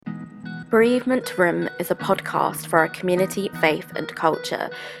Bereavement Room is a podcast for our community, faith and culture,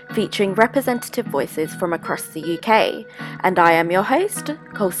 featuring representative voices from across the UK. And I am your host,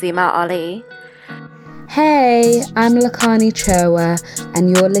 Kulsuma Ali. Hey, I'm Lakani Churwa, and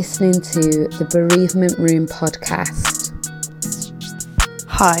you're listening to the Bereavement Room podcast.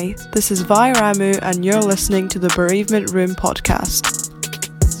 Hi, this is Vi Ramu, and you're listening to the Bereavement Room podcast.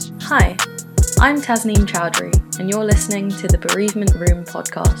 Hi, I'm Tasneem Chowdhury, and you're listening to the Bereavement Room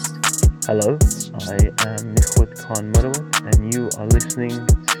podcast. Hello, I am Nikhwat Khan Marawat, and you are listening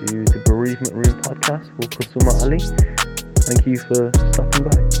to the Bereavement Room podcast with Kulsuma Ali. Thank you for stopping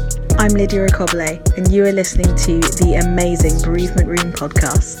by. I'm Lydia Okoble, and you are listening to the amazing Bereavement Room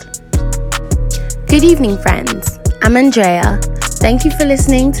podcast. Good evening, friends. I'm Andrea. Thank you for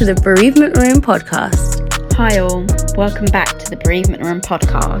listening to the Bereavement Room podcast. Hi all, welcome back to the Bereavement Room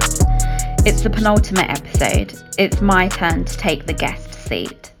podcast. It's the penultimate episode. It's my turn to take the guest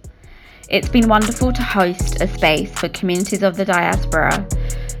seat. It's been wonderful to host a space for communities of the diaspora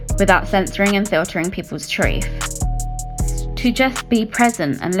without censoring and filtering people's truth. To just be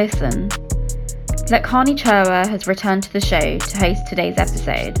present and listen. Lakani Churwa has returned to the show to host today's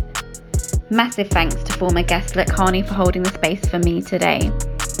episode. Massive thanks to former guest Lakani for holding the space for me today.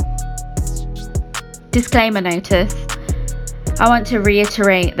 Disclaimer notice. I want to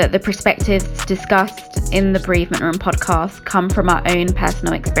reiterate that the perspectives discussed in the Bereavement Room podcast come from our own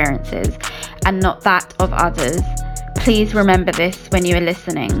personal experiences and not that of others. Please remember this when you are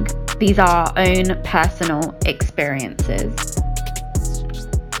listening. These are our own personal experiences.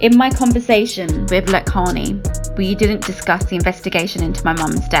 In my conversation with Lakani, we didn't discuss the investigation into my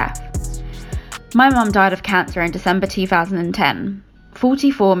mum's death. My mum died of cancer in December 2010.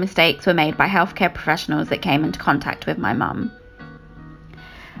 44 mistakes were made by healthcare professionals that came into contact with my mum.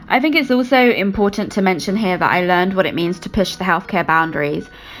 I think it's also important to mention here that I learned what it means to push the healthcare boundaries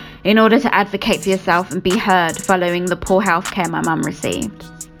in order to advocate for yourself and be heard following the poor healthcare my mum received.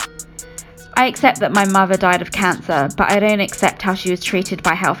 I accept that my mother died of cancer, but I don't accept how she was treated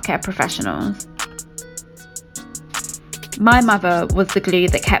by healthcare professionals. My mother was the glue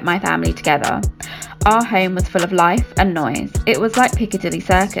that kept my family together. Our home was full of life and noise. It was like Piccadilly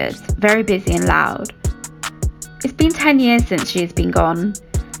Circus, very busy and loud. It's been 10 years since she has been gone.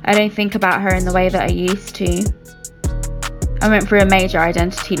 I don't think about her in the way that I used to. I went through a major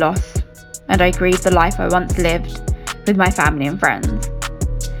identity loss, and I grieved the life I once lived with my family and friends.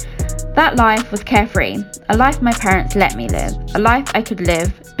 That life was carefree, a life my parents let me live, a life I could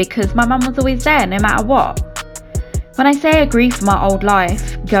live because my mum was always there no matter what. When I say I grieve for my old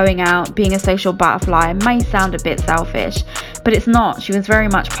life, going out, being a social butterfly may sound a bit selfish, but it's not. She was very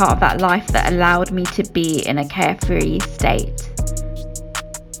much part of that life that allowed me to be in a carefree state.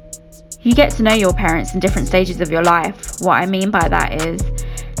 You get to know your parents in different stages of your life. What I mean by that is,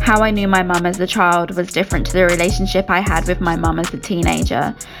 how I knew my mum as a child was different to the relationship I had with my mum as a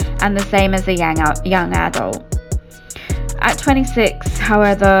teenager, and the same as a young adult. At 26,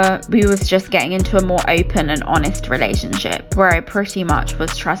 however, we was just getting into a more open and honest relationship, where I pretty much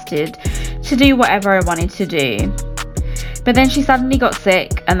was trusted to do whatever I wanted to do. But then she suddenly got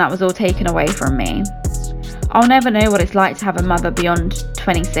sick, and that was all taken away from me. I'll never know what it's like to have a mother beyond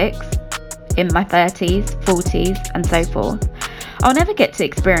 26, in my 30s, 40s, and so forth. I'll never get to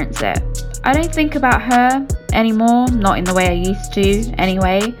experience it. I don't think about her anymore, not in the way I used to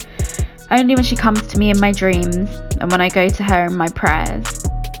anyway. Only when she comes to me in my dreams and when I go to her in my prayers.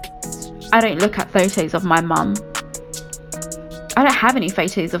 I don't look at photos of my mum. I don't have any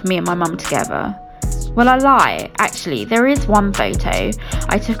photos of me and my mum together. Well, I lie. Actually, there is one photo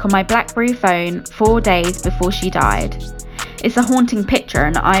I took on my BlackBerry phone 4 days before she died. It's a haunting picture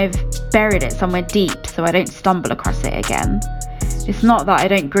and I've buried it somewhere deep so I don't stumble across it again. It's not that I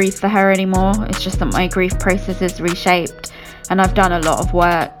don't grieve for her anymore, it's just that my grief process is reshaped and I've done a lot of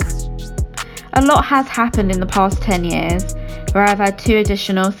work. A lot has happened in the past 10 years, where I've had 2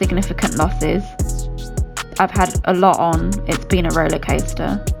 additional significant losses. I've had a lot on, it's been a roller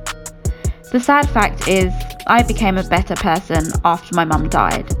coaster. The sad fact is, I became a better person after my mum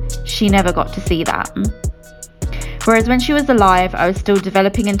died. She never got to see that. Whereas when she was alive, I was still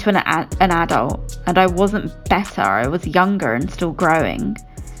developing into an adult, and I wasn't better, I was younger and still growing.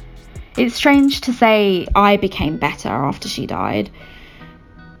 It's strange to say I became better after she died.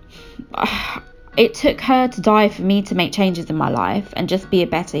 It took her to die for me to make changes in my life and just be a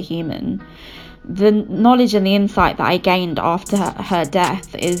better human. The knowledge and the insight that I gained after her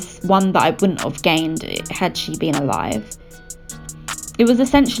death is one that I wouldn't have gained had she been alive. It was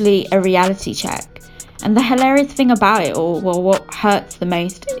essentially a reality check. And the hilarious thing about it all, well, what hurts the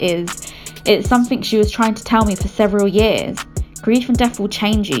most is it's something she was trying to tell me for several years. Grief and death will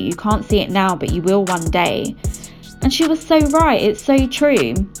change you. You can't see it now, but you will one day. And she was so right. It's so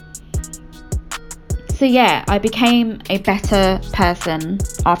true. So yeah, I became a better person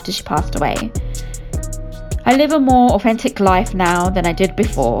after she passed away. I live a more authentic life now than I did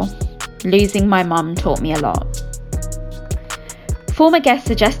before. Losing my mum taught me a lot. Former guests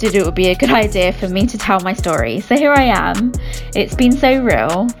suggested it would be a good idea for me to tell my story, so here I am. It's been so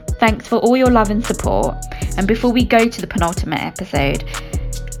real. Thanks for all your love and support. And before we go to the penultimate episode,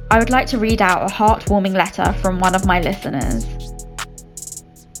 I would like to read out a heartwarming letter from one of my listeners.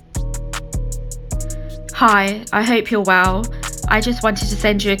 Hi, I hope you're well. I just wanted to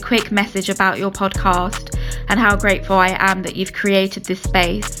send you a quick message about your podcast and how grateful I am that you've created this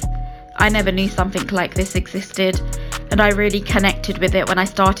space. I never knew something like this existed, and I really connected with it when I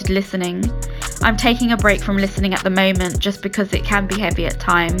started listening. I'm taking a break from listening at the moment just because it can be heavy at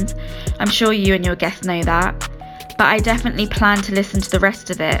times. I'm sure you and your guests know that, but I definitely plan to listen to the rest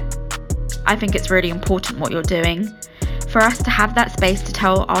of it. I think it's really important what you're doing, for us to have that space to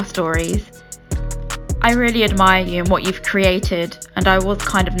tell our stories. I really admire you and what you've created, and I was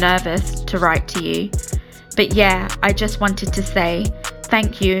kind of nervous to write to you. But yeah, I just wanted to say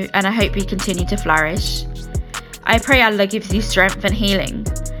thank you, and I hope you continue to flourish. I pray Allah gives you strength and healing,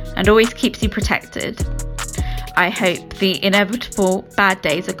 and always keeps you protected. I hope the inevitable bad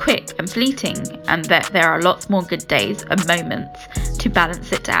days are quick and fleeting, and that there are lots more good days and moments to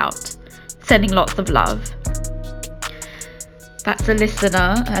balance it out. Sending lots of love. That's a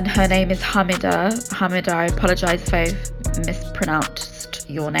listener, and her name is Hamida. Hamida, I apologise if I've mispronounced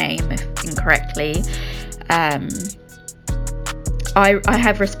your name incorrectly. I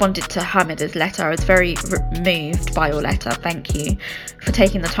have responded to Hamida's letter. I was very moved by your letter. Thank you for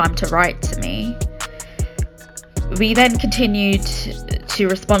taking the time to write to me. We then continued to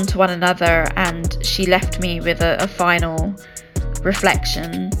respond to one another, and she left me with a final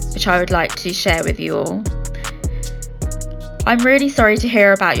reflection, which I would like to share with you all. I'm really sorry to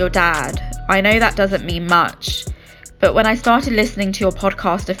hear about your dad. I know that doesn't mean much, but when I started listening to your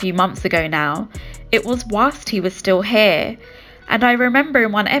podcast a few months ago now, it was whilst he was still here. And I remember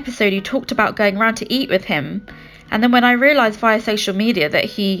in one episode you talked about going round to eat with him. And then when I realised via social media that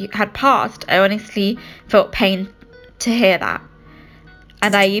he had passed, I honestly felt pain to hear that.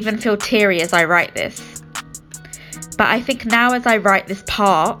 And I even feel teary as I write this. But I think now as I write this,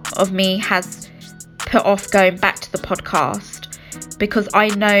 part of me has put off going back to the podcast, because I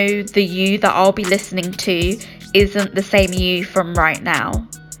know the you that I'll be listening to isn't the same you from right now.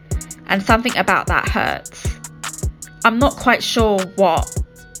 And something about that hurts. I'm not quite sure what.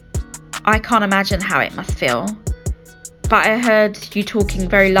 I can't imagine how it must feel. But I heard you talking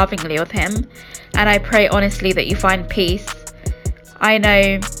very lovingly of him, and I pray honestly that you find peace. I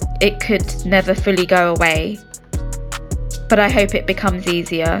know it could never fully go away, but I hope it becomes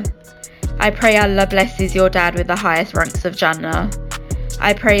easier. I pray Allah blesses your dad with the highest ranks of Jannah.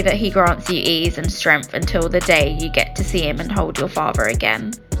 I pray that he grants you ease and strength until the day you get to see him and hold your father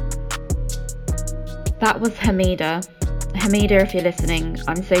again. That was Hamida. Hamida, if you're listening,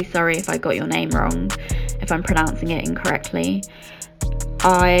 I'm so sorry if I got your name wrong, if I'm pronouncing it incorrectly.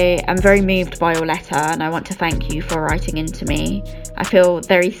 I am very moved by your letter, and I want to thank you for writing into me. I feel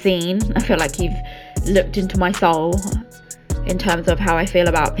very seen. I feel like you've looked into my soul in terms of how I feel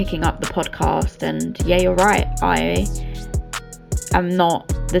about picking up the podcast. And yeah, you're right. I am not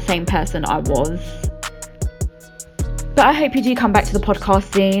the same person I was. But I hope you do come back to the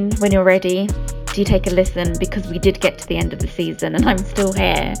podcast soon when you're ready. Do take a listen, because we did get to the end of the season and I'm still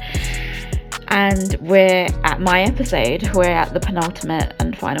here. And we're at my episode. We're at the penultimate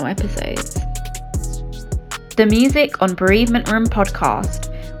and final episodes. The music on Bereavement Room podcast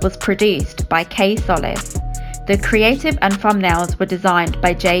was produced by Kay Solis. The creative and thumbnails were designed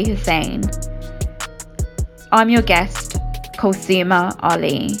by Jay Hussein. I'm your guest, Kulsuma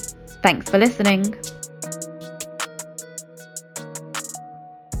Ali. Thanks for listening.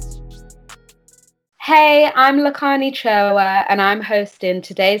 Hey, I'm Lakani Chowa, and I'm hosting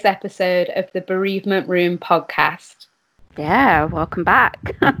today's episode of the Bereavement Room podcast. Yeah, welcome back.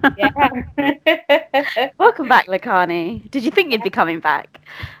 Yeah. Welcome back, Lakani. Did you think you'd be coming back?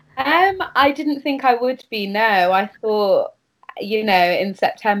 I didn't think I would be, no. I thought, in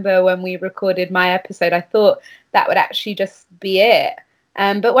September when we recorded my episode, I thought that would actually just be it.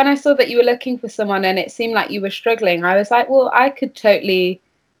 But when I saw that you were looking for someone and it seemed like you were struggling, I was like, well, I could totally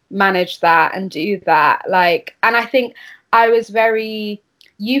manage that and do that. And I think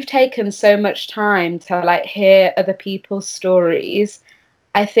you've taken so much time to hear other people's stories.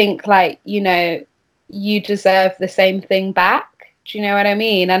 I think you deserve the same thing back. Do you know what I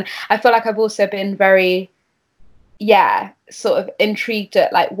mean? And I feel like I've also been very sort of intrigued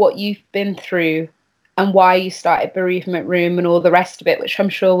at like what you've been through and why you started Bereavement Room and all the rest of it, which I'm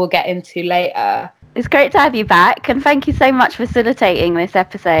sure we'll get into later. It's great to have you back, and thank you so much for facilitating this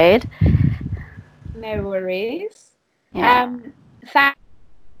episode. No worries. Yeah.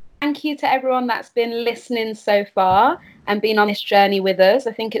 Thank you to everyone that's been listening so far and been on this journey with us.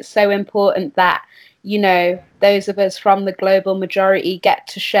 I think it's so important that, you know, those of us from the global majority get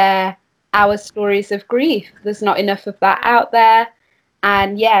to share our stories of grief. There's not enough of that out there.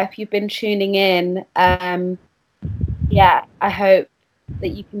 And yeah, if you've been tuning in, I hope that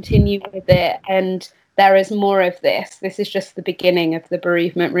you continue with it. And there is more of this. This is just the beginning of the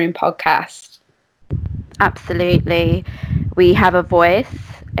Bereavement Room podcast. Absolutely. We have a voice.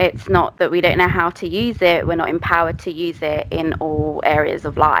 It's not that we don't know how to use it. We're not empowered to use it in all areas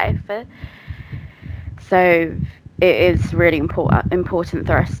of life. So it is really important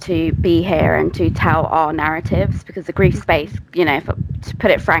for us to be here and to tell our narratives, because the grief space, you know, to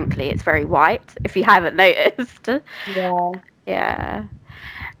put it frankly, it's very white, if you haven't noticed. Yeah.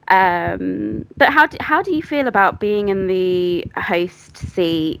 But how do you feel about being in the host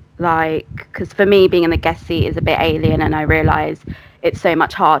seat? Like, because for me, being in the guest seat is a bit alien, and I realise it's so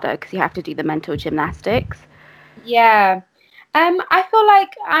much harder because you have to do the mental gymnastics. Yeah. I feel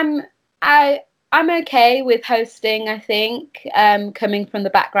like I'm okay with hosting, I think, coming from the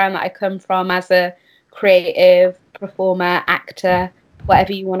background that I come from as a creative performer, actor,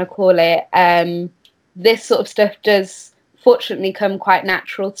 whatever you want to call it. This sort of stuff does fortunately come quite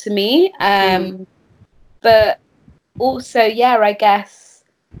natural to me. But also, I guess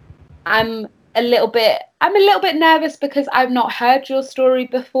I'm a little bit nervous because I've not heard your story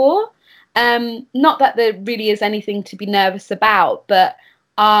before. Not that there really is anything to be nervous about, but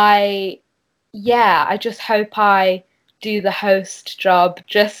I just hope I do the host job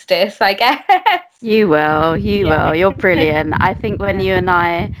justice, I guess. You will. You're brilliant. I think when you and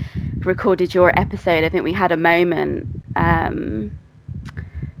I recorded your episode, I think we had a moment, and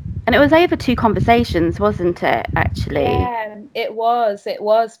it was over 2 conversations, wasn't it, actually? Yeah, it was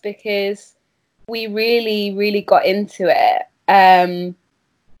because we really, really got into it,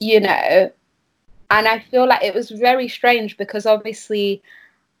 you know, and I feel like it was very strange because obviously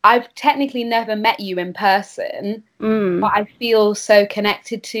I've technically never met you in person, but I feel so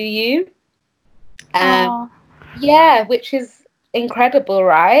connected to you. Which is incredible,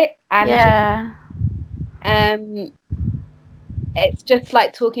 right? And it's just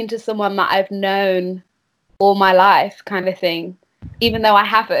like talking to someone that I've known all my life, kind of thing, even though I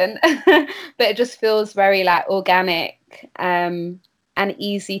haven't. But it just feels very like organic and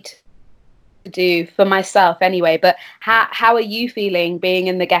easy to do for myself anyway. But how are you feeling being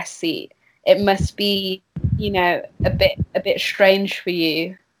in the guest seat? It must be, you know, a bit strange for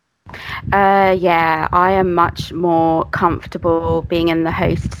you. I am much more comfortable being in the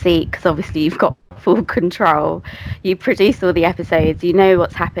host seat because obviously you've got full control. You produce all the episodes, you know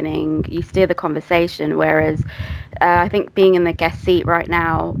what's happening, you steer the conversation, whereas I think being in the guest seat right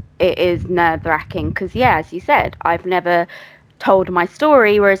now, it is nerve-wracking because as you said, I've never told my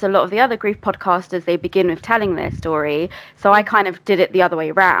story, whereas a lot of the other grief podcasters, they begin with telling their story, so I kind of did it the other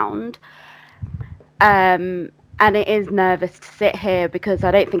way around. And it is nervous to sit here because I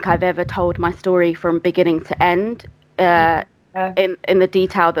don't think I've ever told my story from beginning to end in the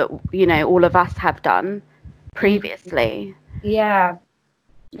detail that, you know, all of us have done previously. Yeah.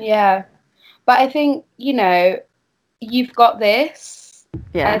 But I think, you know, you've got this.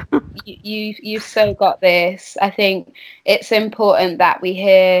 Yeah. You've so got this. I think it's important that we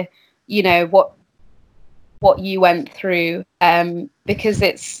hear, you know, what you went through, because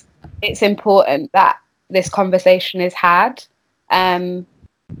it's important that this conversation is had. So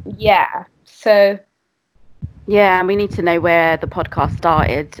and we need to know where the podcast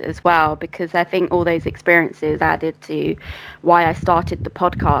started as well, because I think all those experiences added to why I started the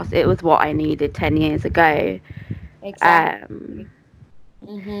podcast. It was what I needed 10 years ago. Exactly.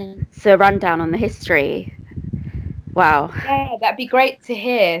 So rundown on the history. Wow. Yeah, that'd be great to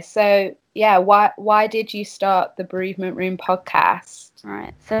hear. So why did you start the Bereavement Room podcast?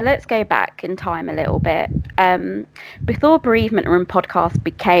 Right, so let's go back in time a little bit. Before Bereavement Room podcast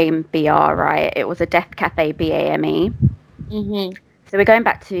became BR, right, it was a Death Cafe BAME. So we're going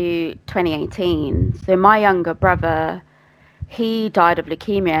back to 2018. So my younger brother, he died of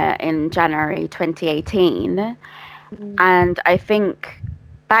leukemia in January 2018. And I think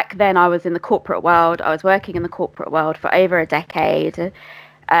back then I was in the corporate world. I was working in the corporate world for over a decade.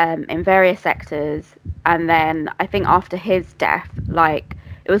 In various sectors, and then I think after his death, like,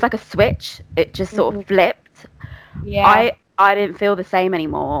 it was like a switch. It just sort of flipped. I didn't feel the same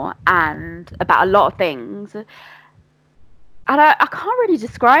anymore, and about a lot of things. I can't really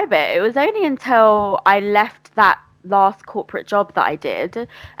describe it. It was only until I left that last corporate job that I did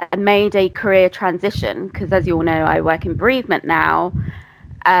and made a career transition, because as you all know, I work in bereavement now.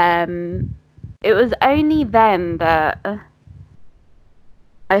 It was only then that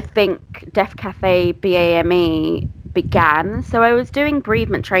I think Deaf Cafe BAME began. So I was doing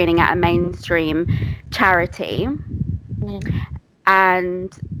bereavement training at a mainstream charity.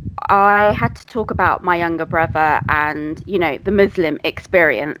 And I had to talk about my younger brother and, you know, the Muslim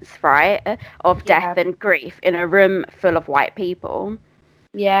experience, right, of death and grief in a room full of white people.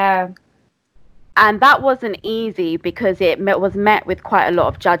 Yeah. And that wasn't easy because it was met with quite a lot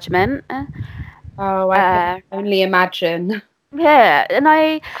of judgment. Oh, I can only imagine. Yeah, and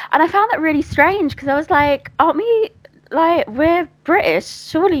I found that really strange because I was like, aren't we, like, we're British,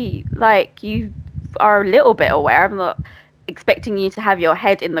 surely, like, you are a little bit aware. I'm not expecting you to have your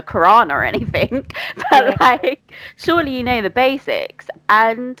head in the Quran or anything, but like, surely you know the basics.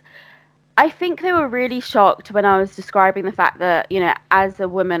 And I think they were really shocked when I was describing the fact that, you know, as a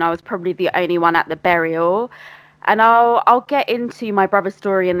woman, I was probably the only one at the burial. And I'll get into my brother's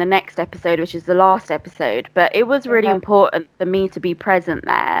story in the next episode, which is the last episode. But it was really important for me to be present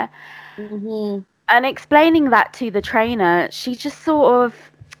there. Mm-hmm. And explaining that to the trainer, she just sort of,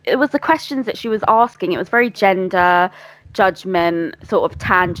 it was the questions that she was asking. It was very gender, judgment, sort of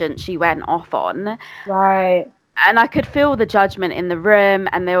tangent she went off on. Right. And I could feel the judgment in the room,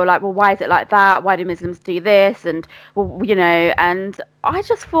 and they were like, well, why is it like that? Why do Muslims do this? And, well, you know, and I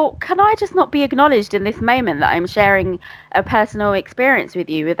just thought, can I just not be acknowledged in this moment that I'm sharing a personal experience with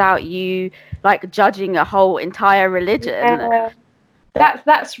you without you, like, judging a whole entire religion? Yeah.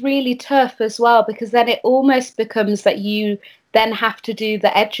 That's really tough as well, because then it almost becomes that you then have to do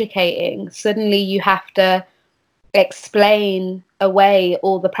the educating. Suddenly you have to explain away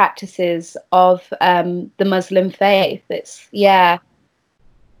all the practices of the Muslim faith. It's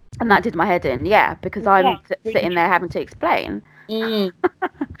and that did my head in, because I'm sitting there having to explain. And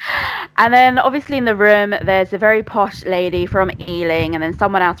then obviously in the room there's a very posh lady from Ealing and then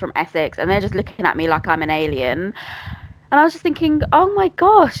someone else from Essex, and they're just looking at me like I'm an alien. And I was just thinking, oh my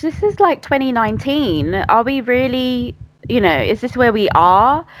gosh, this is like 2019. Are we really, you know, is this where we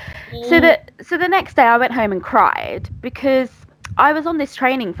are? So the next day I went home and cried because I was on this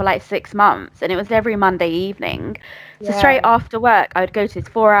training for like 6 months, and it was every Monday evening. So straight after work, I would go to this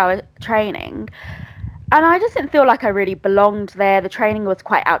 4-hour training. And I just didn't feel like I really belonged there. The training was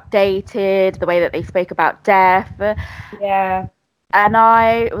quite outdated, the way that they spoke about death. Yeah. And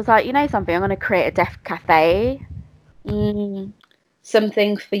I was like, you know something, I'm going to create a deaf cafe.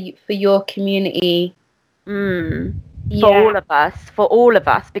 Something for your community. For all of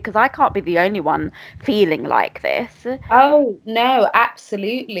us, because I can't be the only one feeling like this. Oh no,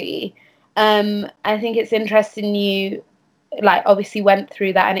 absolutely. I think it's interesting you, like, obviously went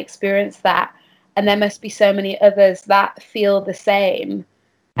through that and experienced that, and there must be so many others that feel the same.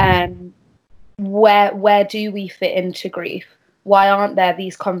 Where do we fit into grief? Why aren't there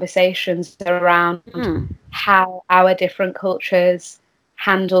these conversations around how our different cultures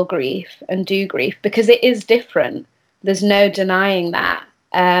handle grief and do grief? Because it is different. There's no denying that.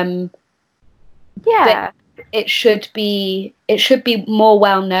 It should be more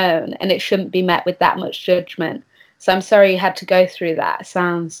well known, and it shouldn't be met with that much judgment. So I'm sorry you had to go through that. It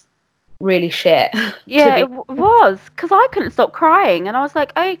sounds really shit. Yeah, it was, because I couldn't stop crying, and I was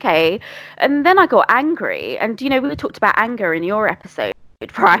like, okay. And then I got angry, and you know, we talked about anger in your episode,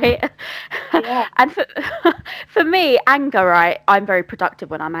 right? Yeah. And for me, anger, right, I'm very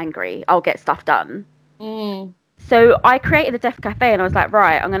productive when I'm angry. I'll get stuff done. So I created the Deaf Cafe, and I was like,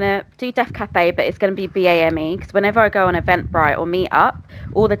 right, I'm going to do Deaf Cafe, but it's going to be BAME, because whenever I go on Eventbrite or meet up,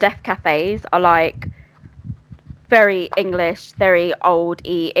 all the Deaf Cafes are like very English, very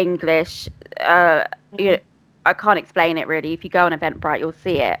old-y English. You know, I can't explain it really. If you go on Eventbrite, you'll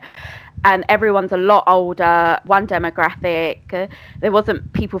see it. And everyone's a lot older, one demographic. There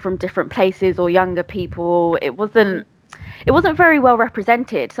wasn't people from different places or younger people. It wasn't very well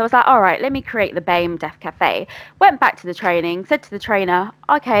represented. So I was like, all right, let me create the BAME Deaf Cafe. Went back to the training, said to the trainer,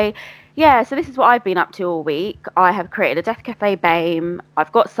 okay, yeah, so this is what I've been up to all week. I have created a Deaf Cafe BAME.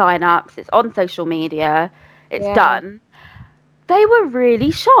 I've got sign-ups. It's on social media. It's done. They were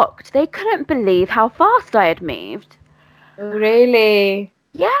really shocked. They couldn't believe how fast I had moved. Really?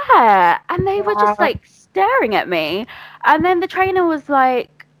 Yeah. And they were just like staring at me. And then the trainer was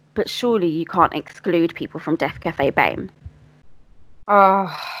like, but surely you can't exclude people from Deaf Cafe BAME.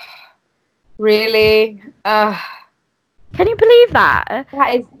 Oh, really? Can you believe that?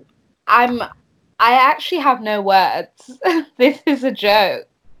 That is, I actually have no words. This is a joke.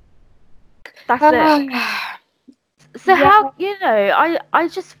 That's it. So how, I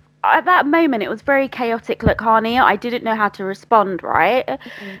just, at that moment, it was very chaotic, Honey. I didn't know how to respond, right?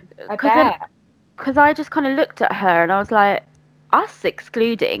 Because I just kind of looked at her and I was like, us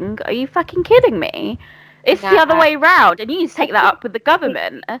excluding? Are you fucking kidding me? It's the other way round, and you need to take that up with the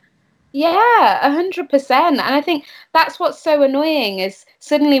government. Yeah, 100%. And I think that's what's so annoying is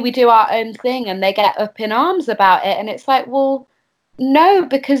suddenly we do our own thing and they get up in arms about it. And it's like, well, no,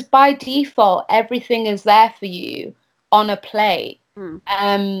 because by default, everything is there for you on a plate.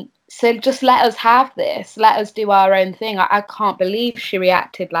 So just let us have this. Let us do our own thing. I can't believe she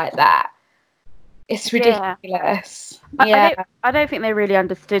reacted like that. It's ridiculous. I don't think they really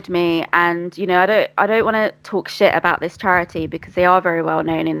understood me, and I don't want to talk shit about this charity because they are very well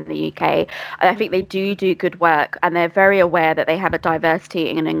known in the UK. I think they do good work, and they're very aware that they have a diversity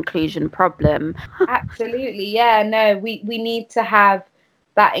and inclusion problem. Absolutely, yeah. No, we need to have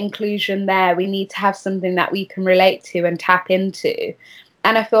that inclusion there. We need to have something that we can relate to and tap into,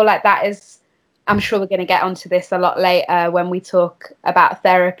 and I feel like that is. I'm sure we're going to get onto this a lot later when we talk about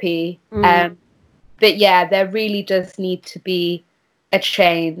therapy. But yeah, there really does need to be a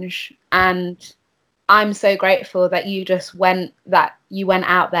change. And I'm so grateful that you went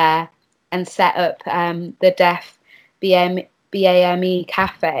out there and set up the Deaf BAME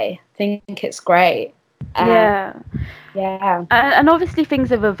Cafe. I think it's great. Yeah. And obviously things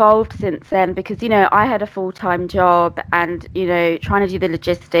have evolved since then because, I had a full-time job and, trying to do the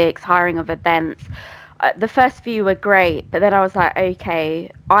logistics, hiring of events. The first few were great, but then I was like, okay,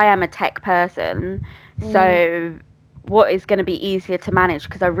 I am a tech person, so what is going to be easier to manage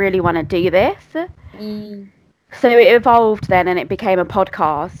because I really want to do this. So it evolved then and it became a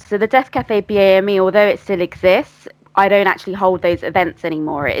podcast. So the Deaf Cafe BAME, although it still exists, I don't actually hold those events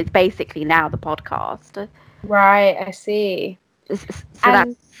anymore. It's basically now the podcast. Right, I see. So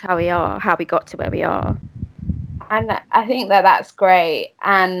that's how we got to where we are. And I think that's great.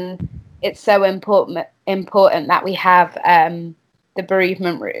 And it's so important that we have the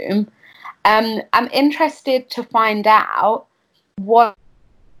bereavement room. I'm interested to find out what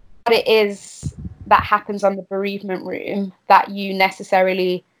it is that happens on the bereavement room that you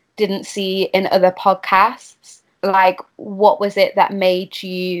necessarily didn't see in other podcasts. Like, what was it that made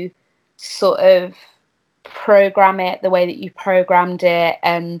you sort of program it the way that you programmed it,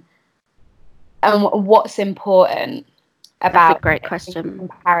 and what's important about? That's a great question.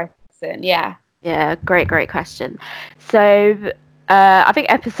 Comparison. Yeah, great question. So I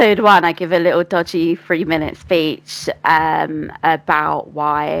think episode 1 I give a little dodgy 3-minute speech about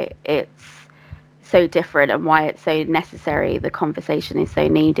why it's so different and why it's so necessary, the conversation is so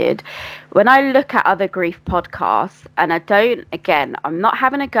needed. When I look at other grief podcasts, and I'm not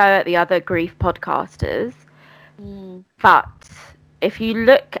having a go at the other grief podcasters, but if you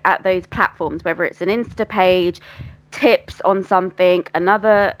look at those platforms, whether it's an Insta page, tips on something,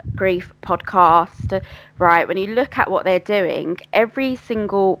 another grief podcast, right, when you look at what they're doing, every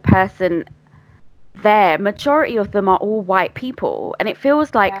single person there, majority of them are all white people, and it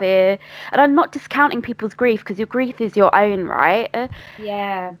feels like and I'm not discounting people's grief because your grief is your own, right?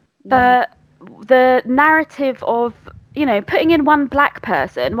 But the narrative of putting in one black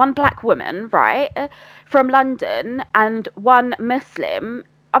person, one black woman, right, from London, and one Muslim,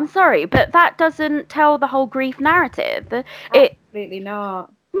 I'm sorry, but that doesn't tell the whole grief narrative. Absolutely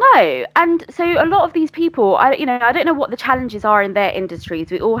not. No, and so a lot of these people, I don't know what the challenges are in their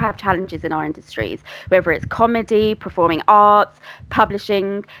industries. We all have challenges in our industries, whether it's comedy, performing arts,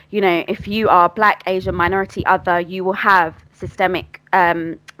 publishing. If you are Black, Asian, minority, other, you will have systemic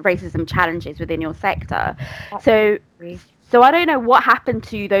racism challenges within your sector. So I don't know what happened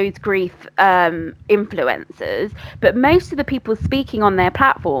to those grief influencers, but most of the people speaking on their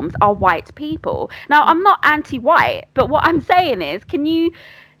platforms are white people. Now, I'm not anti-white, but what I'm saying is, can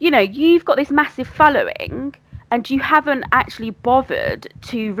you've got this massive following and you haven't actually bothered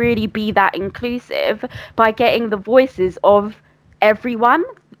to really be that inclusive by getting the voices of everyone,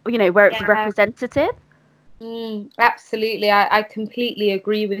 where it's representative. Absolutely. I completely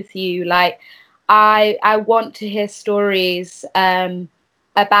agree with you. Like, I want to hear stories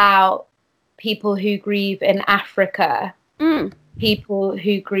about people who grieve in Africa, people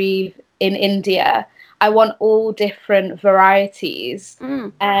who grieve in India. I want all different varieties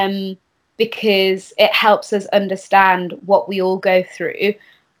because it helps us understand what we all go through.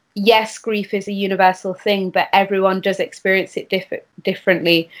 Yes, grief is a universal thing, but everyone does experience it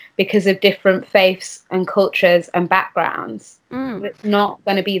differently because of different faiths and cultures and backgrounds. It's not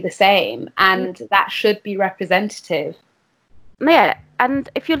going to be the same, and that should be representative. Yeah, and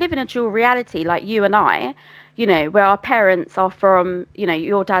if you live in a dual reality like you and I, you know, where our parents are from, you know,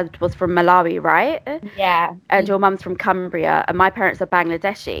 your dad was from Malawi, right? Yeah. And your mum's from Cumbria, and my parents are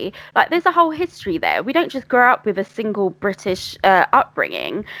Bangladeshi. Like, there's a whole history there. We don't just grow up with a single British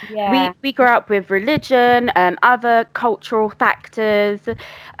upbringing. Yeah. We grow up with religion and other cultural factors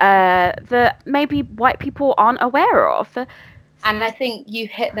that maybe white people aren't aware of. And I think you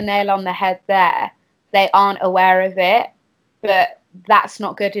hit the nail on the head there. They aren't aware of it, but that's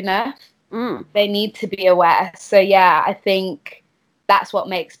not good enough. They need to be aware. So yeah, I think that's what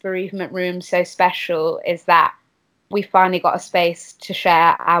makes Bereavement Room so special, is that we finally got a space to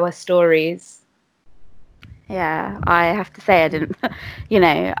share our stories. Yeah, I have to say I didn't, you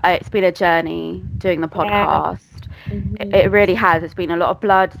know, it's been a journey doing the podcast. It really has. It's been a lot of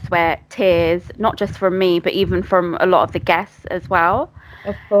blood, sweat, tears, not just from me, but even from a lot of the guests as well.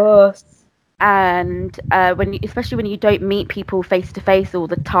 Of course. And especially when you don't meet people face to face all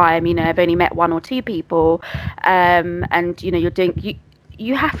the time, you know, I've only met 1 or 2 people, and you know,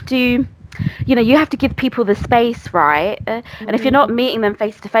 you have to, you know, you have to give people the space, right? And if you're not meeting them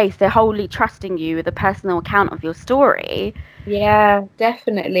face to face, they're wholly trusting you with a personal account of your story. Yeah,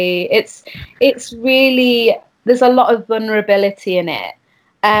 definitely. It's really, there's a lot of vulnerability in it,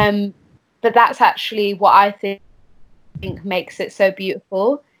 but that's actually what I think makes it so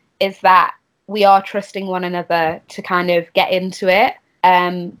beautiful, is that we are trusting one another to kind of get into it,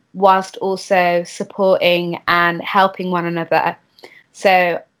 whilst also supporting and helping one another.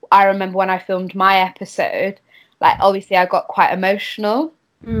 So I remember when I filmed my episode, like, obviously I got quite emotional,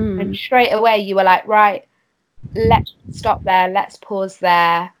 and straight away you were like, right, let's stop there, let's pause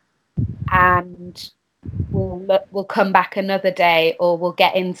there, and we'll come back another day, or we'll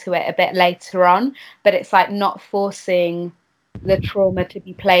get into it a bit later on. But it's like not forcing the trauma to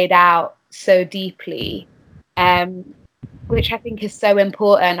be played out so deeply, which I think is so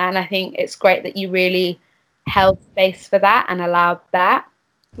important. And I think it's great that you really held space for that and allowed that.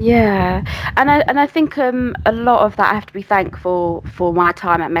 Yeah, and I think a lot of that I have to be thankful for my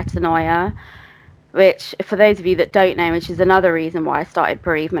time at Metanoia, which, for those of you that don't know, which is another reason why I started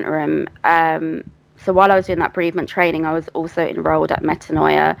Bereavement Room. So while I was doing that bereavement training, I was also enrolled at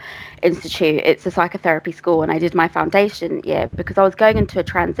Metanoia Institute. It's a psychotherapy school, and I did my foundation year because I was going into a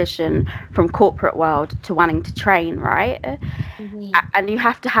transition from corporate world to wanting to train, right? And you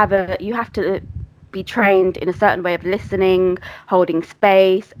have to be trained in a certain way of listening, holding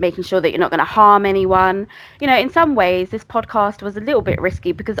space, making sure that you're not going to harm anyone. You know, in some ways, this podcast was a little bit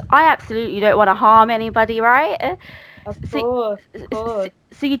risky because I absolutely don't want to harm anybody, right? Of course.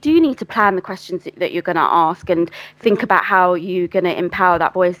 So you do need to plan the questions that you're going to ask, and think about how you're going to empower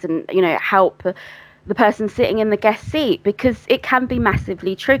that voice and, you know, help the person sitting in the guest seat, because it can be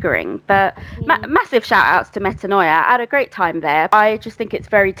massively triggering. But massive shout outs to Metanoia. I had a great time there. I just think it's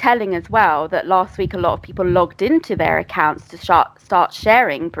very telling as well that last week a lot of people logged into their accounts to start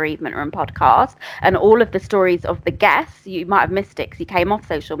sharing Bereavement Room podcast and all of the stories of the guests. You might have missed it because you came off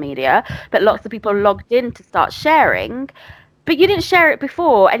social media, but lots of people logged in to start sharing. But you didn't share it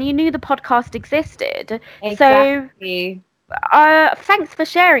before, and you knew the podcast existed. Exactly. So thanks for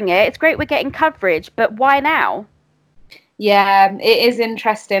sharing it. It's great we're getting coverage, but why now? Yeah, it is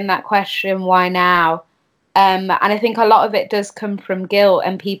interesting, that question, why now? And I think a lot of it does come from guilt,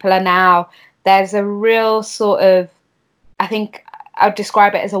 and people are now, there's a real sort of, I think I'd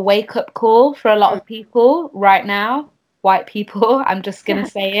describe it as a wake-up call for a lot of people right now, white people, I'm just going to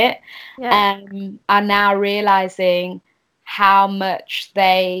say it, are now realising how much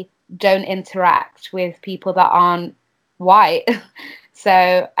they don't interact with people that aren't white.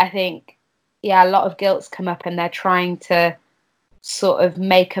 So I think, yeah, a lot of guilt's come up, and they're trying to sort of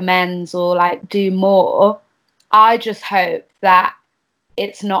make amends or like do more. I just hope that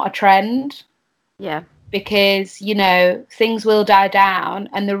it's not a trend. Yeah. Because, you know, things will die down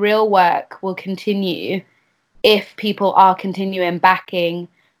and the real work will continue if people are continuing backing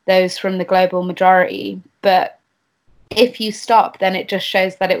those from the global majority. But if you stop, then it just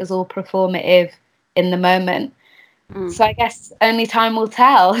shows that it was all performative in the moment. So I guess only time will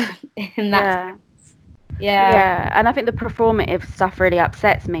tell in that sense. Yeah, and I think the performative stuff really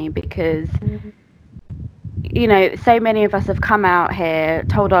upsets me because, you know, so many of us have come out here,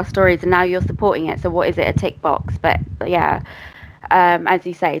 told our stories, and now you're supporting it. So what is it, a tick box? But yeah, as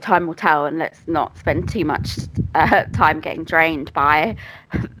you say, time will tell, and let's not spend too much time getting drained by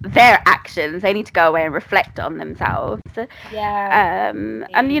their actions. They need to go away and reflect on themselves.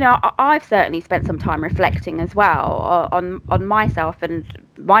 And you know, I've certainly spent some time reflecting as well on myself and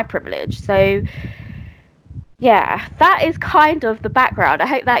my privilege. So yeah, that is kind of the background. I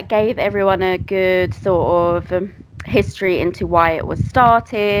hope that gave everyone a good sort of history into why it was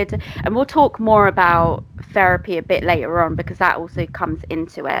started, and we'll talk more about therapy a bit later on because that also comes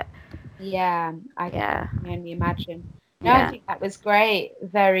into it. Yeah, I Yeah. can only imagine. No, Yeah. I think that was great.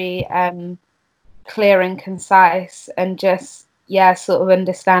 Very clear and concise, and just, yeah, sort of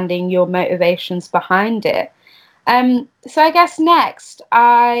understanding your motivations behind it. So I guess next,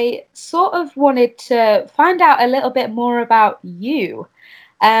 I sort of wanted to find out a little bit more about you.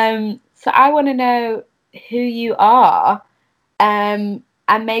 So I want to know who you are, and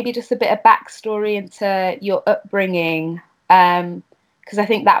maybe just a bit of backstory into your upbringing, because I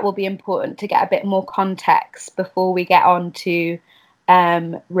think that will be important to get a bit more context before we get on to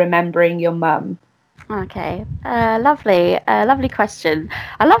remembering your mum. Okay. Lovely question.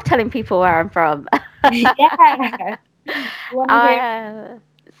 I love telling people where I'm from. Yeah.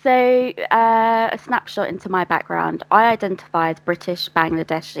 A snapshot into my background. I identify as British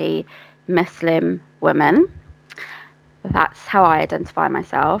Bangladeshi Muslim woman. That's how I identify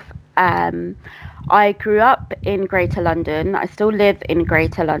myself. I grew up in Greater London. I still live in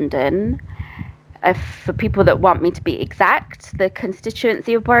Greater London. For people that want me to be exact, the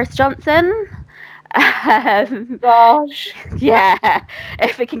constituency of Boris Johnson. Gosh. Yeah,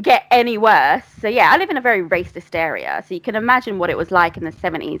 if it can get any worse. So yeah, I live in a very racist area. So you can imagine what it was like in the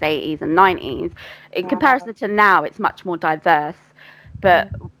 70s, 80s and 90s. In comparison to now, it's much more diverse. But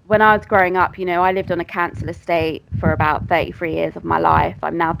when I was growing up, you know, I lived on a council estate for about 33 years of my life.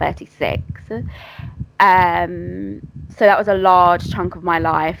 I'm now 36. So that was a large chunk of my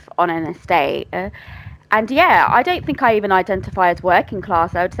life on an estate. And yeah, I don't think I even identify as working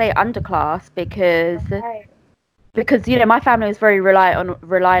class. I would say underclass because you know my family was very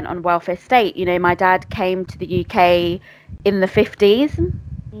reliant on welfare state. You know, my dad came to the UK in the 50s.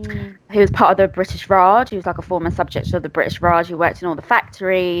 He was part of the British Raj. He was like a former subject of the British Raj who worked in all the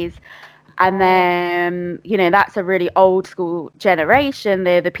factories. And then, you know, that's a really old school generation.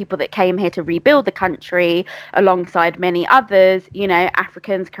 They're the people that came here to rebuild the country alongside many others, you know,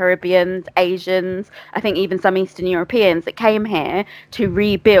 Africans, Caribbeans, Asians, I think even some Eastern Europeans that came here to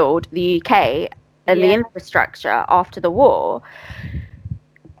rebuild the UK and the infrastructure after the war.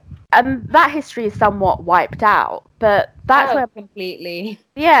 And that history is somewhat wiped out, but that's where completely.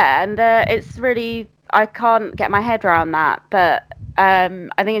 Yeah, and it's really, I can't get my head around that, but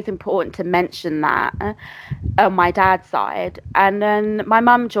I think it's important to mention that on my dad's side. And then my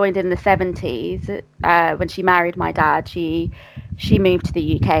mum joined in the 70s when she married my dad. She moved to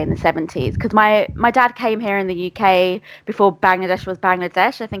the UK in the 70s because my dad came here in the UK before Bangladesh was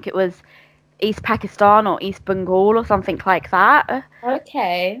Bangladesh. I think it was East Pakistan or East Bengal or something like that.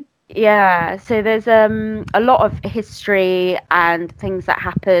 Okay. Yeah, so there's a lot of history and things that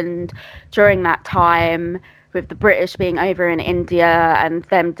happened during that time with the British being over in India and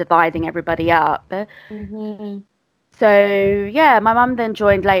them dividing everybody up. So yeah, my mum then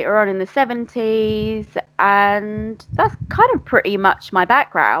joined later on in the 70s, and that's kind of pretty much my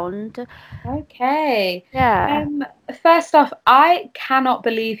background. Okay. Yeah. First off, I cannot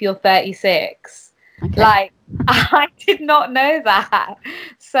believe you're 36. Okay. Like, I did not know that.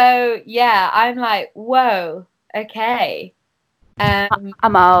 So yeah, I'm like, whoa, okay.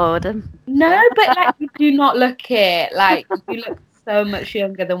 I'm old. No, but like you do not look it. Like you look so much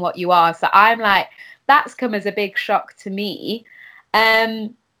younger than what you are. So I'm like, that's come as a big shock to me.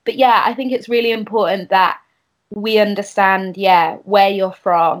 But yeah, I think it's really important that we understand, yeah, where you're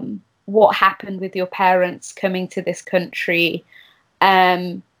from, what happened with your parents coming to this country,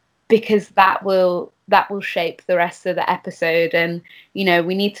 because that will shape the rest of the episode. And you know,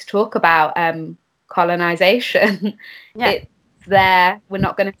 we need to talk about colonization. Yeah. It's there. We're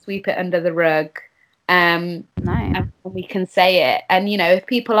not going to sweep it under the rug. No. And we can say it. And you know, if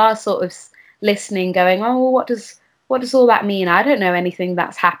people are sort of listening, going, "Oh, well, what does all that mean? I don't know anything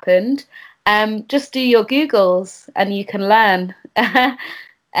that's happened." Just do your Googles, and you can learn.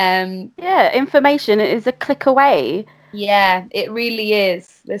 Yeah, information is a click away. Yeah, it really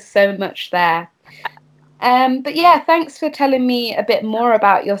is. There's so much there. But yeah, thanks for telling me a bit more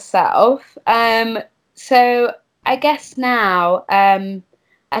about yourself. So I guess now,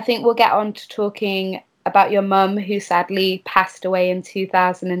 I think we'll get on to talking about your mum, who sadly passed away in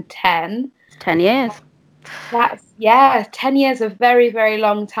 2010. 10 years. That's 10 years, a very, very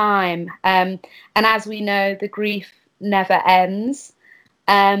long time. And as we know, the grief never ends.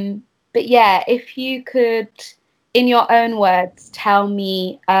 But yeah, if you could, in your own words, tell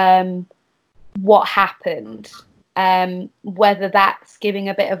me what happened, whether that's giving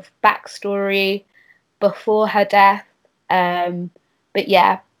a bit of backstory before her death. But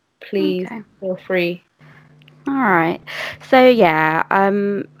yeah, please feel free. All right. So yeah,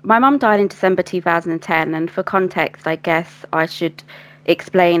 my mum died in December 2010, and for context, I guess I should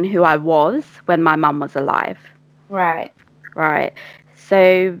explain who I was when my mum was alive. Right. Right.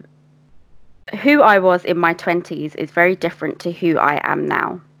 So who I was in my 20s is very different to who I am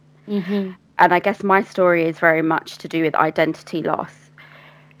now. Mm-hmm. And I guess my story is very much to do with identity loss.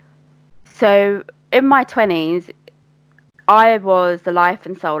 So in my 20s, I was the life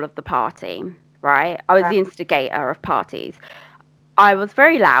and soul of the party, right? I was the instigator of parties. I was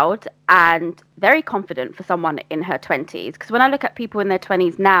very loud and very confident for someone in her 20s. Because when I look at people in their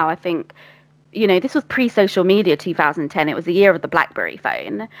 20s now, I think, this was pre-social media 2010. It was the year of the BlackBerry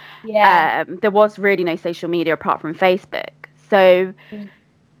phone. Yeah. There was really no social media apart from Facebook. So,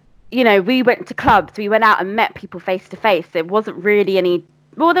 we went to clubs. We went out and met people face to face. There wasn't really any...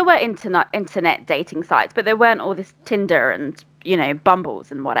 Well, there were internet dating sites, but there weren't all this Tinder and, Bumbles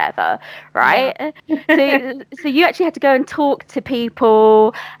and whatever, right? Yeah. So you actually had to go and talk to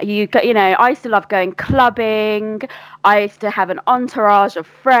people. I used to love going clubbing. I used to have an entourage of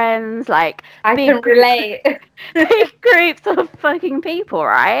friends, like I can relate. big groups of fucking people,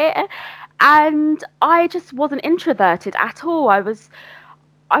 right? And I just wasn't introverted at all. I was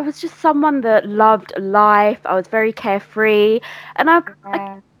just someone that loved life. I was very carefree, and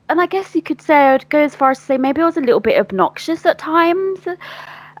I guess you could say I would go as far as to say maybe I was a little bit obnoxious at times.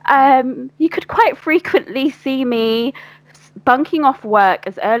 You could quite frequently see me bunking off work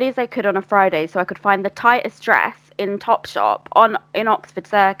as early as I could on a Friday so I could find the tightest dress in Topshop in Oxford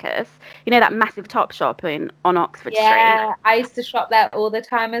Circus. You know that massive Topshop on Oxford Street? Yeah, I used to shop there all the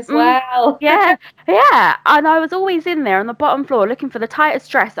time as well. Yeah. And I was always in there on the bottom floor looking for the tightest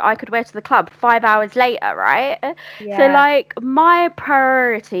dress that I could wear to the club 5 hours later, right? Yeah. So, like, my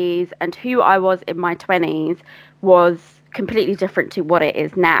priorities and who I was in my 20s was completely different to what it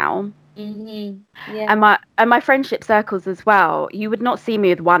is now. Mm-hmm. Yeah. And my friendship circles as well. You would not see me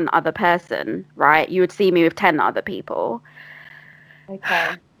with one other person, right? You would see me with 10 other people. Okay.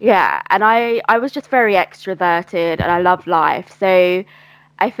 Yeah, and I was just very extroverted and I love life. So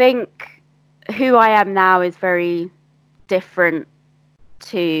I think who I am now is very different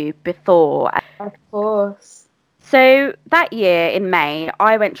to before. Of course. So that year in May,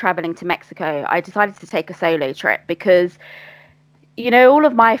 I went traveling to Mexico. I decided to take a solo trip because all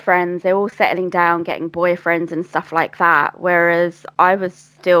of my friends, they're all settling down, getting boyfriends and stuff like that. Whereas I was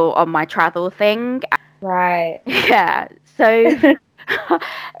still on my travel thing. Right. Yeah. So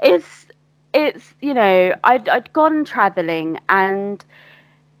it's I'd gone traveling, and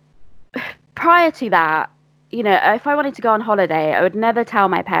prior to that, if I wanted to go on holiday, I would never tell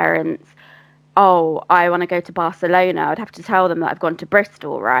my parents, oh, I want to go to Barcelona. I'd have to tell them that I've gone to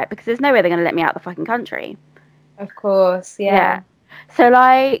Bristol, right? Because there's no way they're going to let me out of the fucking country. Of course, yeah. So,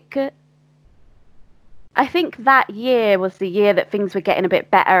 like, I think that year was the year that things were getting a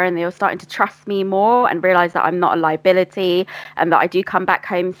bit better and they were starting to trust me more and realize that I'm not a liability and that I do come back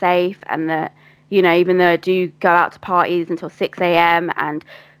home safe, and that, even though I do go out to parties until 6 a.m. and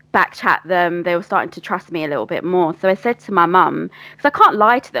back chat them, they were starting to trust me a little bit more. So I said to my mum, because I can't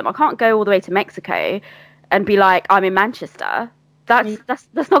lie to them, I can't go all the way to Mexico and be like, I'm in Manchester. That's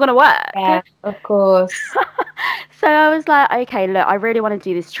not going to work. Yeah, of course. So I was like, okay, look, I really want to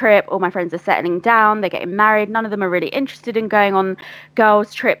do this trip. All my friends are settling down. They're getting married. None of them are really interested in going on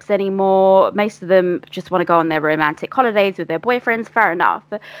girls' trips anymore. Most of them just want to go on their romantic holidays with their boyfriends. Fair enough.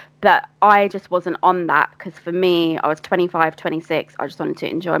 But I just wasn't on that because for me, I was 25, 26. I just wanted to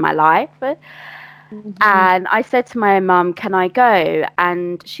enjoy my life. Mm-hmm. And I said to my mum, can I go?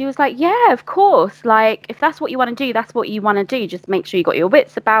 And she was like, yeah, of course. Like, if that's what you want to do, that's what you want to do. Just make sure you got your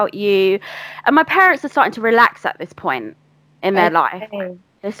wits about you. And my parents are starting to relax at this point in their life.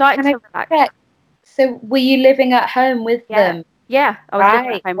 They're starting to relax. So were you living at home with them? Yeah, I was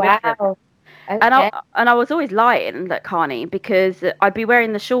living at home with them. Okay. And I was always lying, like Carney, because I'd be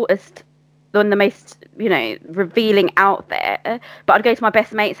wearing the shortest, the most, revealing outfit. But I'd go to my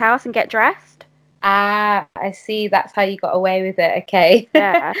best mate's house and get dressed. Ah, I see. That's how you got away with it. Okay.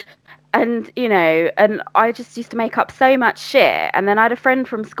 Yeah. And, and I just used to make up so much shit. And then I had a friend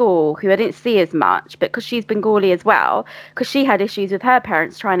from school who I didn't see as much, but because she's Bengali as well, because she had issues with her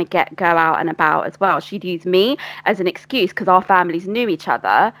parents trying to go out and about as well. She'd use me as an excuse because our families knew each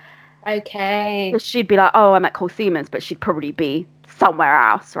other. Okay. So she'd be like, oh, I'm at Colseaman's, but she'd probably be somewhere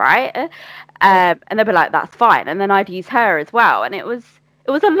else, right? And they'd be like, that's fine. And then I'd use her as well. And it was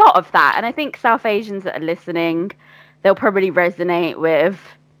a lot of that. And I think South Asians that are listening, they'll probably resonate with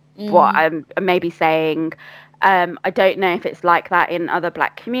what I'm maybe saying. I don't know if it's like that in other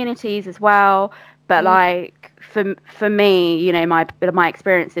Black communities as well, But like for me, you know, my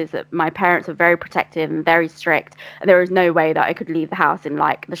experience is that my parents were very protective and very strict, and there was no way that I could leave the house in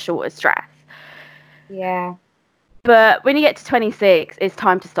like the shortest dress. Yeah. But when you get to 26, it's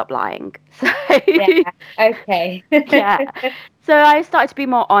time to stop lying. So yeah. Okay. yeah. So I started to be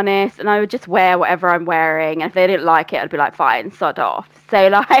more honest, and I would just wear whatever I'm wearing. And if they didn't like it, I'd be like, fine, sod off. So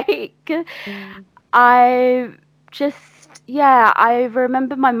like, I just, yeah, I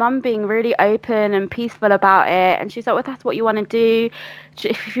remember my mum being really open and peaceful about it. And she's like, well, that's what you want to do.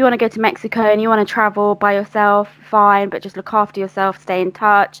 If you want to go to Mexico and you want to travel by yourself, fine, but just look after yourself, stay in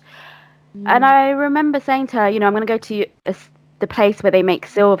touch. And I remember saying to her, you know, I'm going to go to the place where they make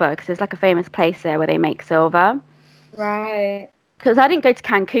silver, because there's like a famous place there where they make silver. Right. Because I didn't go to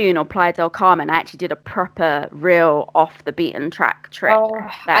Cancun or Playa del Carmen. I actually did a proper, real, off the beaten track trip. Oh,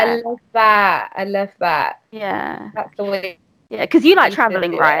 I love that. I love that. Yeah. That's the way. Yeah, because you like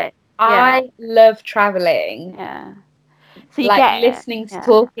traveling, right? I love traveling. Yeah. So you like get listening to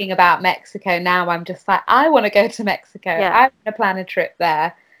talking about Mexico now, I'm just like, I want to go to Mexico. Yeah. I want to plan a trip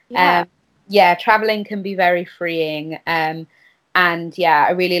there. Yeah, traveling can be very freeing. And yeah,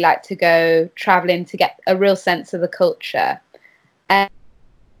 I really like to go traveling to get a real sense of the culture.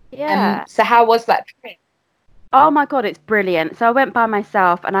 So how was that trip? Oh my God, it's brilliant. So I went by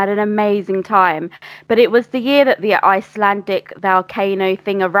myself and I had an amazing time. But it was the year that the Icelandic volcano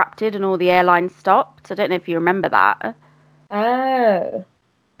thing erupted and all the airlines stopped. I don't know if you remember that. Oh.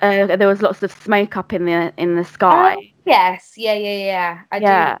 There was lots of smoke up in the sky. Oh, yes. Yeah. I do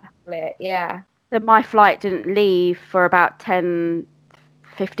remember it. Yeah. So my flight didn't leave for about 10,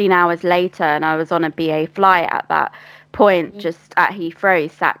 15 hours later, and I was on a BA flight at that point, just at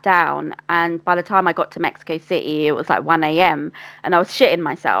Heathrow, sat down, and by the time I got to Mexico City, it was like 1 a.m. and I was shitting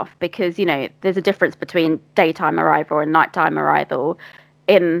myself because, you know, there's a difference between daytime arrival and nighttime arrival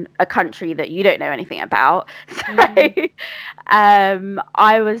in a country that you don't know anything about. So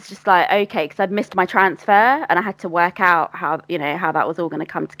I was just like, okay, because I'd missed my transfer and I had to work out how that was all going to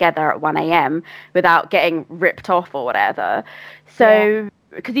come together at 1 a.m. without getting ripped off or whatever. So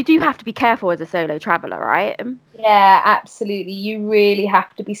because you do have to be careful as a solo traveler, right? Yeah, absolutely. You really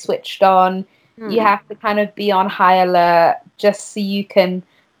have to be switched on. You have to kind of be on high alert just so you can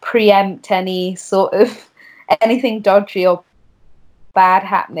preempt any sort of anything dodgy or bad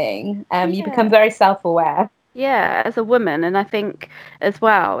happening. You become very self-aware. Yeah, as a woman, and I think as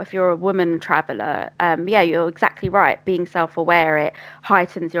well, if you're a woman traveller, you're exactly right. Being self-aware, it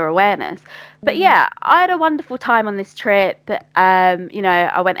heightens your awareness. But yeah, I had a wonderful time on this trip.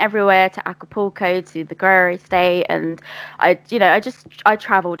 I went everywhere, to Acapulco, to the Guerrero State, and I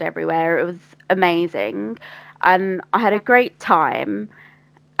travelled everywhere. It was amazing, and I had a great time.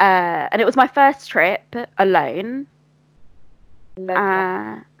 And it was my first trip alone.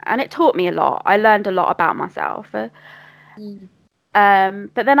 And it taught me a lot. I learned a lot about myself. But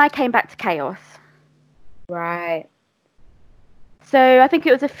then I came back to chaos. Right. So I think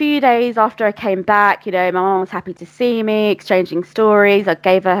it was a few days after I came back, you know, my mum was happy to see me, exchanging stories. I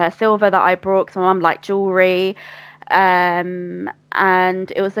gave her silver that I brought, because my mum liked jewellery. And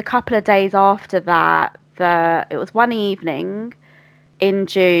it was a couple of days after that, it was one evening in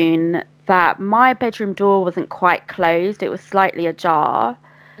June that my bedroom door wasn't quite closed. It was slightly ajar.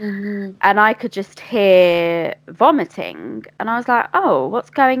 And I could just hear vomiting. And I was like, oh,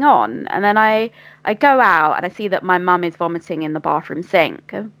 what's going on? And then I go out and I see that my mum is vomiting in the bathroom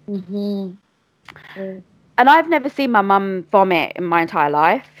sink. And I've never seen my mum vomit in my entire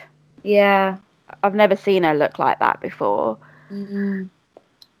life. Yeah. I've never seen her look like that before. So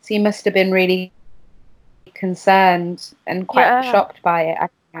you must have been really concerned and quite shocked by it, I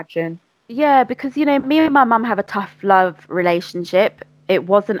can imagine. Yeah, because, you know, me and my mum have a tough love relationship. It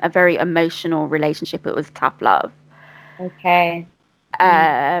wasn't a very emotional relationship. It was tough love. Okay.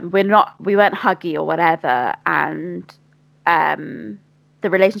 We weren't huggy or whatever. And the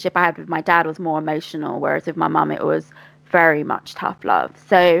relationship I had with my dad was more emotional, whereas with my mum, it was very much tough love.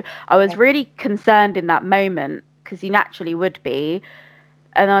 So I was really concerned in that moment, because you naturally would be.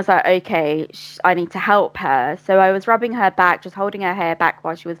 And I was like, okay, I need to help her. So I was rubbing her back, just holding her hair back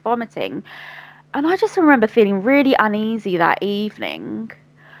while she was vomiting. And I just remember feeling really uneasy that evening.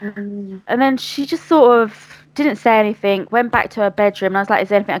 And then she just sort of didn't say anything, went back to her bedroom. And I was like, is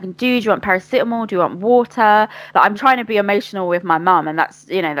there anything I can do? Do you want paracetamol? Do you want water? Like, I'm trying to be emotional with my mum. And that's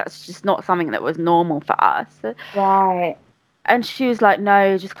just not something that was normal for us. Right. And she was like,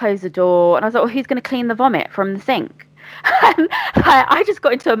 no, just close the door. And I was like, well, who's going to clean the vomit from the sink? And I just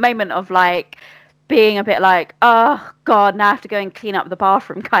got into a moment of like being a bit like, oh God, now I have to go and clean up the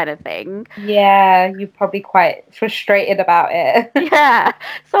bathroom kind of thing. Yeah, you're probably quite frustrated about it. Yeah.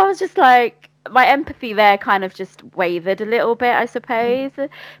 So I was just like, my empathy there kind of just wavered a little bit, I suppose,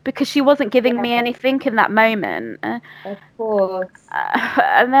 because she wasn't giving me anything in that moment. Of course.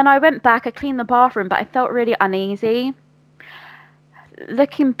 And then I went back, I cleaned the bathroom, but I felt really uneasy.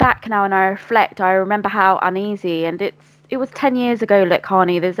 Looking back now and I reflect, I remember how uneasy, and it was 10 years ago, look,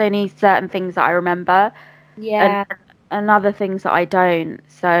 Hani, there's only certain things that I remember. Yeah. And other things that I don't.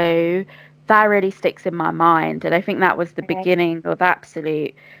 So that really sticks in my mind. And I think that was the beginning of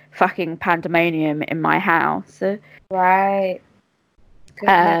absolute fucking pandemonium in my house. Right.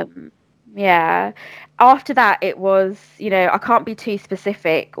 Yeah. After that, it was, I can't be too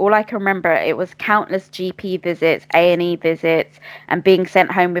specific. All I can remember, it was countless GP visits, A&E visits, and being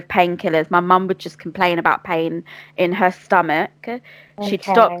sent home with painkillers. My mum would just complain about pain in her stomach. Okay. She'd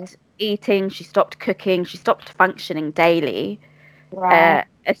stopped eating, she stopped cooking, she stopped functioning daily,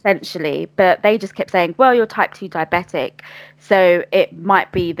 essentially. But they just kept saying, well, you're type 2 diabetic, so it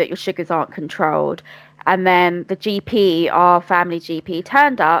might be that your sugars aren't controlled. And then the GP, our family GP,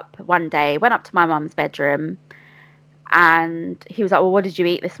 turned up one day, went up to my mum's bedroom, and he was like, well, what did you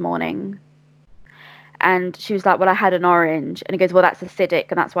eat this morning? And she was like, well, I had an orange. And he goes, well, that's acidic,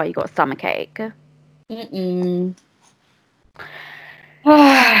 and that's why you got a stomachache.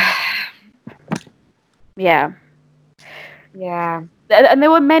 Yeah. And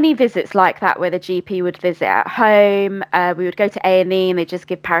there were many visits like that where the GP would visit at home. We would go to A&E and they'd just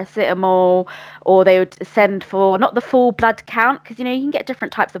give paracetamol, or they would send for not the full blood count, because you can get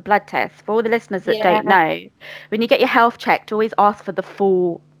different types of blood tests. For all the listeners that don't know, when you get your health checked, always ask for the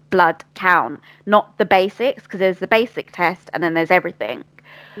full blood count, not the basics, because there's the basic test and then there's everything.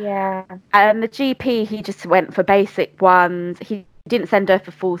 And the GP, he just went for basic ones. He didn't send her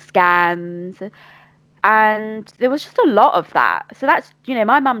for full scans. And there was just a lot of that. So that's,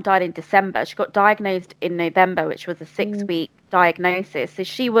 my mum died in December. She got diagnosed in November, which was a 6-week diagnosis. So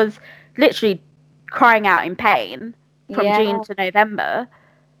she was literally crying out in pain from June to November,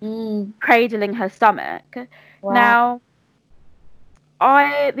 cradling her stomach. Wow.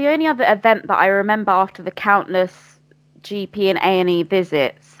 Now, the only other event that I remember after the countless GP and A&E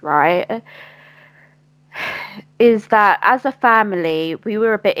visits, right, is that as a family, we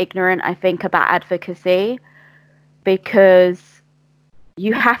were a bit ignorant, I think, about advocacy, because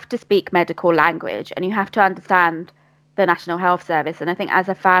you have to speak medical language and you have to understand the National Health Service. And I think as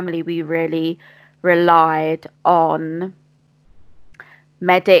a family, we really relied on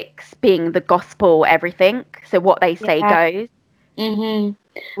medics being the gospel, everything. So what they say goes.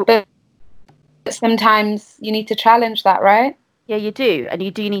 But sometimes you need to challenge that, right? Yeah, you do. And you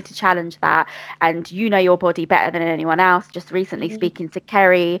do need to challenge that. And you know your body better than anyone else. Just recently speaking to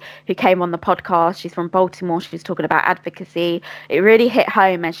Kerry, who came on the podcast. She's from Baltimore. She was talking about advocacy. It really hit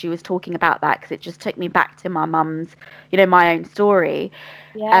home as she was talking about that, because it just took me back to my mum's, my own story.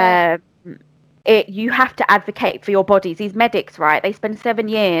 You have to advocate for your bodies. These medics, right? They spend 7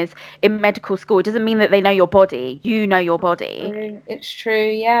 years in medical school. It doesn't mean that they know your body. You know your body. It's true,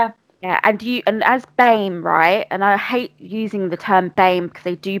 yeah. Yeah, and as BAME, right, and I hate using the term BAME because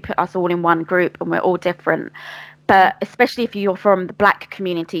they do put us all in one group and we're all different, but especially if you're from the Black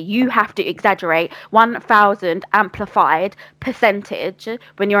community, you have to exaggerate 1,000 amplified percentage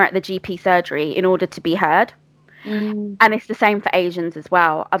when you're at the GP surgery in order to be heard. And it's the same for Asians as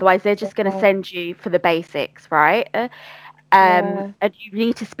well. Otherwise, they're just going to send you for the basics, right? And you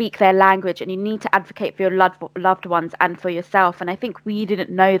need to speak their language, and you need to advocate for your loved ones and for yourself. And I think we didn't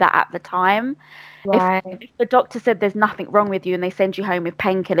know that at the time. If the doctor said there's nothing wrong with you and they send you home with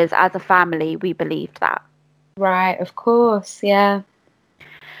painkillers, as a family, we believed that. Right, of course, yeah.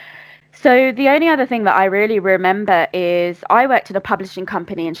 So the only other thing that I really remember is I worked in a publishing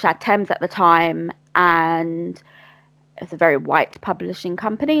company in Shad Thames at the time, and it's a very white publishing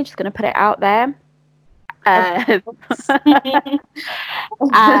company, just going to put it out there. They're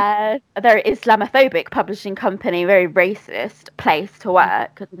Islamophobic publishing company, very racist place to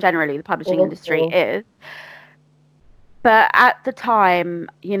work, because generally the publishing industry is. But at the time,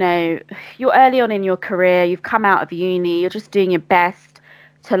 you're early on in your career, you've come out of uni, you're just doing your best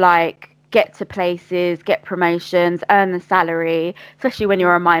to get to places, get promotions, earn the salary, especially when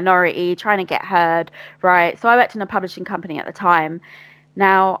you're a minority, trying to get heard, right? So I worked in a publishing company at the time.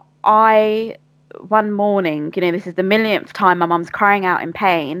 Now, one morning, this is the millionth time my mum's crying out in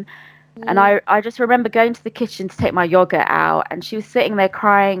pain. And I just remember going to the kitchen to take my yogurt out, and she was sitting there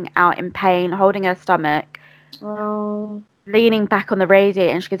crying out in pain, holding her stomach, leaning back on the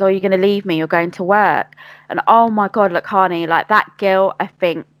radiator, and she goes, oh, you're going to leave me? You're going to work? And oh my God, look, Hani, that guilt, I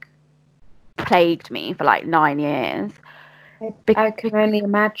think, plagued me for 9 years. I can only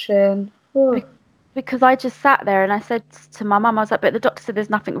imagine. because I just sat there and I said to my mum, I was like, but the doctor said there's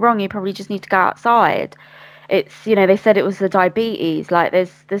nothing wrong. You probably just need to go outside. It's, you know, they said it was the diabetes. Like,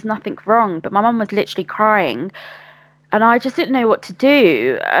 there's nothing wrong. But my mum was literally crying, and I just didn't know what to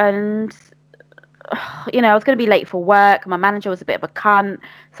do. And you know, I was going to be late for work. My manager was a bit of a cunt,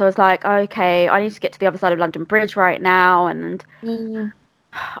 so I was like, okay, I need to get to the other side of London Bridge right now. And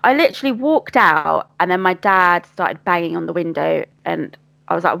I literally walked out, and then my dad started banging on the window, and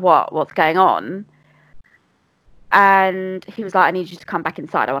I was like, what's going on? And he was like, I need you to come back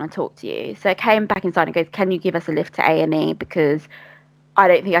inside. I want to talk to you. So I came back inside and goes, can you give us a lift to A&E? Because I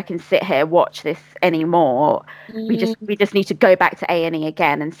don't think I can sit here watch this anymore. We just need to go back to A&E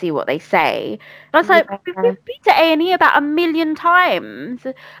again and see what they say. And I was like, we've been to A&E about 1,000,000 times.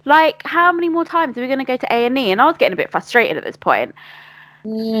 Like, how many more times are we going to go to A&E? And I was getting a bit frustrated at this point.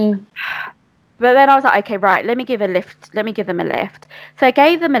 But then I was like, okay, right, let me give them a lift. So I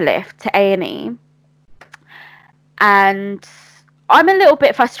gave them a lift to A&E. And I'm a little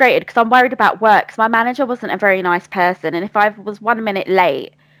bit frustrated because I'm worried about work, because my manager wasn't a very nice person. And if I was 1 minute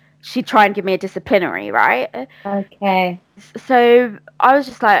late, she'd try and give me a disciplinary, right? Okay. So I was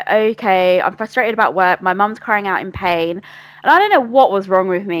just like, okay, I'm frustrated about work. My mum's crying out in pain. And I don't know what was wrong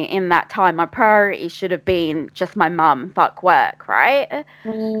with me in that time. My priority should have been just my mum, fuck work, right?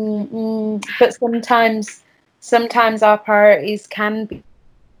 But sometimes our priorities can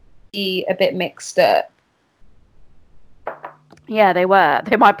be a bit mixed up. Yeah, they were.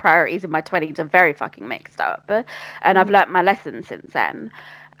 My priorities in my 20s are very fucking mixed up. And I've learnt my lesson since then.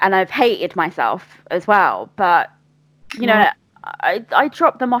 And I've hated myself as well. But, you know, I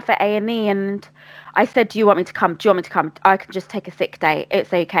dropped them off at A&E and I said, do you want me to come? I can just take a sick day.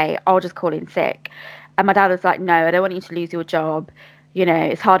 It's okay. I'll just call in sick. And my dad was like, no, I don't want you to lose your job. You know,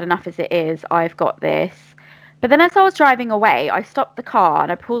 it's hard enough as it is. I've got this. But then as I was driving away, I stopped the car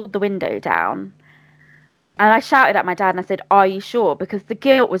and I pulled the window down. And I shouted at my dad and I said, are you sure? Because the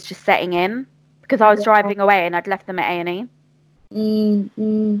guilt was just setting in, because I was driving away and I'd left them at A&E.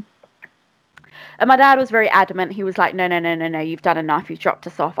 And my dad was very adamant. He was like, no, you've done enough. You've dropped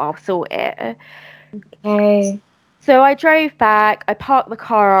us off. I'll sort it. Okay. So I drove back. I parked the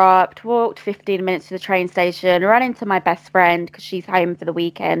car up, walked 15 minutes to the train station, ran into my best friend because she's home for the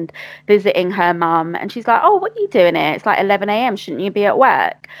weekend visiting her mum. And she's like, oh, what are you doing here? It's like 11 a.m. Shouldn't you be at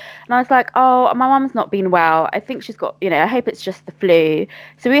work? And I was like, oh, my mum's not been well. I think she's got, you know, I hope it's just the flu.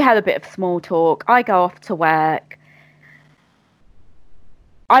 So we had a bit of small talk. I go off to work.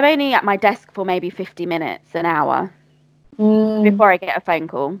 I'm only at my desk for maybe 50 minutes, an hour before I get a phone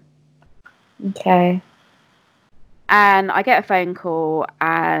call. Okay. And I get a phone call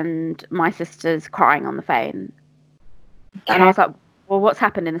and my sister's crying on the phone. Okay. And I was like, well, what's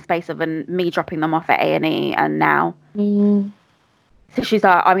happened in the space of me dropping them off at A&E and now? So she's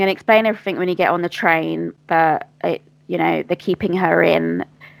like, I'm going to explain everything when you get on the train, but, you know, they're keeping her in.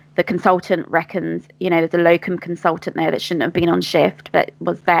 The consultant reckons, you know, there's a locum consultant there that shouldn't have been on shift, but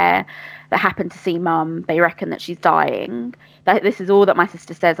was there, that happened to see mum. They reckon that she's dying. This is all that my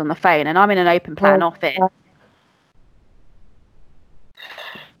sister says on the phone. And I'm in an open plan office.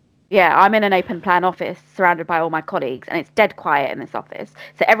 Yeah, I'm in an open plan office surrounded by all my colleagues, and it's dead quiet in this office,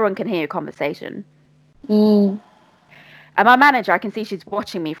 so everyone can hear your conversation. And my manager, I can see she's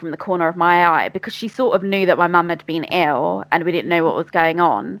watching me from the corner of my eye because she sort of knew that my mum had been ill and we didn't know what was going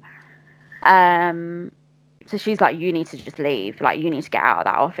on. So she's like, you need to just leave. Like, you need to get out of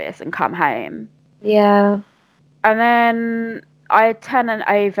that office and come home. Yeah. And then I turn it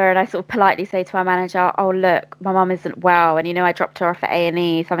over and I sort of politely say to my manager, oh, look, my mum isn't well. And, you know, I dropped her off at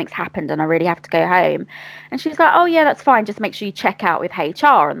A&E. Something's happened and I really have to go home. And she's like, oh, yeah, that's fine. Just make sure you check out with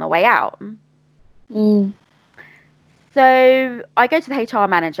HR on the way out. So I go to the HR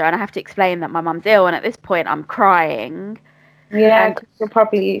manager and I have to explain that my mum's ill. And at this point, I'm crying. Yeah, because you're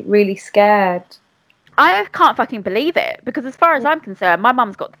probably really scared. I can't fucking believe it because as far as I'm concerned, my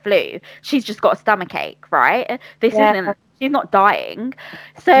mum's got the flu. She's just got a stomachache, right? She's not dying.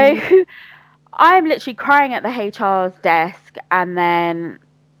 So I'm literally crying at the HR's desk and then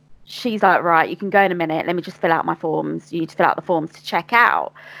she's like, right, you can go in a minute. Let me just fill out my forms. You need to fill out the forms to check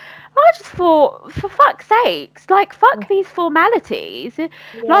out. I just thought, for fuck's sakes, like, fuck these formalities. Yeah.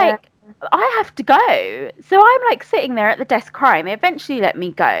 Like, I have to go. So I'm, like, sitting there at the desk crying. They eventually let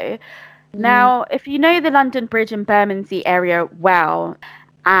me go. Now, if you know the London Bridge and Bermondsey area well,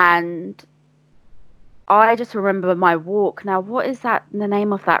 and I just remember my walk. Now, what is that, the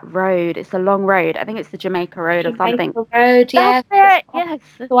name of that road? It's a long road. I think it's the Jamaica Road or something. Jamaica Road, yes. That's it,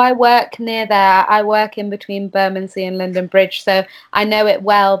 yes. So I work near there. I work in between Bermondsey and London Bridge. So I know it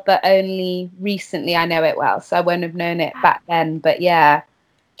well, but only recently I know it well. So I wouldn't have known it back then. But yeah,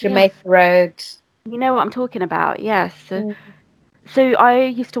 Jamaica Road. You know what I'm talking about? Yes. So I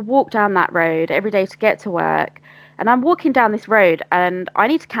used to walk down that road every day to get to work. And I'm walking down this road and I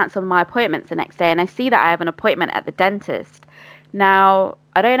need to cancel my appointments the next day. And I see that I have an appointment at the dentist. Now,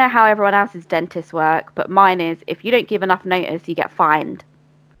 I don't know how everyone else's dentists work, but mine is if you don't give enough notice, you get fined.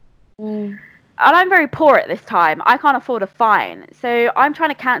 And I'm very poor at this time. I can't afford a fine. So I'm trying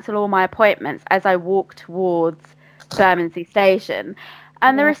to cancel all my appointments as I walk towards Bermondsey Station.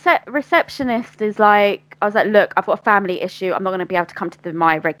 And the receptionist is like, I was like, look, I've got a family issue. I'm not going to be able to come to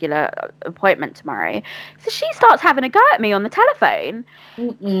my regular appointment tomorrow. So she starts having a go at me on the telephone.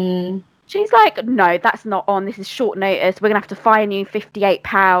 She's like, no, that's not on. This is short notice. We're going to have to fine you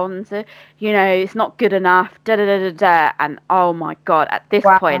 £58. You know, it's not good enough. Da da da da da. And oh my God, at this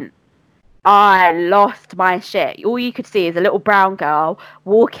point, I lost my shit. All you could see is a little brown girl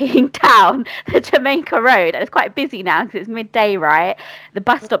walking down the Jamaica Road. And it's quite busy now because it's midday, right? The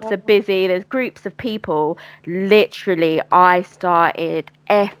bus stops are busy. There's groups of people. Literally, I started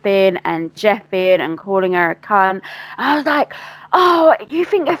effing and jeffing and calling her a cunt. I was like, oh, you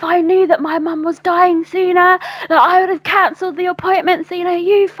think if I knew that my mum was dying sooner, that I would have cancelled the appointment? So, you know,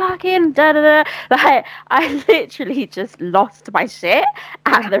 you fucking da-da-da. Like, I literally just lost my shit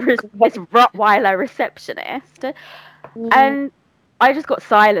at this Rottweiler receptionist. And I just got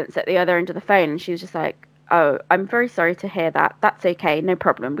silence at the other end of the phone. And she was just like, oh, I'm very sorry to hear that. That's okay. No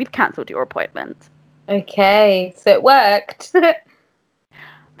problem. We've cancelled your appointment. Okay. So it worked.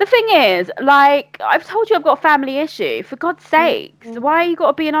 The thing is, like, I've told you I've got a family issue. For God's sakes, why you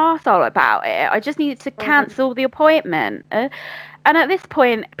got to be an arsehole about it? I just needed to cancel the appointment. And at this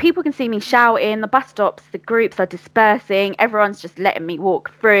point, people can see me shouting. The bus stops, the groups are dispersing. Everyone's just letting me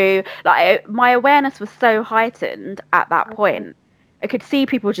walk through. Like, my awareness was so heightened at that point. I could see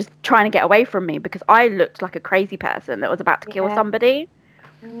people just trying to get away from me because I looked like a crazy person that was about to kill somebody.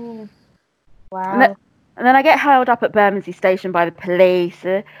 Wow. And then I get held up at Bermondsey Station by the police.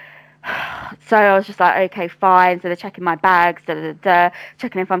 So I was just like, okay, fine. So they're checking my bags,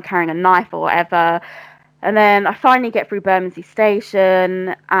 checking if I'm carrying a knife or whatever. And then I finally get through Bermondsey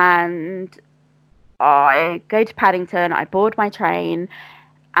Station and I go to Paddington. I board my train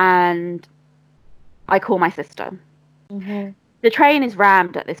and I call my sister. The train is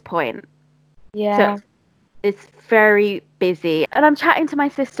rammed at this point. Yeah. So it's very busy. And I'm chatting to my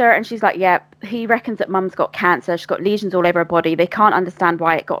sister and she's like, yep, he reckons that mum's got cancer. She's got lesions all over her body. They can't understand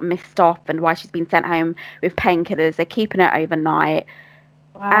why it got missed off and why she's been sent home with painkillers. They're keeping it overnight.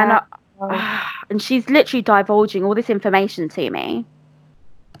 Wow. And she's literally divulging all this information to me.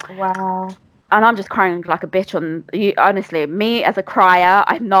 Wow. And I'm just crying like a bitch on you. Honestly, me as a crier,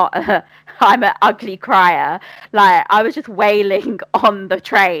 I'm an ugly crier. Like, I was just wailing on the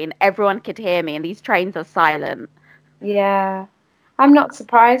train. Everyone could hear me and these trains are silent. Yeah. I'm not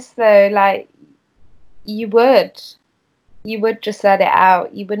surprised though. Like, you would just let it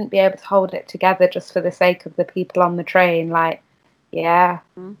out. You wouldn't be able to hold it together just for the sake of the people on the train. Like, yeah.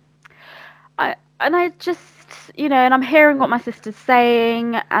 I just, you know, and I'm hearing what my sister's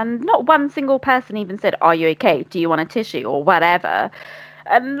saying, and not one single person even said, "Are you okay? Do you want a tissue or whatever?"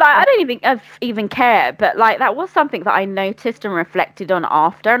 And like, I don't even care, but like that was something that I noticed and reflected on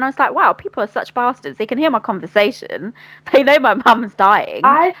after, and I was like, "Wow, people are such bastards. They can hear my conversation. They know my mum's dying."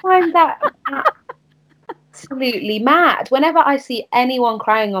 I find that absolutely mad. Whenever I see anyone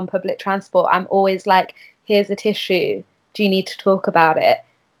crying on public transport, I'm always like, "Here's a tissue. Do you need to talk about it?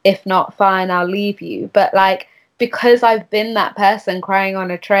 If not, fine, I'll leave you." But like, because I've been that person crying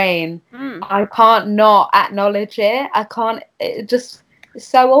on a train, I can't not acknowledge it. I can't. It's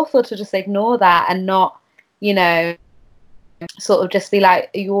so awful to just ignore that and not, you know, sort of just be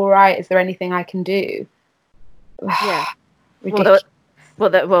like, "Are you all right? Is there anything I can do?" Yeah. Well,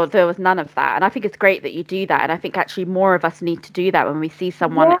 there was none of that, and I think it's great that you do that. And I think actually more of us need to do that when we see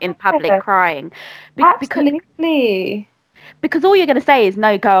someone in public crying. Absolutely. Because all you're going to say is,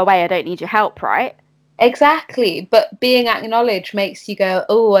 no, go away, I don't need your help, right? Exactly. But being acknowledged makes you go,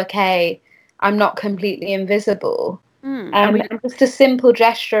 oh, okay, I'm not completely invisible. And just a simple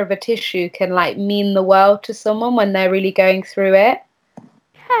gesture of a tissue can like mean the world to someone when they're really going through it.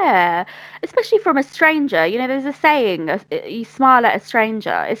 Yeah, especially from a stranger. You know, there's a saying, you smile at a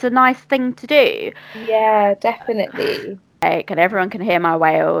stranger. It's a nice thing to do. Yeah, definitely. And everyone can hear my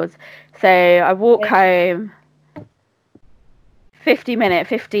wails. So I walk home.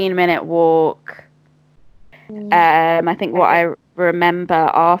 15-minute walk. I think what I remember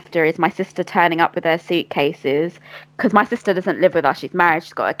after is my sister turning up with her suitcases, because my sister doesn't live with us. She's married.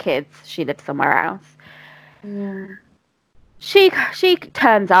 She's got her kids. She lives somewhere else. She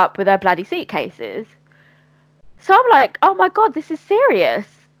turns up with her bloody suitcases. So I'm like, oh my God, this is serious.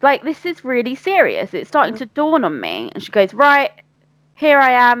 like, this is really serious. It's starting to dawn on me. And she goes, right, here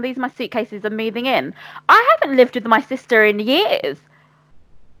I am. These are my suitcases. I'm moving in. I haven't lived with my sister in years.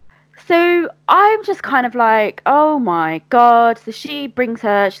 So I'm just kind of like, oh my God. So she's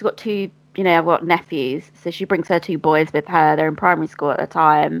got two, I've got nephews. So she brings her two boys with her. They're in primary school at the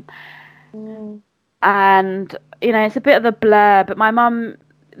time. And, it's a bit of a blur, but my mum,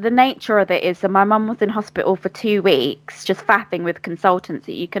 the nature of it is that my mum was in hospital for 2 weeks, just faffing with consultants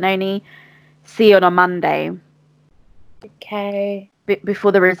that you can only see on a Monday. Okay.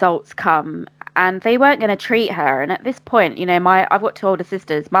 Before the results come. And they weren't going to treat her. And at this point, I've got two older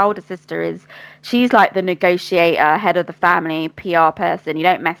sisters. My older sister she's like the negotiator, head of the family, PR person. You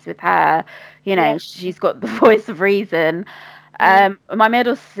don't mess with her. She's got the voice of reason. My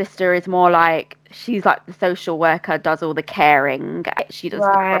middle sister is more like, she's like the social worker, does all the caring. She does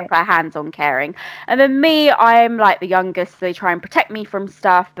her hands-on caring. And then me, I'm like the youngest, so they try and protect me from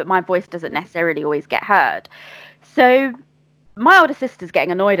stuff, but my voice doesn't necessarily always get heard. So my older sister's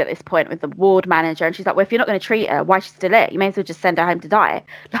getting annoyed at this point with the ward manager, and she's like, well, if you're not going to treat her, why is she still here? You may as well just send her home to die.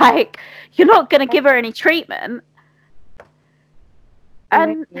 Like, you're not going to give her any treatment.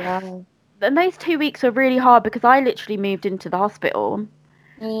 And those 2 weeks were really hard because I literally moved into the hospital.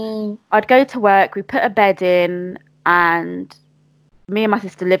 I'd go to work, we put a bed in, and me and my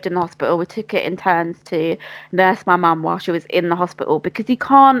sister lived in the hospital. We took it in turns to nurse my mum while she was in the hospital, because you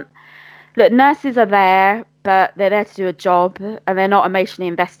can't... Look, nurses are there, but they're there to do a job, and they're not emotionally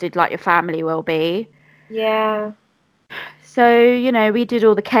invested like your family will be. Yeah. So, we did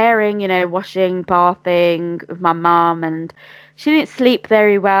all the caring, washing, bathing with my mum, and she didn't sleep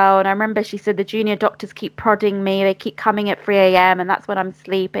very well. And I remember she said the junior doctors keep prodding me. They keep coming at 3 a.m. and that's when I'm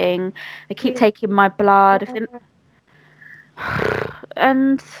sleeping. They keep taking my blood.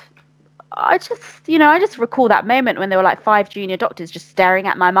 And I just recall that moment when there were like 5 junior doctors just staring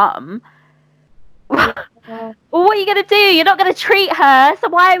at my mum. Well, what are you going to do? You're not going to treat her, so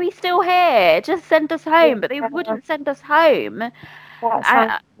why are we still here? Just send us home. But they wouldn't send us home. That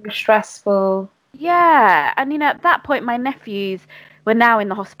sounds stressful. Yeah, and at that point my nephews were now in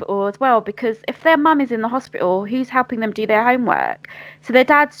the hospital as well, because if their mum is in the hospital, who's helping them do their homework? So their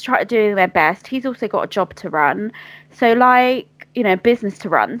dad's doing their best. He's also got a job to run, so business to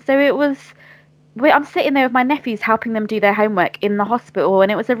run. So I'm sitting there with my nephews helping them do their homework in the hospital,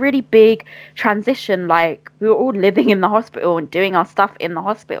 and it was a really big transition. Like, we were all living in the hospital and doing our stuff in the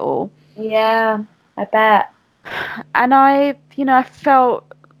hospital. Yeah, I bet. And I felt...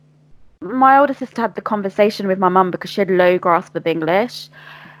 My older sister had the conversation with my mum because she had low grasp of English.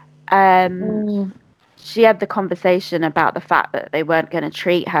 She had the conversation about the fact that they weren't going to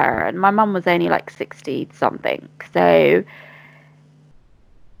treat her, and my mum was only like 60 something. So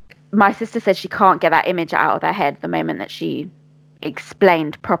my sister said she can't get that image out of her head the moment that she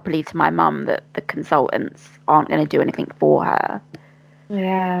explained properly to my mum that the consultants aren't going to do anything for her.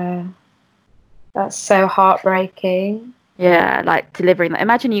 Yeah, that's so heartbreaking. Yeah, like delivering that.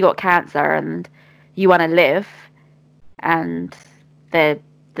 Imagine you got cancer and you want to live, and the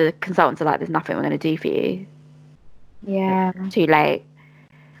consultants are like, there's nothing we're going to do for you. Yeah. It's too late.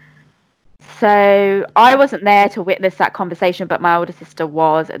 So I wasn't there to witness that conversation, but my older sister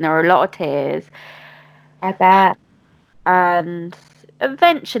was, and there were a lot of tears. I bet. And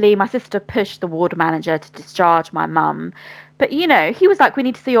eventually my sister pushed the ward manager to discharge my mum. But, he was like, we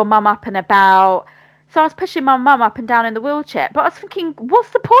need to see your mum up and about. So I was pushing my mum up and down in the wheelchair. But I was thinking,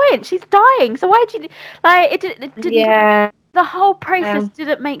 what's the point? She's dying. So why did you... Like, it didn't... Yeah. The whole process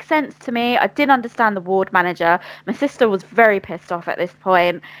didn't make sense to me. I didn't understand the ward manager. My sister was very pissed off at this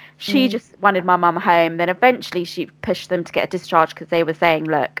point. She just wanted my mum home. Then eventually she pushed them to get a discharge because they were saying,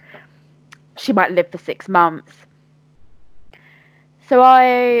 look, she might live for 6 months. So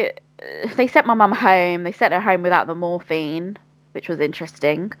they sent my mum home. They sent her home without the morphine, which was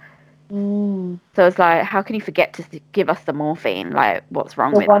interesting. So I was like, how can you forget to give us the morphine? Like, what's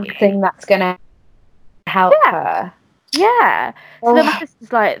wrong with you? The one thing that's going to help her. Yeah. So then my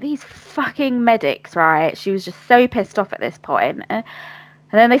sister's like, these fucking medics, right? She was just so pissed off at this point. And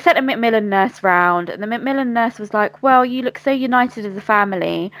then they sent a Macmillan nurse round, and the Macmillan nurse was like, well, you look so united as a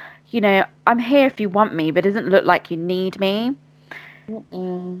family. I'm here if you want me, but it doesn't look like you need me.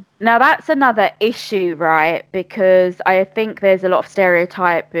 Now, that's another issue, right? Because I think there's a lot of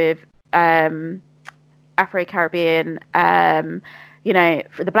stereotype with Afro-Caribbean,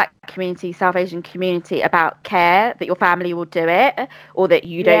 for the Black community, South Asian community, about care, that your family will do it, or that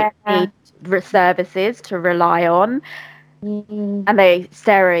you don't need services to rely on. And they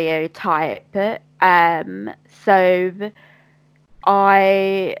stereotype. So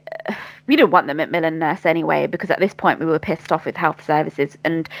we didn't want the Macmillan nurse anyway, because at this point we were pissed off with health services,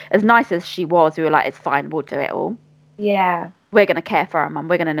 and as nice as she was, we were like, it's fine, we'll do it all. Yeah. We're going to care for our mum.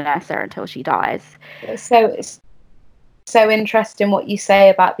 We're going to nurse her until she dies. So it's so interesting what you say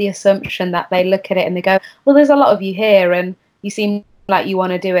about the assumption that they look at it and they go, well, there's a lot of you here and you seem like you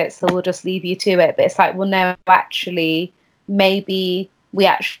want to do it, so we'll just leave you to it. But it's like, well, no, actually, maybe we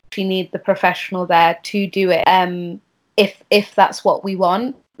actually need the professional there to do it. If that's what we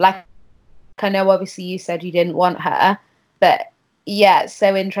want. Like, I know obviously you said you didn't want her, but yeah, it's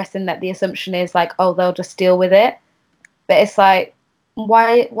so interesting that the assumption is like, oh, they'll just deal with it. But it's like,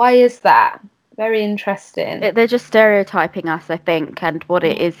 why is that? Very interesting. They're just stereotyping us, I think, and what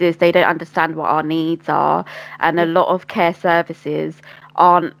it is they don't understand what our needs are, and a lot of care services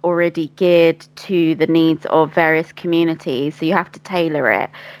aren't already geared to the needs of various communities, so you have to tailor it,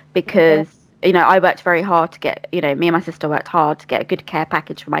 because you know, I worked very hard to get, you know, me and my sister worked hard to get a good care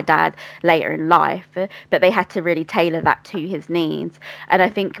package for my dad later in life, but they had to really tailor that to his needs. And I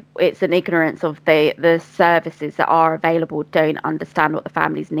think it's an ignorance of the services that are available don't understand what the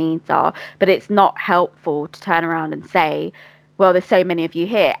family's needs are. But it's not helpful to turn around and say, well, there's so many of you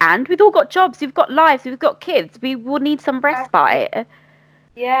here and we've all got jobs, we've got lives, we've got kids, we will need some respite.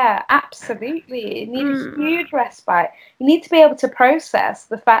 Yeah, absolutely. You need a huge respite. You need to be able to process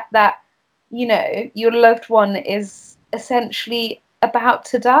the fact that, you know, your loved one is essentially about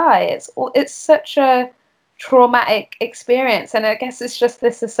to die. It's such a traumatic experience, and I guess it's just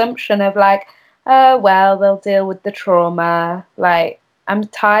this assumption of like, oh well, they'll deal with the trauma. Like, I'm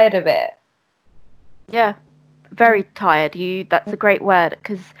tired of it. Yeah, very tired. That's a great word,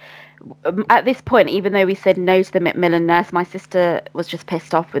 because at this point, even though we said no to the Macmillan nurse, my sister was just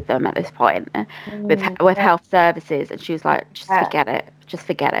pissed off with them at this point, with health services, and she was like, just forget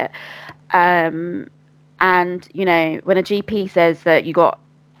it. And you know, when a GP says that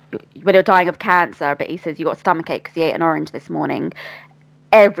when you're dying of cancer, but he says you got stomachache because you ate an orange this morning,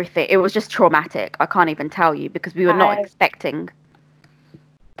 it was just traumatic. I can't even tell you, because we were not expecting.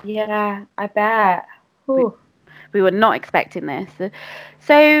 Yeah, I bet. We were not expecting this.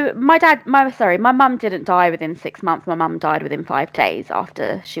 So my mum didn't die within 6 months. My mum died within 5 days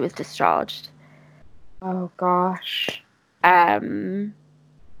after she was discharged. Oh gosh.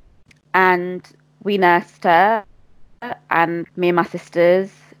 And we nursed her, and me and my sisters,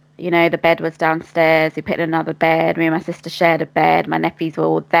 you know, the bed was downstairs. We put in another bed. Me and my sister shared a bed. My nephews were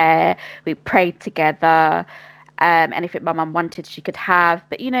all there. We prayed together. Anything my mum wanted, she could have.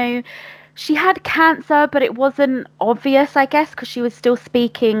 But, you know, she had cancer, but it wasn't obvious, I guess, because she was still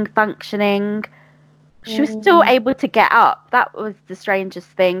speaking, functioning. She was still able to get up. That was the strangest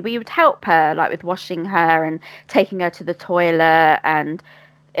thing. We would help her, like with washing her and taking her to the toilet and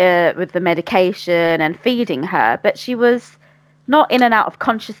with the medication and feeding her. But she was not in and out of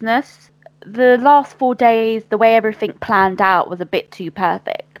consciousness. The last 4 days, the way everything planned out was a bit too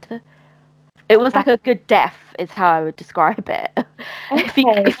perfect. It was like a good death, is how I would describe it.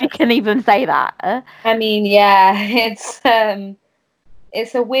 Okay. if you can even say that. I mean, yeah, it's a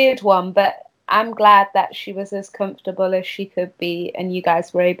weird one, but I'm glad that she was as comfortable as she could be, and you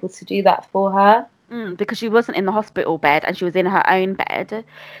guys were able to do that for her. Because she wasn't in the hospital bed, and she was in her own bed.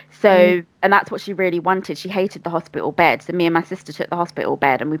 So, and that's what she really wanted. She hated the hospital bed. So me and my sister took the hospital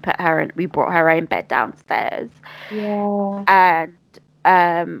bed, and we brought her own bed downstairs. Yeah.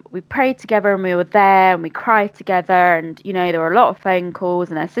 And we prayed together, and we were there, and we cried together, and you know, there were a lot of phone calls,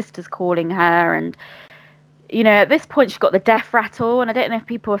 and her sister's calling her, and you know, at this point she got the death rattle, and I don't know if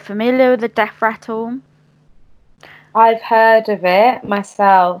people are familiar with the death rattle. I've heard of it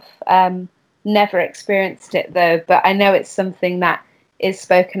myself. Never experienced it though, but I know it's something that is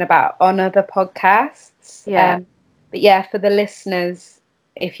spoken about on other podcasts. Yeah. But yeah, for the listeners,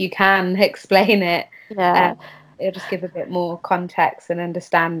 if you can explain it. Yeah. It'll just give a bit more context and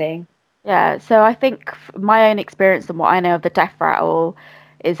understanding. Yeah, so I think my own experience and what I know of the death rattle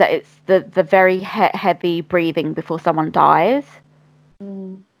is that it's the very heavy breathing before someone dies.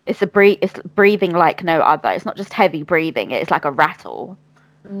 It's breathing like no other. It's not just heavy breathing. It's like a rattle.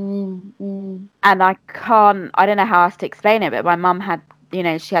 And I don't know how else to explain it, but my mum had, you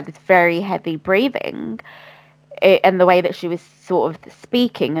know, she had this very heavy breathing, and the way that she was sort of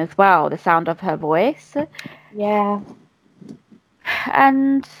speaking as well, the sound of her voice. Yeah.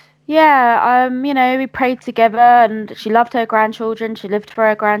 And yeah, you know, we prayed together, and she loved her grandchildren. She lived for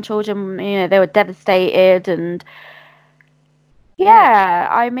her grandchildren. You know, they were devastated, and yeah,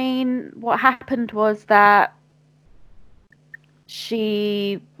 I mean, what happened was that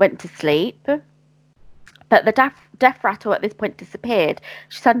she went to sleep, but the death rattle at this point disappeared.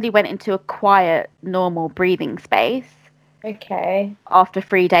 She suddenly went into a quiet, normal breathing space. Okay. After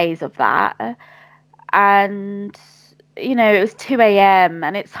 3 days of that. And, you know, it was 2 a.m.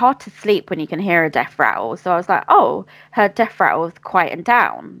 and it's hard to sleep when you can hear a death rattle. So I was like, oh, her death rattle is quieting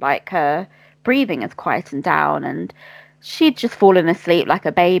down. Like her breathing is quieting down. And she'd just fallen asleep like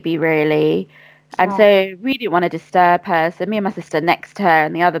a baby, really. And so we didn't want to disturb her. So me and my sister next to her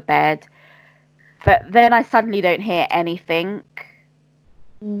in the other bed. But then I suddenly don't hear anything.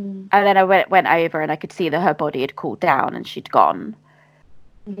 And then I went over and I could see that her body had cooled down and she'd gone.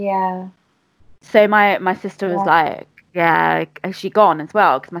 Yeah. So my sister was like, yeah, has she gone as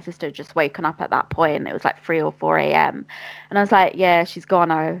well? Because my sister had just woken up at that point. It was like 3 or 4 a.m. And I was like, yeah, she's gone.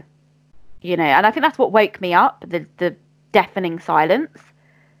 And I think that's what woke me up, the deafening silence.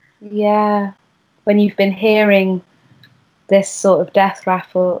 Yeah. When you've been hearing this sort of death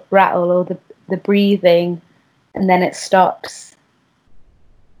rattle or the breathing, and then it stops.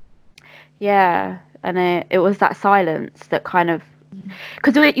 Yeah, and it was that silence that kind of,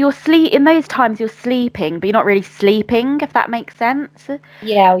 because in those times you're sleeping, but you're not really sleeping, if that makes sense.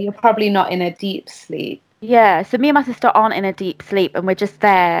 Yeah, well, you're probably not in a deep sleep. Yeah, so me and my sister aren't in a deep sleep, and we're just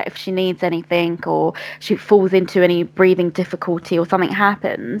there if she needs anything or she falls into any breathing difficulty or something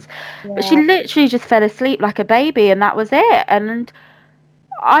happens. Yeah. But she literally just fell asleep like a baby, and that was it. And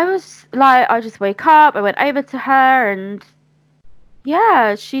I was like, I just woke up, I went over to her, and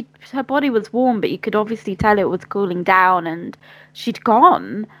yeah, her body was warm, but you could obviously tell it was cooling down, and she'd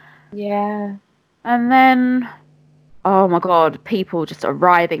gone. Yeah. And then, oh my God, people just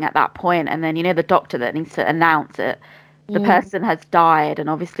arriving at that point, and then the doctor that needs to announce it. The person has died, and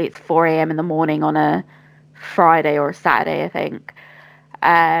obviously it's 4 a.m. in the morning on a Friday or a Saturday, I think.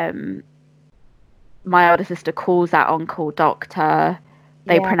 My older sister calls that on-call doctor.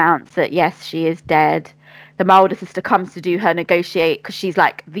 They pronounce that, yes, she is dead. My older sister comes to do her negotiate, because she's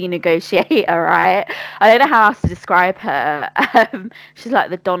like the negotiator, right? I don't know how else to describe her. She's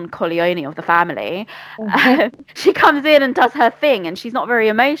like the Don Corleone of the family. She comes in and does her thing, and she's not very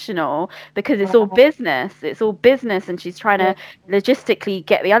emotional because it's all business. It's all business, and she's trying to logistically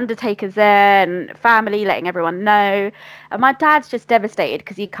get the undertakers there and family, letting everyone know. And my dad's just devastated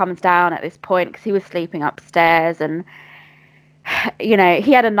because he comes down at this point because he was sleeping upstairs, and he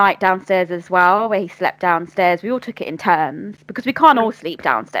had a night downstairs as well where he slept downstairs. We all took it in turns because we can't all sleep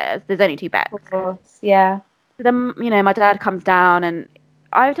downstairs. There's only 2 beds. Of course, yeah. So then, my dad comes down, and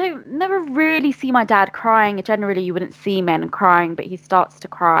I never really see my dad crying. Generally, you wouldn't see men crying, but he starts to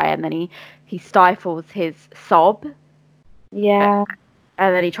cry, and then he stifles his sob. Yeah.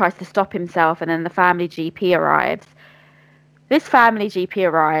 And then he tries to stop himself, and then the family GP arrives. This family GP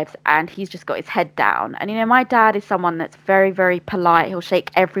arrives, and he's just got his head down. And, my dad is someone that's very, very polite. He'll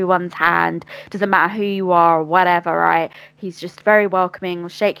shake everyone's hand. Doesn't matter who you are or whatever, right? He's just very welcoming. Will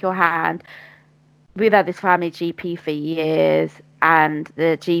shake your hand. We've had this family GP for years, and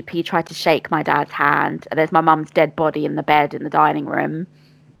the GP tried to shake my dad's hand. And there's my mum's dead body in the bed in the dining room.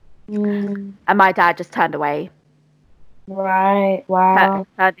 And my dad just turned away. Right, wow.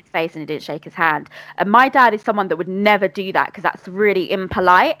 Turned his face, and he didn't shake his hand. And my dad is someone that would never do that because that's really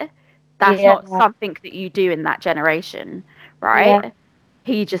impolite. That's not something that you do in that generation, right? Yeah.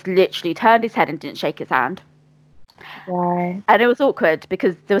 He just literally turned his head and didn't shake his hand. Right. And it was awkward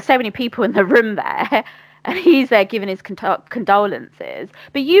because there were so many people in the room there, and he's there giving his condolences.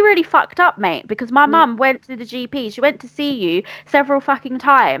 But you really fucked up, mate, because my mum went to the GP. She went to see you several fucking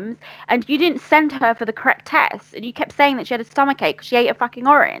times, and you didn't send her for the correct test. And you kept saying that she had a stomachache because she ate a fucking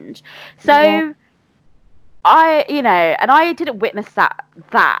orange. So and I didn't witness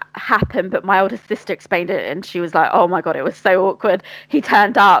that happen, but my older sister explained it, and she was like, oh my God, it was so awkward. He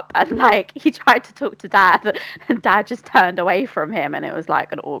turned up, and he tried to talk to Dad, and Dad just turned away from him, and it was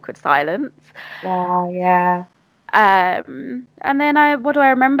like an awkward silence. Wow, yeah. And then what do I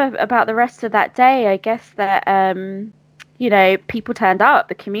remember about the rest of that day? I guess that people turned up,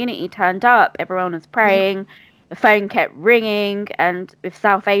 the community turned up, everyone was praying, the phone kept ringing, and with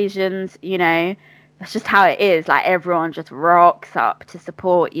South Asians, that's just how it is. Like, everyone just rocks up to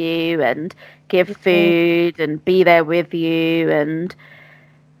support you and give food and be there with you. And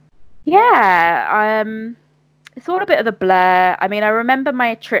it's all a bit of a blur. I mean, I remember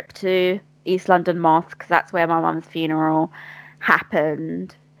my trip to East London Mosque because that's where my mum's funeral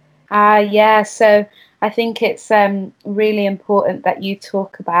happened. Yeah. So I think it's really important that you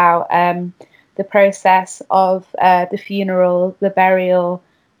talk about the process of the funeral, the burial,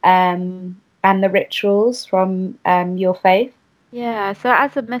 and the rituals from your faith. Yeah, so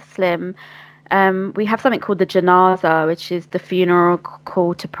as a Muslim, we have something called the janazah, which is the funeral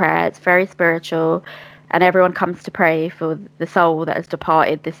call to prayer. It's very spiritual. and everyone comes to pray for the soul that has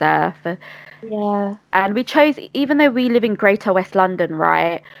departed this earth. Yeah. And we chose, even though we live in Greater West London,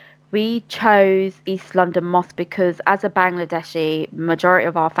 right? We chose East London Mosque because as a Bangladeshi, majority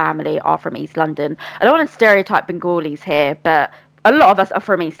of our family are from East London. I don't want to stereotype Bengalis here, but a lot of us are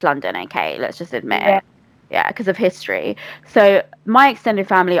from East London, okay? Let's just admit it. Yeah, because of history. So my extended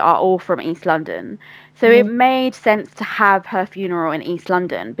family are all from East London. So it made sense to have her funeral in East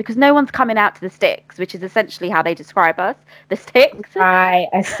London because no one's coming out to the sticks, which is essentially how they describe us, the sticks. Right,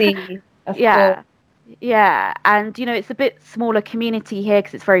 I see. Of course. Yeah, and it's a bit smaller community here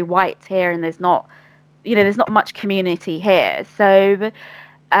because it's very white here, and there's not much community here. So,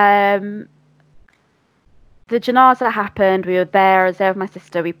 the janaza happened. We were there. I was there with my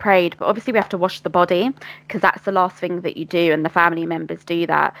sister. We prayed, but obviously we have to wash the body because that's the last thing that you do, and the family members do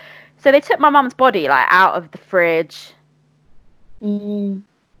that. So they took my mum's body out of the fridge, and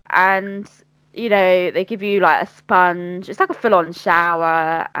they give you a sponge. It's like a full-on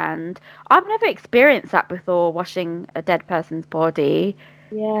shower, and I've never experienced that before, washing a dead person's body.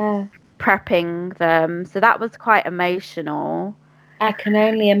 Yeah. Prepping them. So that was quite emotional. I can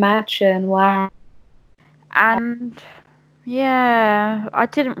only imagine. Wow. And yeah, I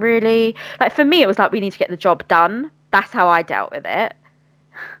didn't really for me it was we need to get the job done. That's how I dealt with it.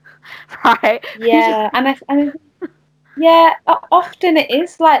 Right? Yeah. Yeah, often it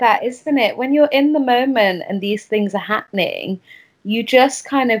is like that, isn't it? When you're in the moment and these things are happening, you just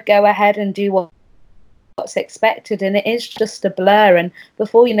kind of go ahead and do what's expected, and it is just a blur. And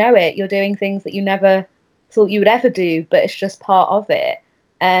before you know it, you're doing things that you never thought you would ever do, but it's just part of it.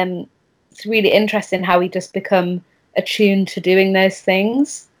 It's really interesting how we just become attuned to doing those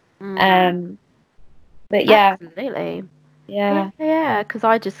things. But yeah, absolutely. Yeah, because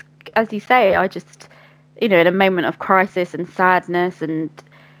I just, as you say, in a moment of crisis and sadness and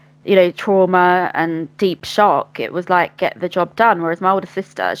trauma and deep shock, it was get the job done. Whereas my older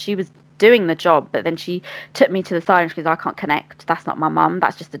sister, she was doing the job, but then she took me to the side and she goes, I can't connect, that's not my mum,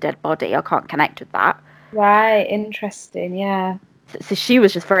 that's just a dead body, I can't connect with that. Right, interesting. Yeah, so she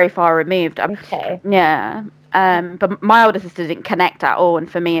was just very far removed. Okay. Yeah. But my older sister didn't connect at all,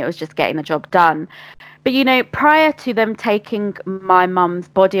 and for me it was just getting the job done. But prior to them taking my mum's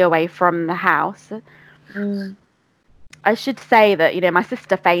body away from the house, I should say that my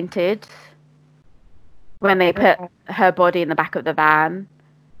sister fainted when they put her body in the back of the van.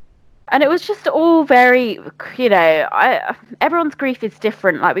 And it was just all very, everyone's grief is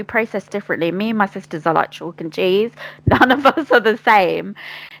different. We process differently. Me and my sisters are like chalk and cheese. None of us are the same.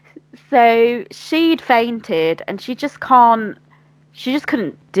 So she'd fainted, and she just couldn't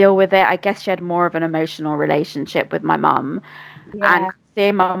deal with it. I guess she had more of an emotional relationship with my mum. Yeah. And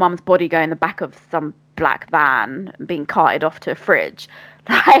seeing my mum's body go in the back of some black van and being carted off to a fridge,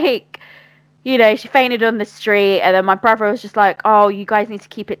 she fainted on the street, and then my brother was just like, oh, you guys need to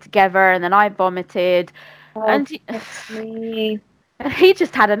keep it together, and then I vomited. And he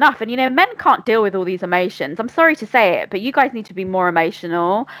just had enough. And men can't deal with all these emotions. I'm sorry to say it, but you guys need to be more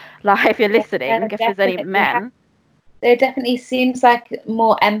emotional, if you're listening, if there's any men. There definitely seems like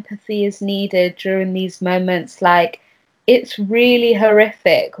more empathy is needed during these moments. It's really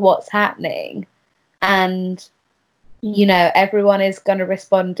horrific what's happening, and everyone is going to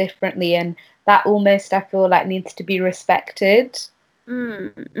respond differently, and that almost, I feel needs to be respected.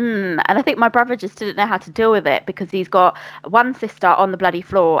 And I think my brother just didn't know how to deal with it because he's got one sister on the bloody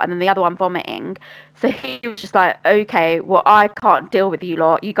floor and then the other one vomiting. So he was just like, okay, well, I can't deal with you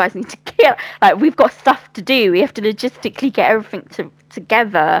lot. You guys need to get, we've got stuff to do. We have to logistically get everything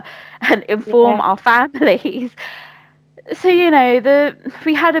together and inform our families. So,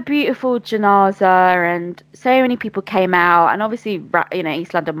 we had a beautiful janaza, and so many people came out, and obviously,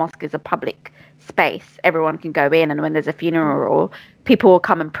 East London Mosque is a public space. Everyone can go in, and when there's a funeral, people will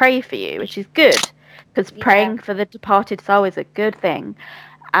come and pray for you, which is good, because praying for the departed soul is a good thing.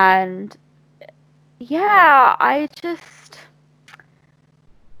 And we were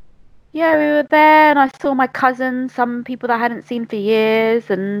there, and I saw my cousins, some people that I hadn't seen for years,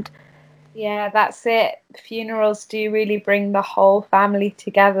 and yeah, that's it. Funerals do really bring the whole family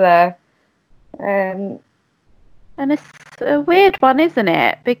together. And it's a weird one, isn't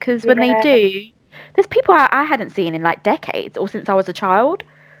it? Because when they do, there's people I hadn't seen in decades or since I was a child.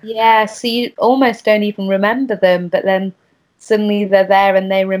 Yeah, so you almost don't even remember them, but then suddenly they're there and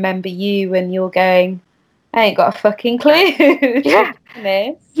they remember you, and you're going, I ain't got a fucking clue. Yeah.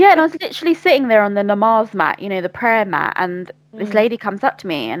 And I was literally sitting there on the namaz mat, the prayer mat, and this lady comes up to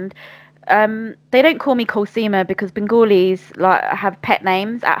me, and They don't call me Kulsuma because Bengalis like have pet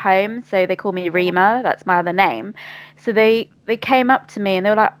names at home, so they call me Rima. That's my other name. So they came up to me and they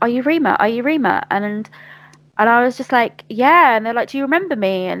were like, "Are you Rima? Are you Rima?" And I was just like, "Yeah." And they're like, "Do you remember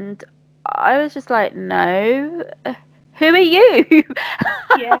me?" And I was just like, "No. Who are you?"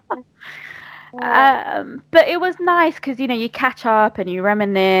 Yeah. But it was nice because you catch up and you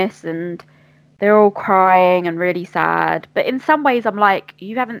reminisce, and they're all crying and really sad. But in some ways, I'm like,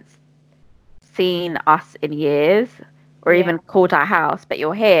 you haven't seen us in years or even called our house, but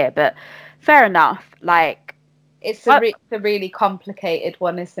you're here. But fair enough. Like, it's a really complicated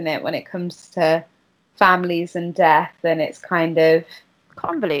one, isn't it, when it comes to families and death, and it's kind of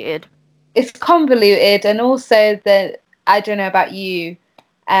convoluted. It's convoluted, and also that I don't know about you,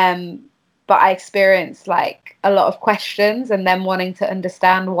 but I experienced like a lot of questions and then wanting to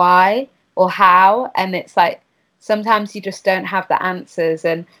understand why or how, and it's like sometimes you just don't have the answers,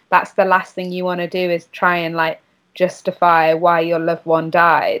 and that's the last thing you want to do is try and like justify why your loved one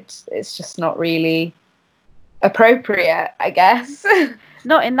died. It's just not really appropriate, I guess.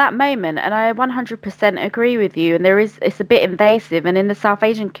 Not in that moment, and I 100% agree with you. And it's a bit invasive, and in the South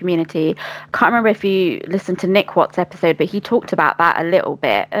Asian community, I can't remember if you listened to Nick Watt's episode, but he talked about that a little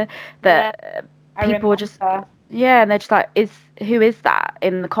bit. People were just and they're just like, who is that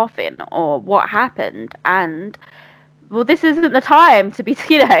in the coffin, or what happened? And well, this isn't the time to be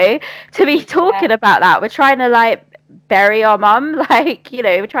talking about that. We're trying to like bury our mum, like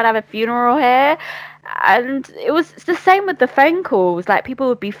we're trying to have a funeral here. And it's the same with the phone calls. Like, people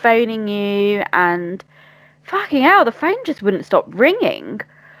would be phoning you and fucking hell, the phone just wouldn't stop ringing.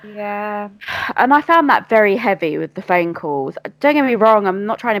 Yeah. And I found that very heavy with the phone calls. Don't get me wrong, I'm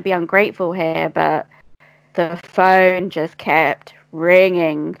not trying to be ungrateful here, but the phone just kept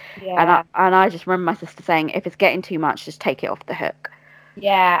ringing. Yeah. And I just remember my sister saying, if it's getting too much, just take it off the hook.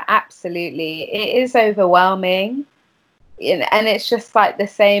 Yeah, absolutely. It is overwhelming. And it's just like the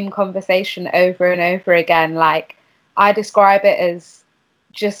same conversation over and over again. Like, I describe it as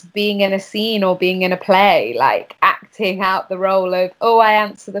just being in a scene or being in a play, like acting out the role of, oh, I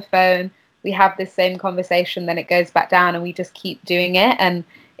answer the phone, we have this same conversation, then it goes back down, and we just keep doing it. And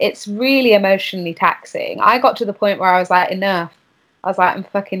it's really emotionally taxing. I got to the point where I was like, enough. I was like, I'm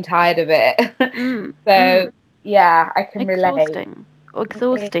fucking tired of it. Yeah, I can relate.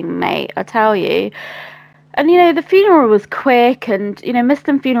 Exhausting, mate, I tell you. And the funeral was quick, and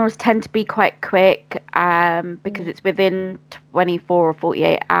Muslim funerals tend to be quite quick because it's within 24 or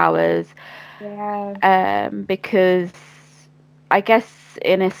 48 hours. Yeah. Because I guess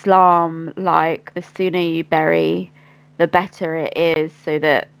in Islam, like, the sooner you bury, the better it is, so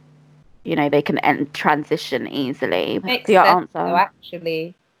that they can transition easily. Makes your sense, answer, though,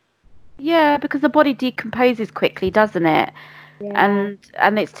 actually. Yeah, because the body decomposes quickly, doesn't it? Yeah.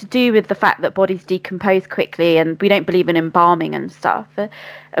 And it's to do with the fact that bodies decompose quickly, and we don't believe in embalming and stuff.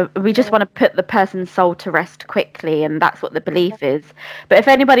 We just want to put the person's soul to rest quickly, and that's what the belief is. But if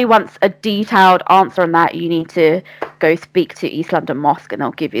anybody wants a detailed answer on that, you need to go speak to East London Mosque, and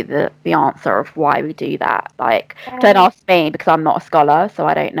they'll give you the answer of why we do that. Like, don't ask me, because I'm not a scholar, so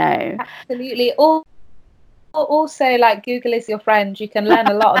I don't know. Absolutely. Also, like, Google is your friend. You can learn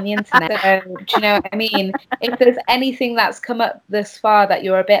a lot on the internet. So, do you know what I mean? If there's anything that's come up this far that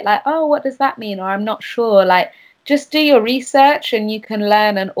you're a bit like, oh, what does that mean? Or I'm not sure, like, just do your research, and you can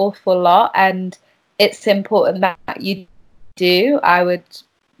learn an awful lot. And it's important that you do. I would,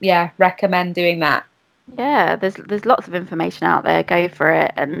 recommend doing that. Yeah, there's lots of information out there. Go for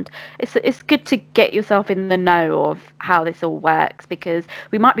it, and it's good to get yourself in the know of how this all works, because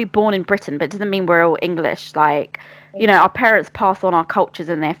we might be born in Britain, but it doesn't mean we're all English. Like, our parents pass on our cultures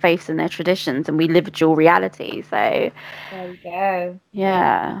and their faiths and their traditions, and we live a dual reality. So there you go.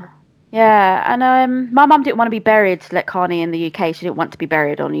 Yeah, and my mum didn't want to be buried like Carney in the UK. She didn't want to be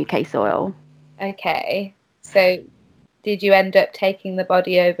buried on UK soil. Okay, so did you end up taking the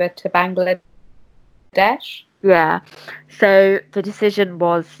body over to Bangladesh? Yeah. So the decision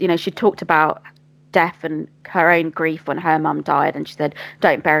was, she talked about death and her own grief when her mum died, and she said,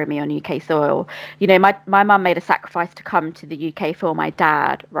 don't bury me on UK soil. My mum made a sacrifice to come to the UK for my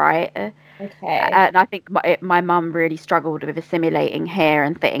dad, right? Okay. And I think my mum really struggled with assimilating here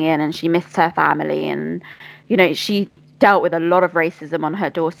and fitting in, and she missed her family, and she dealt with a lot of racism on her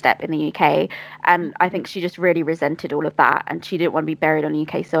doorstep in the UK, and I think she just really resented all of that, and she didn't want to be buried on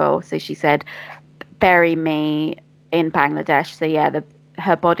UK soil, so she said, bury me in Bangladesh. So yeah,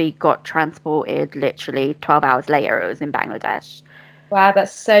 her body got transported literally 12 hours later. It was in Bangladesh. Wow,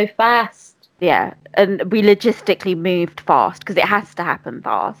 that's so fast. Yeah, and we logistically moved fast because it has to happen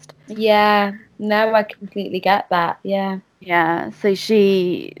fast. Yeah, no, I completely get that. Yeah. Yeah, so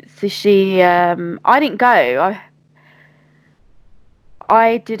she I didn't go.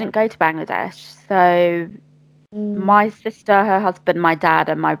 I didn't go to Bangladesh. So my sister, her husband, my dad,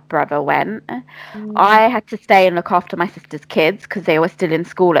 and my brother went. I had to stay and look after my sister's kids because they were still in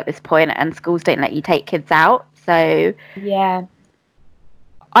school at this point, and schools don't let you take kids out. So Yeah.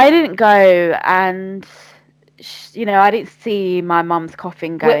 I didn't go, and I didn't see my mum's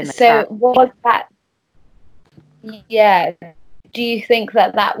coffin going. So was that? Yeah. Do you think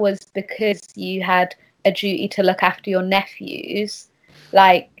that was because you had a duty to look after your nephews?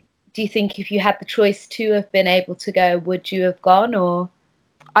 Like, do you think if you had the choice to have been able to go, would you have gone? Or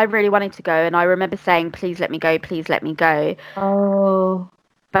I really wanted to go, and I remember saying, "Please let me go, please let me go." Oh.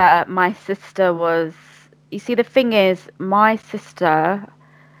 But my sister was. You see, the thing is, my sister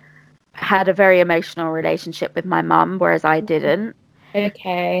had a very emotional relationship with my mum, whereas I didn't.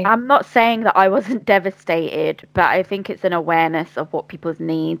 Okay. I'm not saying that I wasn't devastated, but I think it's an awareness of what people's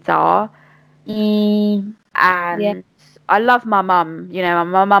needs are. And I love my mum,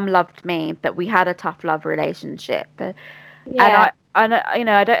 my mum loved me, but we had a tough love relationship. Yeah. And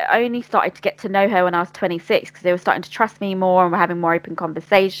I only started to get to know her when I was 26 because they were starting to trust me more and we're having more open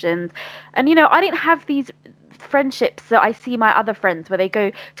conversations. And, I didn't have these friendships that I see my other friends where they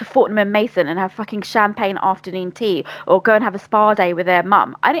go to Fortnum and Mason and have fucking champagne afternoon tea or go and have a spa day with their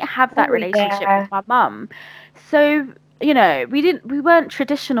mum. I didn't have that relationship with my mum. So, we weren't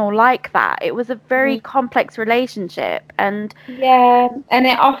traditional like that. It was a very complex relationship. And and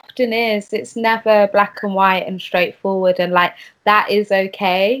it often is. It's never black and white and straightforward, and like that is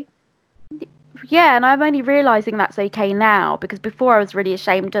okay. Yeah, and I'm only realizing that's okay now because before I was really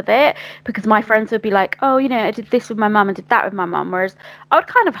ashamed of it because my friends would be like, "Oh, I did this with my mum and did that with my mum," whereas I would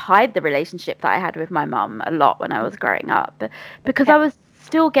kind of hide the relationship that I had with my mum a lot when I was growing up because I was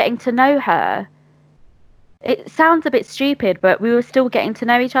still getting to know her. It sounds a bit stupid, but we were still getting to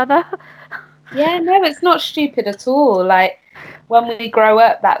know each other. Yeah, no, it's not stupid at all. Like when we grow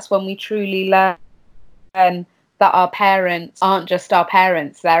up, that's when we truly learn that our parents aren't just our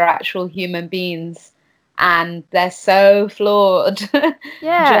parents, they're actual human beings and they're so flawed.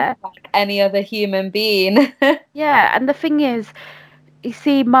 Yeah. Just like any other human being. Yeah, and the thing is, you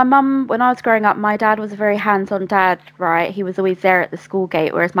see, my mum, when I was growing up, my dad was a very hands-on dad, right? He was always there at the school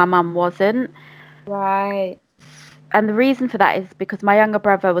gate, whereas my mum wasn't. Right. And the reason for that is because my younger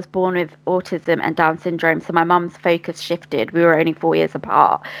brother was born with autism and Down syndrome, so my mum's focus shifted. We were only 4 years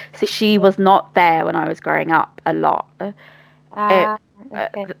apart. So she was not there when I was growing up a lot. The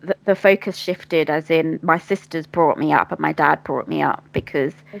focus shifted, as in my sisters brought me up and my dad brought me up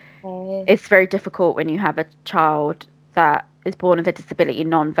because it's very difficult when you have a child that is born with a disability,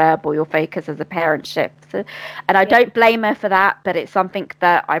 non-verbal, your focus as a parent shifts. And I don't blame her for that, but it's something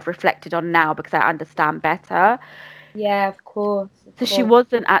that I've reflected on now because I understand better. Yeah, of course. So she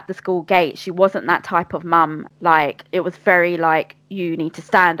wasn't at the school gate. She wasn't that type of mum. Like, it was very like, you need to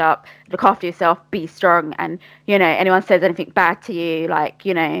stand up, look after yourself, be strong. And, anyone says anything bad to you, like,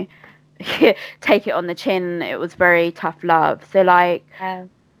 take it on the chin. It was very tough love. So, like,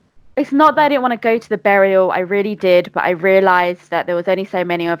 it's not that I didn't want to go to the burial. I really did. But I realised that there was only so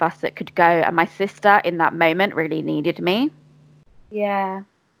many of us that could go. And my sister in that moment really needed me. Yeah.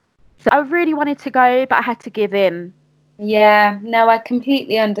 So I really wanted to go, but I had to give in. Yeah, no, I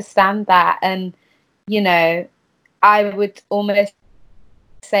completely understand that. And, I would almost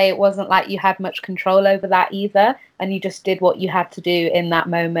say it wasn't like you had much control over that either. And you just did what you had to do in that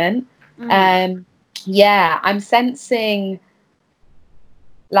moment. Yeah, I'm sensing,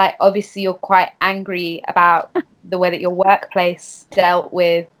 like, obviously you're quite angry about the way that your workplace dealt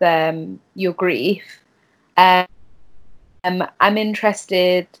with your grief. I'm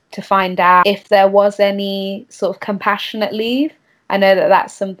interested to find out if there was any sort of compassionate leave. I know that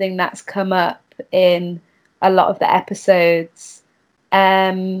that's something that's come up in a lot of the episodes.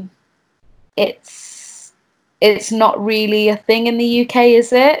 It's not really a thing in the UK,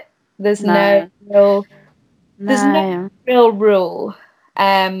 is it? There's no real rule.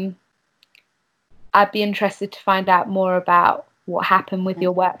 I'd be interested to find out more about what happened with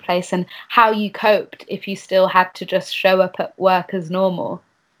your workplace and how you coped if you still had to just show up at work as normal.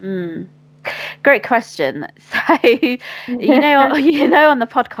 Great question. So, on the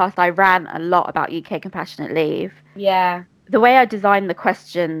podcast, I ran a lot about UK compassionate leave. Yeah. The way I designed the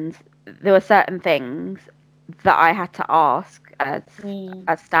questions, there were certain things that I had to ask as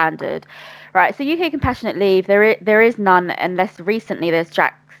standard. Right. So UK compassionate leave, there is none unless recently there's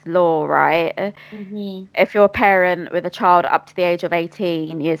Jack's law, right? If you're a parent with a child up to the age of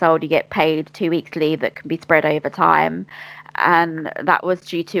 18 years old, you get paid 2 weeks leave that can be spread over time. And that was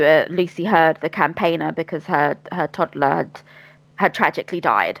due to Lucy Hurd, the campaigner, because her toddler had tragically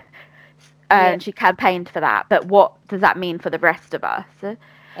died. And she campaigned for that. But what does that mean for the rest of us?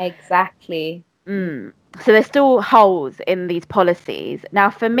 Exactly. So there's still holes in these policies. Now,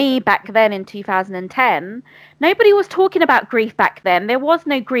 for me, back then in 2010, nobody was talking about grief back then. There was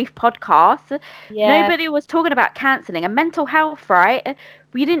no grief podcast. Nobody was talking about counselling and mental health, right?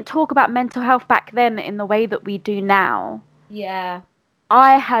 We didn't talk about mental health back then in the way that we do now. Yeah.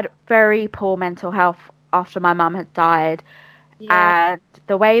 I had very poor mental health after my mum had died. And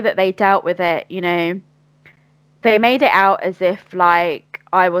the way that they dealt with it, you know, they made it out as if, like,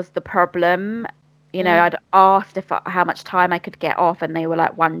 I was the problem. You know, I'd asked how much time I could get off, and they were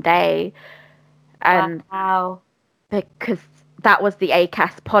like, 1 day. And because that was the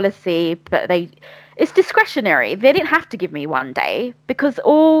ACAS policy, but it's discretionary. They didn't have to give me 1 day, because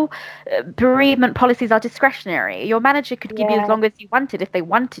all bereavement policies are discretionary. Your manager could give you as long as you wanted if they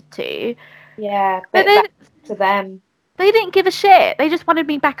wanted to. Yeah, but that's to them. They didn't give a shit. They just wanted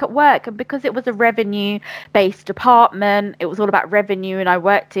me back at work. And because it was a revenue-based department, it was all about revenue. And I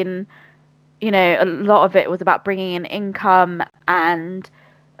worked in, you know, a lot of it was about bringing in income. And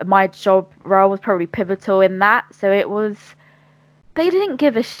my job role was probably pivotal in that. So they didn't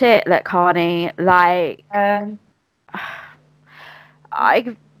give a shit, like, Carney. Like, I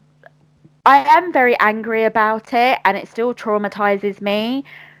am very angry about it. And it still traumatizes me.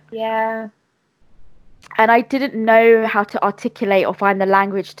 Yeah. And I didn't know how to articulate or find the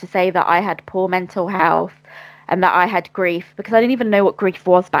language to say that I had poor mental health and that I had grief, because I didn't even know what grief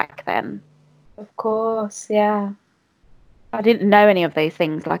was back then. Of course, yeah. I didn't know any of those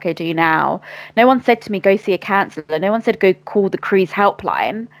things like I do now. No one said to me, go see a counsellor. No one said, go call the cruise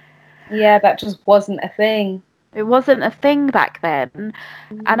helpline. Yeah, that just wasn't a thing. It wasn't a thing back then.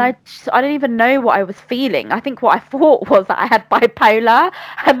 And I didn't even know what I was feeling. I think what I thought was that I had bipolar.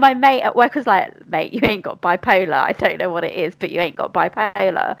 And my mate at work was like, mate, you ain't got bipolar. I don't know what it is, but you ain't got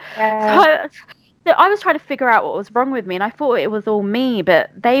bipolar. So I was trying to figure out what was wrong with me. And I thought it was all me.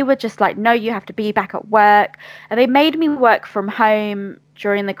 But they were just like, no, you have to be back at work. And they made me work from home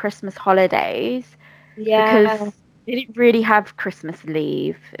during the Christmas holidays. Yeah. Because they didn't really have Christmas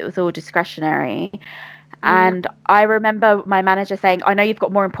leave. It was all discretionary. And I remember my manager saying, I know you've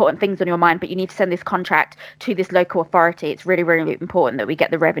got more important things on your mind, but you need to send this contract to this local authority. It's really, really important that we get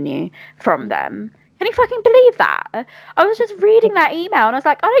the revenue from them. Can you fucking believe that? I was just reading that email and I was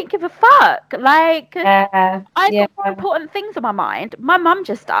like, I don't give a fuck. Like, I've got more important things on my mind. My mum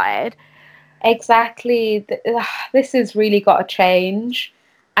just died. Exactly. This has really got to change.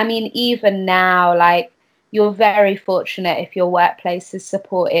 I mean, even now, like, you're very fortunate if your workplace is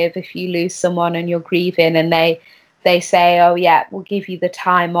supportive, if you lose someone and you're grieving and they say, oh, yeah, we'll give you the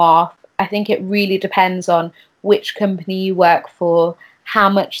time off. I think it really depends on which company you work for, how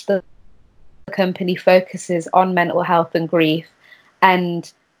much the company focuses on mental health and grief.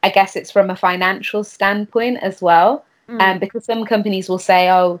 And I guess it's from a financial standpoint as well. Because some companies will say,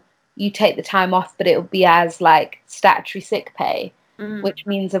 oh, you take the time off, but it'll be as like statutory sick pay. Which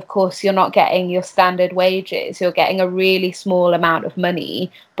means, of course, you're not getting your standard wages. You're getting a really small amount of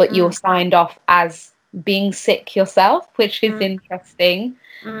money, but you're signed off as being sick yourself, which is interesting.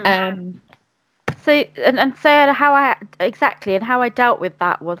 So how I dealt with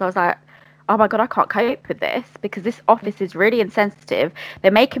that was I was like, oh my God, I can't cope with this because this office is really insensitive. They're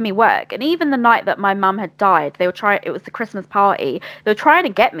making me work. And even the night that my mum had died, it was the Christmas party. They were trying to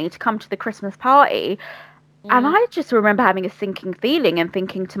get me to come to the Christmas party. And I just remember having a sinking feeling and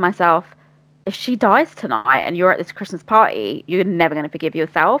thinking to myself, if she dies tonight and you're at this Christmas party, you're never going to forgive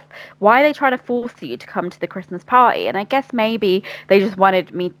yourself. Why are they trying to force you to come to the Christmas party? And I guess maybe they just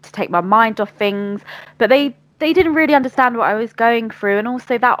wanted me to take my mind off things, but they didn't really understand what I was going through. And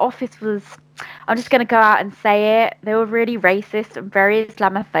also that office was, I'm just going to go out and say it, they were really racist and very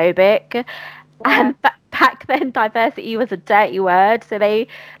Islamophobic. Yeah. And back then diversity was a dirty word, so they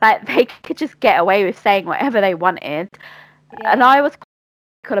could just get away with saying whatever they wanted. And I was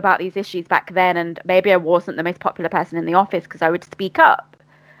critical about these issues back then, and maybe I wasn't the most popular person in the office because I would speak up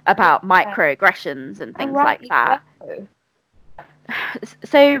about microaggressions and things like that.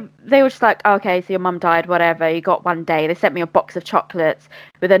 So they were just like, okay, so your mum died, whatever, you got 1 day. They sent me a box of chocolates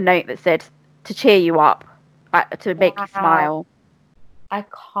with a note that said to cheer you up, to make you smile. I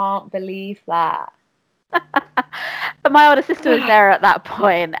can't believe that. But my older sister was there at that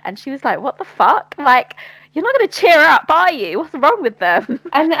point, and she was like, what the fuck? Like, you're not going to cheer up, are you? What's wrong with them?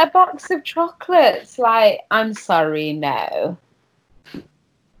 And a box of chocolates, like, I'm sorry, no.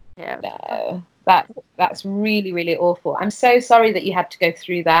 Yeah. No, that's really, really awful. I'm so sorry that you had to go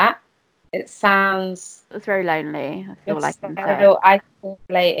through that. It sounds It was very lonely. That's all I can say. so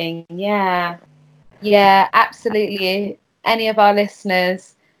isolating. Yeah. Yeah, absolutely. Any of our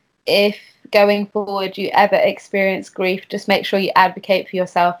listeners, if going forward you ever experience grief, just make sure you advocate for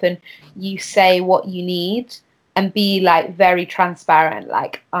yourself and you say what you need and be like very transparent.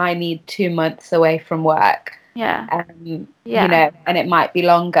 Like, I need 2 months away from work. Yeah. You know, and it might be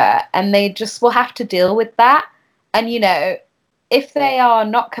longer, and they just will have to deal with that. And, you know, if they are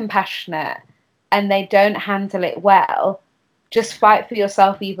not compassionate and they don't handle it well, just fight for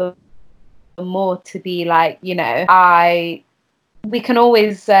yourself even more to be like, you know, we can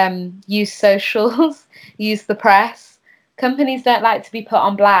always use socials, use the press. Companies don't like to be put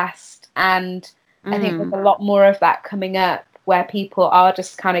on blast, and I think there's a lot more of that coming up where people are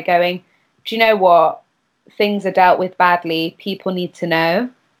just kind of going, do you know what? Things are dealt with badly. People need to know.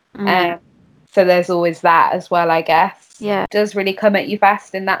 So there's always that as well, I guess. Yeah. It does really come at you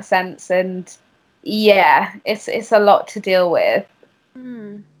fast in that sense, and yeah, it's a lot to deal with.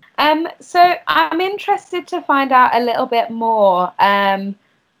 So I'm interested to find out a little bit more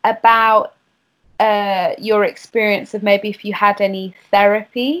about your experience of maybe if you had any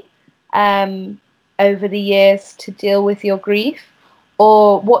therapy over the years to deal with your grief,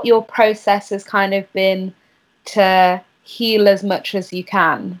 or what your process has kind of been to heal as much as you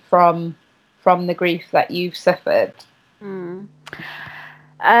can from the grief that you've suffered. So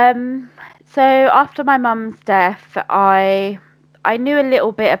after my mum's death, I knew a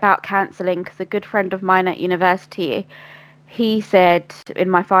little bit about counselling because a good friend of mine at university, he said in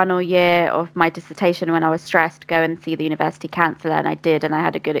my final year of my dissertation when I was stressed, go and see the university counsellor, and I did, and I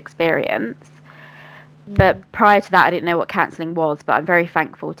had a good experience. But prior to that, I didn't know what counselling was, but I'm very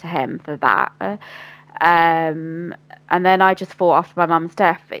thankful to him for that. And then I just thought after my mum's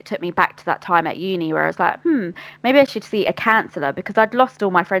death, it took me back to that time at uni where I was like, maybe I should see a counsellor, because I'd lost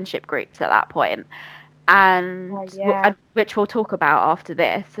all my friendship groups at that point, and which we'll talk about after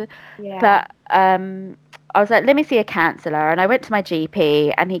this. But I was like, let me see a counsellor, and I went to my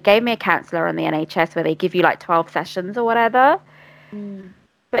GP, and he gave me a counsellor on the NHS where they give you like 12 sessions or whatever.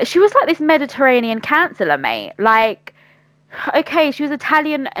 But she was like this Mediterranean counsellor, mate. Like, okay, she was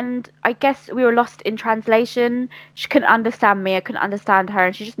Italian, and I guess we were lost in translation. She couldn't understand me, I couldn't understand her,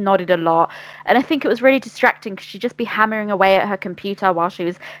 and she just nodded a lot. And I think it was really distracting because she'd just be hammering away at her computer while she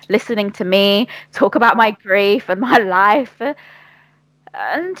was listening to me talk about my grief and my life.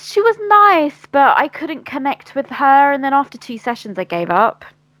 And she was nice, but I couldn't connect with her. And then after 2 sessions, I gave up.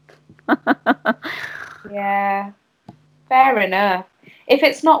 Yeah, fair enough. If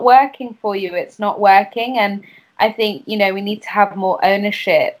it's not working for you, it's not working. And I think, you know, we need to have more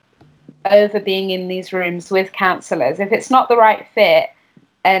ownership over being in these rooms with counsellors. If it's not the right fit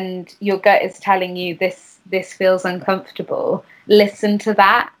and your gut is telling you this feels uncomfortable, listen to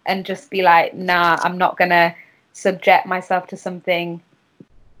that and just be like, nah, I'm not going to subject myself to something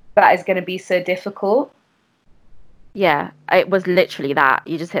that is going to be so difficult. Yeah, it was literally that.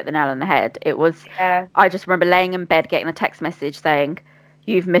 You just hit the nail on the head. It was, I just remember laying in bed getting a text message saying,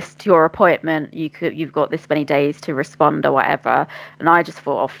 you've missed your appointment, you've got this many days to respond or whatever. And I just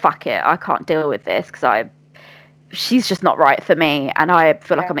thought, oh, fuck it, I can't deal with this because she's just not right for me, and I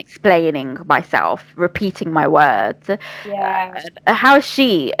feel like I'm explaining myself, repeating my words. How is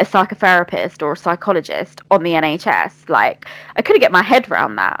she a psychotherapist or a psychologist on the NHS? Like, I couldn't get my head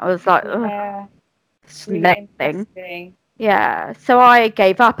around that. I was like, really interesting. Yeah, so I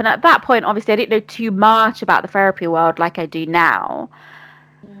gave up, and at that point obviously I didn't know too much about the therapy world like I do now.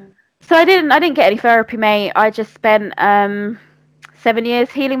 So I didn't get any therapy, mate. I just spent 7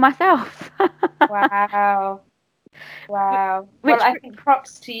 years healing myself. Wow. Well, I think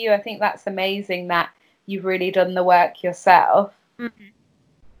props to you. I think that's amazing that you've really done the work yourself.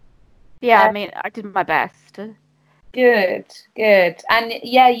 Yeah, I mean, I did my best. Good. And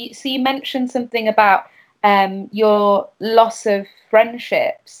yeah, you mentioned something about your loss of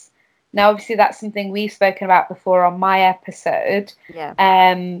friendships. Now, obviously, that's something we've spoken about before on my episode.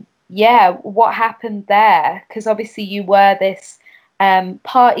 What happened there? Because obviously you were this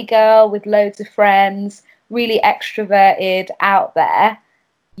party girl with loads of friends, really extroverted, out there.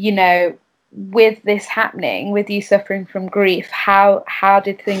 You know, with this happening, with you suffering from grief, how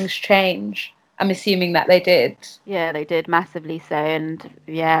did things change? I'm assuming that they did. Yeah, they did, massively so. And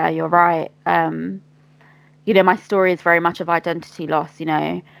yeah, you're right. You know, my story is very much of identity loss. You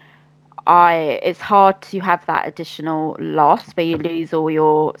know, it's hard to have that additional loss where you lose all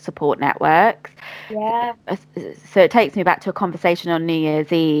your support networks. Yeah. So it takes me back to a conversation on New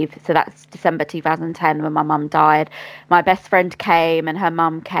Year's Eve. So that's December 2010 when my mum died. My best friend came and her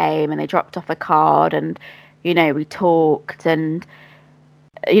mum came and they dropped off a card and, you know, we talked and,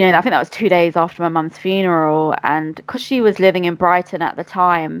 you know, I think that was 2 days after my mum's funeral. And because she was living in Brighton at the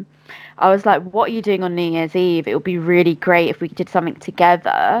time, I was like, what are you doing on New Year's Eve? It would be really great if we did something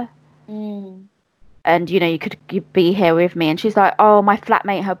together. And, you know, you'd be here with me. And she's like, oh, my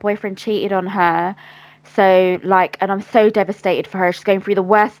flatmate, her boyfriend cheated on her. So, like, and I'm so devastated for her. She's going through the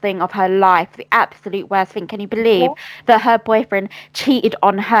worst thing of her life, the absolute worst thing. Can you believe that her boyfriend cheated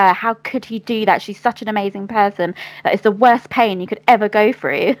on her? How could he do that? She's such an amazing person. That is the worst pain you could ever go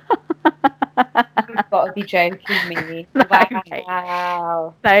through. You've got to be joking me.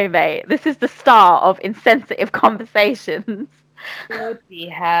 Wow. No, mate. This is the start of insensitive conversations. Bloody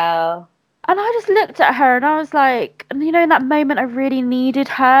hell. And I just looked at her and I was like, and you know, in that moment, I really needed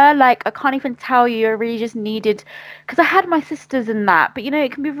her. Like, I can't even tell you, I really just needed, because I had my sisters in that, but you know,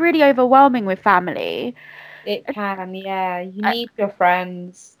 it can be really overwhelming with family. It can, yeah. You need your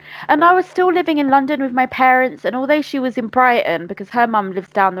friends. And I was still living in London with my parents, and although she was in Brighton, because her mum lives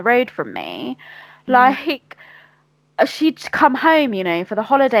down the road from me, like, she'd come home, you know, for the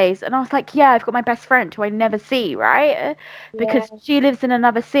holidays, and I was like, yeah, I've got my best friend who I never see, right? Because she lives in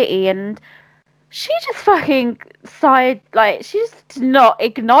another city, and she just fucking sighed, like, she just did not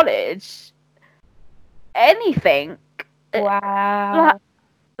acknowledge anything. Wow.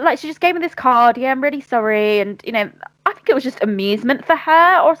 Like, she just gave me this card, yeah, I'm really sorry, and, you know, I think it was just amusement for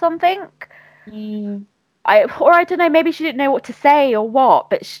her or something. I don't know, maybe she didn't know what to say or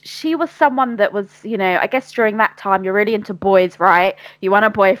what, but she was someone that was, you know, I guess during that time, you're really into boys, right? You want a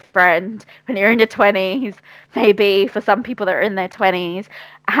boyfriend when you're in your 20s, maybe for some people that are in their 20s.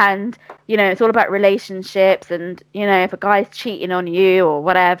 And, you know, it's all about relationships. And, you know, if a guy's cheating on you or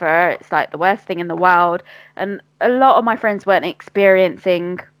whatever, it's like the worst thing in the world. And a lot of my friends weren't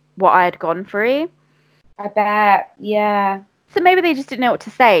experiencing what I had gone through. I bet, yeah. So maybe they just didn't know what to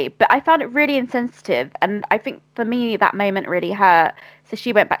say, but I found it really insensitive. And I think for me, that moment really hurt. So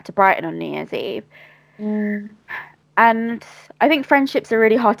she went back to Brighton on New Year's Eve. And I think friendships are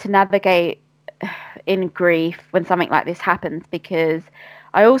really hard to navigate in grief when something like this happens, because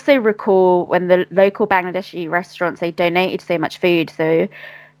I also recall when the local Bangladeshi restaurants, they donated so much food. So,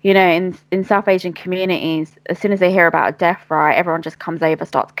 you know, in South Asian communities, as soon as they hear about a death, right, everyone just comes over,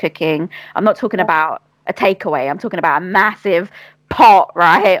 starts cooking. I'm not talking about a takeaway. I'm talking about a massive pot,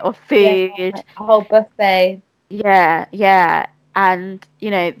 right, of food. Yeah, a whole buffet. Yeah. And,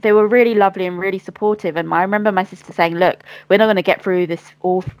 you know, they were really lovely and really supportive. And I remember my sister saying, look, we're not going to get through this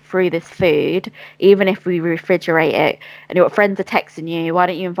food, even if we refrigerate it. And your friends are texting you, why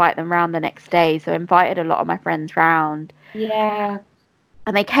don't you invite them round the next day? So I invited a lot of my friends round. Yeah.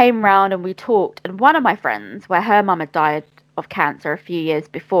 And they came round and we talked. And one of my friends, where her mum had died of cancer a few years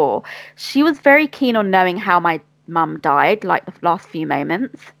before, she was very keen on knowing how my mum died, like the last few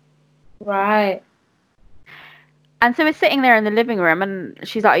moments. Right. And so we're sitting there in the living room and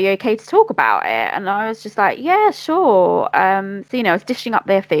she's like, are you okay to talk about it? And I was just like, yeah, sure. So, you know, I was dishing up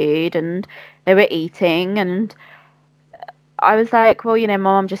their food and they were eating, and I was like, well, you know,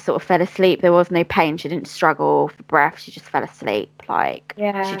 my mum just sort of fell asleep. There was no pain. She didn't struggle for breath. She just fell asleep. Like,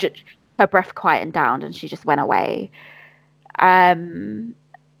 her breath quietened down and she just went away. And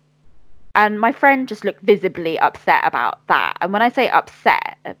my friend just looked visibly upset about that. And when I say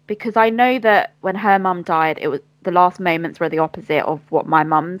upset, because I know that when her mum died, it was the last moments were the opposite of what my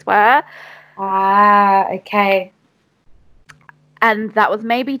mum's were. Ah, okay. And that was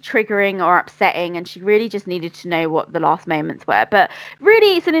maybe triggering or upsetting, and she really just needed to know what the last moments were. But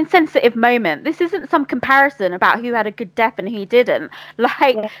really, it's an insensitive moment. This isn't some comparison about who had a good death and who didn't.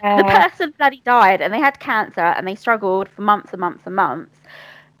 Like, the person bloody died, and they had cancer, and they struggled for months and months and months.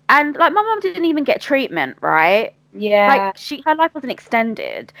 And, like, my mum didn't even get treatment, right? Yeah. Like, her life wasn't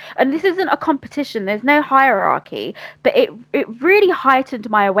extended. And this isn't a competition. There's no hierarchy. But it really heightened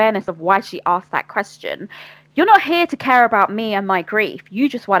my awareness of why she asked that question. You're not here to care about me and my grief. You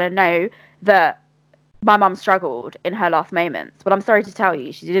just want to know that my mum struggled in her last moments. But I'm sorry to tell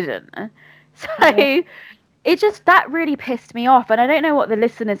you, she didn't. So it just, that really pissed me off. And I don't know what the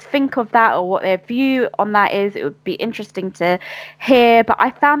listeners think of that or what their view on that is. It would be interesting to hear. But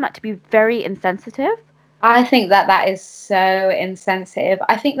I found that to be very insensitive. I think that is so insensitive.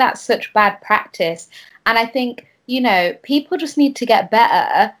 I think that's such bad practice. And I think, you know, people just need to get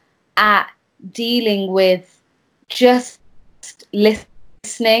better at dealing with just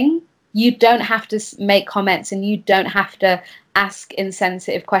listening You don't have to make comments and you don't have to ask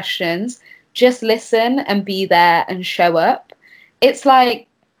insensitive questions. Just listen and be there and show up. It's like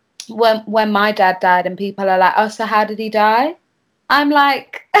when my dad died and people are like, oh, so how did he die? I'm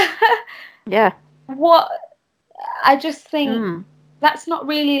like, yeah. What? I just think that's not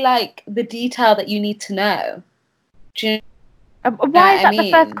really like the detail that you need to know. Do you know why is that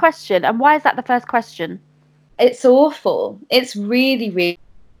the first question? And why is that the first question? It's awful. It's really, really,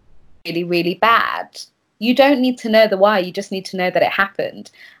 really, really bad. You don't need to know the why. You just need to know that it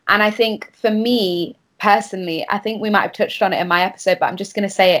happened. And I think for me personally, I think we might have touched on it in my episode, but I'm just going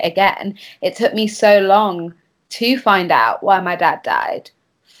to say it again. It took me so long to find out why my dad died.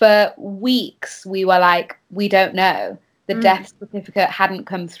 For weeks, we were like, we don't know. The death certificate hadn't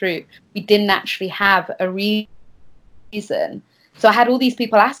come through. We didn't actually have a reason. So I had all these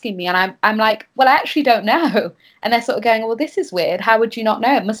people asking me, and I'm like, well, I actually don't know. And they're sort of going, well, this is weird. How would you not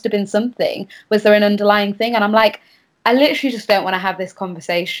know? It must have been something. Was there an underlying thing? And I'm like, I literally just don't want to have this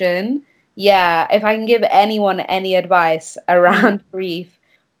conversation. Yeah, if I can give anyone any advice around grief,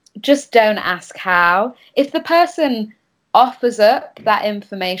 just don't ask how. If the person offers up that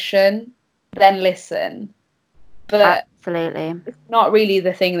information, then listen. But absolutely, it's not really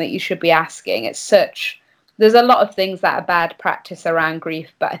the thing that you should be asking. There's a lot of things that are bad practice around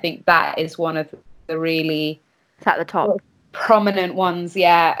grief, but I think that is one of the really it's at the top prominent ones.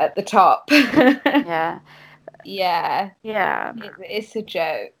 Yeah, at the top. yeah. It's a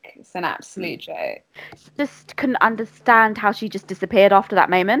joke. It's an absolute joke. Just couldn't understand how she just disappeared after that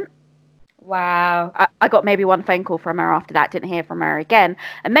moment. Wow. I got maybe one phone call from her after that, didn't hear from her again.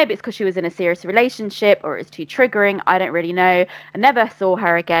 And maybe it's because she was in a serious relationship or it's too triggering. I don't really know. I never saw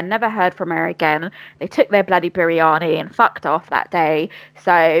her again, never heard from her again. They took their bloody biryani and fucked off that day.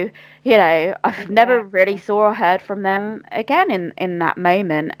 So, you know, I've never really saw or heard from them again in that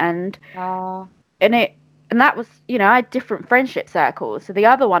moment. And that was, you know, I had different friendship circles. So the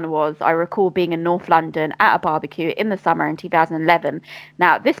other one was, I recall being in North London at a barbecue in the summer in 2011.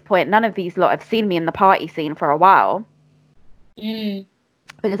 Now, at this point, none of these lot have seen me in the party scene for a while.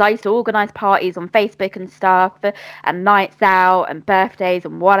 Because I used to organise parties on Facebook and stuff, and nights out and birthdays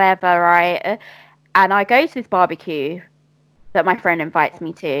and whatever, right? And I go to this barbecue that my friend invites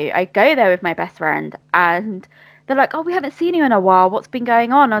me to. I go there with my best friend, and they're like, oh, we haven't seen you in a while. What's been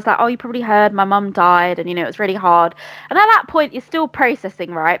going on? I was like, oh, you probably heard my mum died, and, you know, it was really hard. And at that point, you're still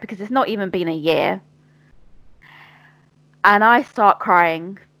processing, right? Because it's not even been a year. And I start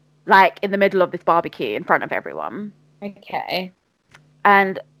crying, like, in the middle of this barbecue in front of everyone. Okay.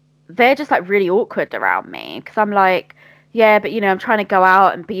 And they're just, like, really awkward around me. Because I'm like, yeah, but, you know, I'm trying to go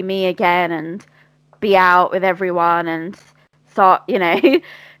out and be me again and be out with everyone and start, you know,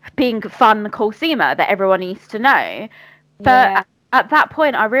 being fun, cool Seema that everyone used to know. But at that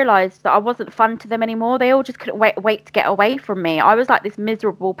point, I realised that I wasn't fun to them anymore. They all just couldn't wait to get away from me. I was like this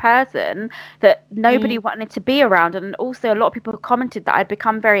miserable person that nobody wanted to be around. And also a lot of people commented that I'd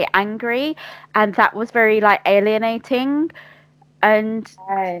become very angry, and that was very, like, alienating. And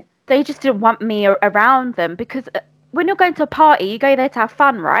they just didn't want me around them, because when you're going to a party, you go there to have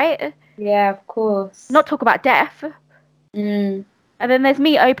fun, right? Yeah, of course. Not talk about death. And then there's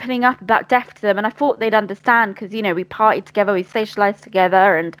me opening up about death to them, and I thought they'd understand because, you know, we partied together, we socialised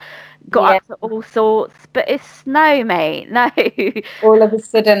together and got up to all sorts. But it's no, mate, no. All of a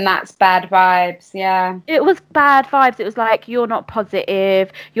sudden, that's bad vibes, yeah. It was bad vibes. It was like, you're not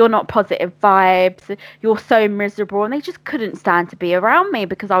positive vibes, you're so miserable. And they just couldn't stand to be around me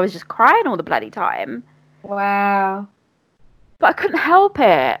because I was just crying all the bloody time. Wow. But I couldn't help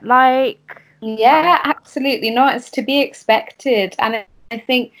it, like... Yeah, absolutely not. It's to be expected. And I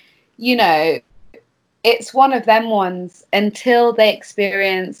think, you know, it's one of them ones, until they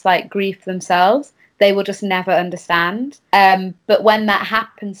experience, like, grief themselves, they will just never understand. But when that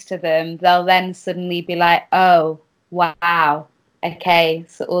happens to them, they'll then suddenly be like, oh, wow, okay,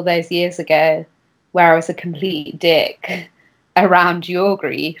 so all those years ago where I was a complete dick around your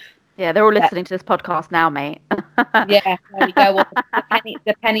grief. Yeah, they're all listening to this podcast now, mate. Yeah, there you go. Well,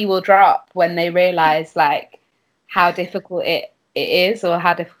 the penny will drop when they realise, like, how difficult it is, or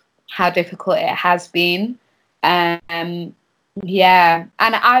how difficult it has been. Yeah, and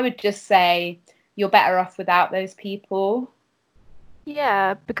I would just say you're better off without those people.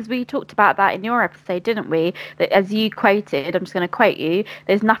 Yeah, because we talked about that in your episode, didn't we? That, as you quoted, I'm just going to quote you,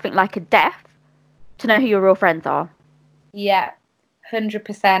 there's nothing like a death to know who your real friends are. Yeah.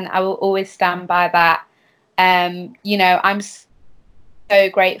 100%. I will always stand by that. You know, I'm so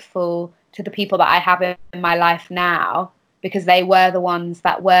grateful to the people that I have in my life now, because they were the ones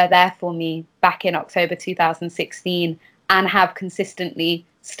that were there for me back in October 2016 and have consistently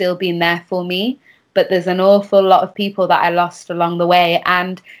still been there for me. But there's an awful lot of people that I lost along the way.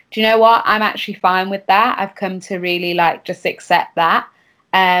 And do you know what? I'm actually fine with that. I've come to really like just accept that,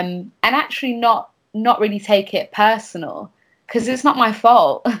 and actually not really take it personal, because it's not my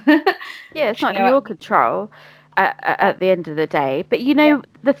fault. Yeah, it's not in your control at the end of the day. But you know,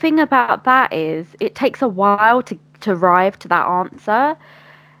 the thing about that is it takes a while to arrive to that answer.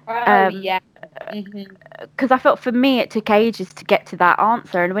 Yeah. Because I felt for me it took ages to get to that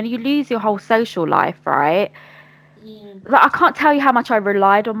answer, and when you lose your whole social life, right? Like, I can't tell you how much I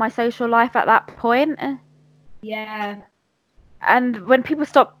relied on my social life at that point. Yeah. And when people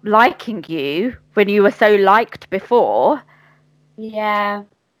stop liking you when you were so liked before. Yeah.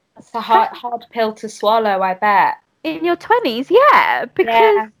 It's a hard pill to swallow, I bet. In your 20s, yeah.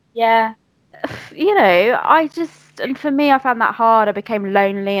 Because, yeah. You know, and for me, I found that hard. I became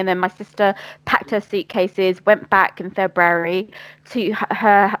lonely, and then my sister packed her suitcases, went back in February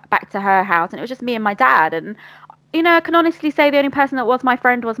back to her house, and it was just me and my dad. And, you know, I can honestly say the only person that was my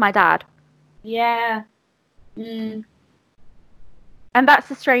friend was my dad. Yeah. And that's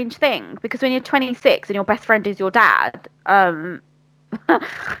a strange thing, because when you're 26 and your best friend is your dad,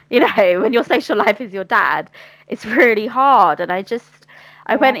 you know, when your social life is your dad, it's really hard. And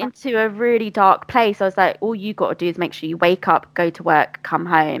I went into a really dark place. I was like, all you got to do is make sure you wake up, go to work, come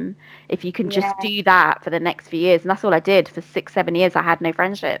home. If you can just do that for the next few years. And that's all I did for 6-7 years. I had no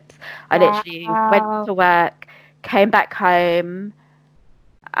friendships. I literally went to work, came back home,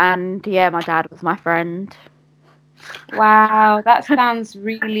 and yeah, my dad was my friend. Wow, that sounds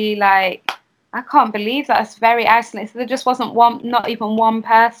really like, I can't believe that's very isolating. So there just wasn't not even one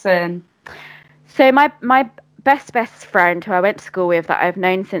person. So my best friend, who I went to school with, that I've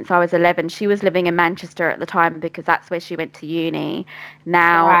known since I was 11, she was living in Manchester at the time because that's where she went to uni.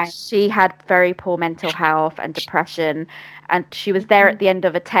 Now, she had very poor mental health and depression, and she was there at the end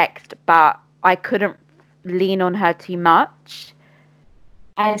of a text, but I couldn't lean on her too much.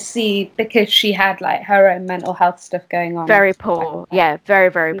 I see, because she had like her own mental health stuff going on. Very poor. Yeah, very,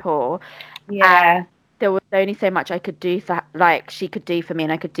 very poor. Yeah. There was only so much I could do she could do for me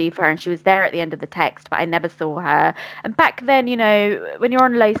and I could do for her, and she was there at the end of the text, but I never saw her. And back then, you know, when you're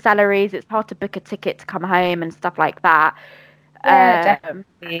on low salaries, it's hard to book a ticket to come home and stuff like that. Yeah,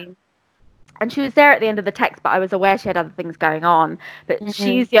 definitely. And she was there at the end of the text, but I was aware she had other things going on. But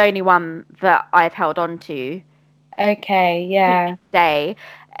she's the only one that I've held on to. Okay, yeah. Day.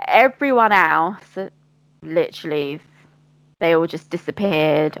 Everyone else, literally, they all just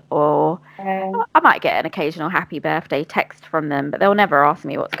disappeared, or I might get an occasional happy birthday text from them, but they'll never ask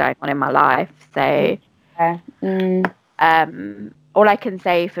me what's going on in my life. So all I can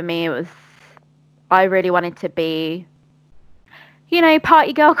say for me was I really wanted to be, you know,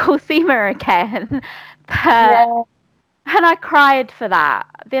 party girl called Seema again. And I cried for that.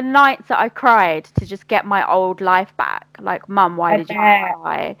 The nights that I cried to just get my old life back. Like, Mum, why did you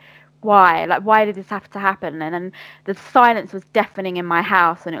cry? Why? Like, why did this have to happen? And then the silence was deafening in my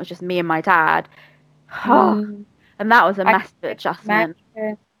house, and it was just me and my dad. And that was a massive adjustment.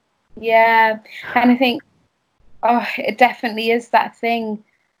 Yeah. And I think, it definitely is that thing.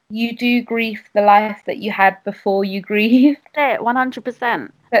 You do grieve the life that you had before you grieved.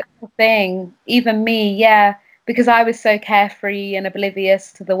 100%. That's the thing. Even me, yeah. Because I was so carefree and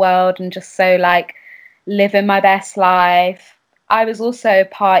oblivious to the world and just so like living my best life. I was also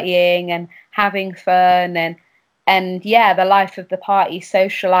partying and having fun and yeah, the life of the party,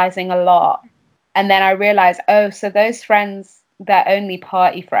 socializing a lot. And then I realized, so those friends, they're only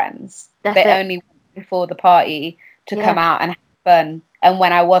party friends. They only went before the party to come out and have fun. And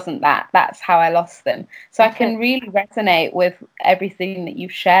when I wasn't that's how I lost them. So I can really resonate with everything that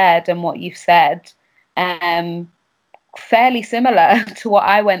you've shared and what you've said. Fairly similar to what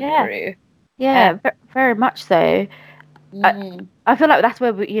I went through. Yeah, very much so. I feel like that's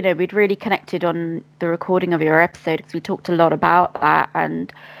where we'd really connected on the recording of your episode, because we talked a lot about that,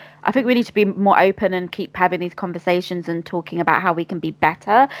 and I think we need to be more open and keep having these conversations and talking about how we can be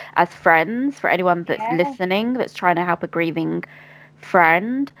better as friends for anyone that's listening, that's trying to help a grieving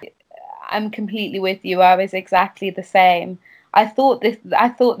friend. I'm completely with you. I was exactly the same. I thought the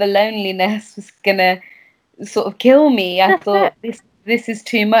loneliness was gonna sort of kill me. I thought this is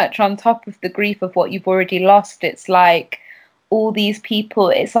too much on top of the grief of what you've already lost. It's like all these people,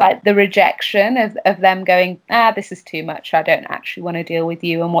 it's like the rejection of them going, this is too much. I don't actually want to deal with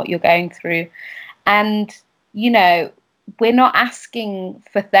you and what you're going through. And, you know, we're not asking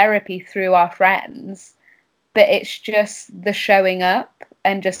for therapy through our friends, but it's just the showing up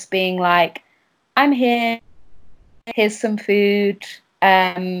and just being like, I'm here, here's some food,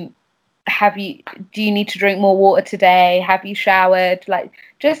 do you need to drink more water today? Have you showered? Like,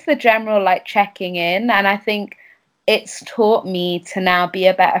 just the general, like, checking in. And I think it's taught me to now be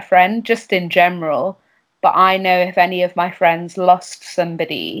a better friend, just in general. But I know if any of my friends lost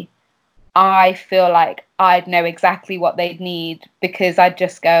somebody, I feel like I'd know exactly what they'd need, because I'd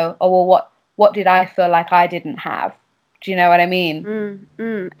just go, oh, well, what did I feel like I didn't have? Do you know what I mean?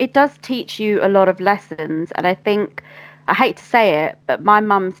 It does teach you a lot of lessons. And I think, I hate to say it, but my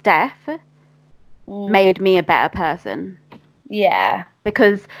mum's death made me a better person. Yeah.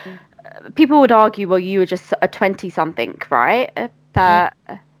 Because people would argue, well, you were just a 20-something, right? But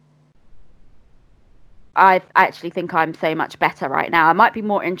I actually think I'm so much better right now. I might be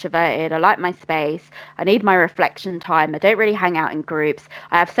more introverted. I like my space. I need my reflection time. I don't really hang out in groups.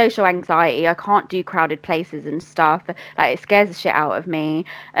 I have social anxiety. I can't do crowded places and stuff. Like, it scares the shit out of me.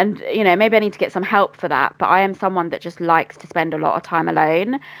 And, you know, maybe I need to get some help for that. But I am someone that just likes to spend a lot of time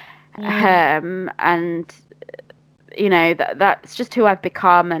alone. And you know, that's just who I've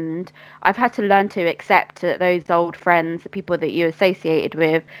become, and I've had to learn to accept that those old friends, the people that you associated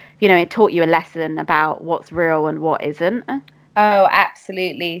with, you know, it taught you a lesson about what's real and what isn't. Oh,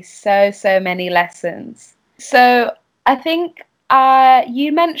 absolutely. So many lessons. So I think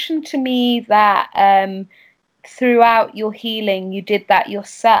you mentioned to me that throughout your healing, you did that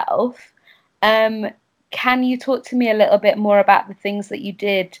yourself. Can you talk to me a little bit more about the things that you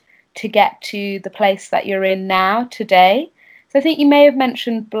did to get to the place that you're in now today? So I think you may have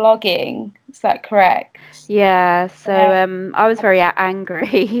mentioned blogging. Is that correct? Yeah. So I was very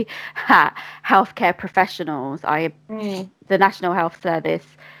angry at healthcare professionals. The National Health Service,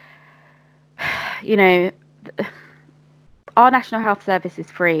 you know, our National Health Service is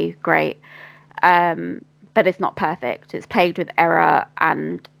free, great, but it's not perfect. It's plagued with error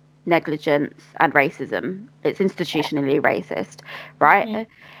and negligence and racism. It's institutionally racist, right?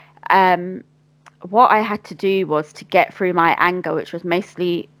 What I had to do was to get through my anger, which was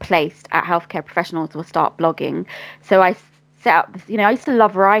mostly placed at healthcare professionals, was start blogging. So I set up this, you know, I used to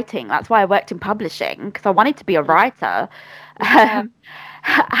love writing. That's why I worked in publishing, because I wanted to be a writer. And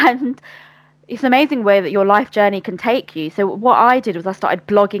it's an amazing way that your life journey can take you. So what I did was I started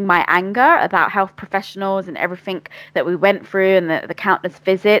blogging my anger about health professionals and everything that we went through, and the countless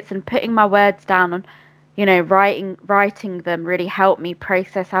visits, and putting my words down on, you know, writing them really helped me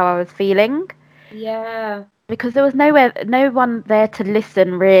process how I was feeling. Yeah. Because there was no one there to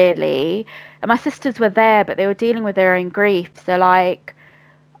listen, really. And my sisters were there, but they were dealing with their own grief. So, like,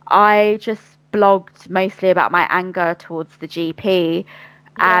 I just blogged mostly about my anger towards the GP.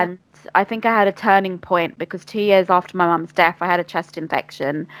 Yeah. And I think I had a turning point, because 2 years after my mum's death, I had a chest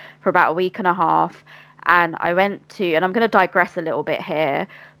infection for about a week and a half. And I went to, and I'm going to digress a little bit here,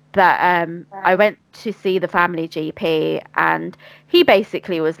 but I went to see the family GP, and he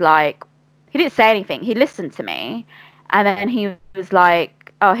basically was like, he didn't say anything. He listened to me, and then he was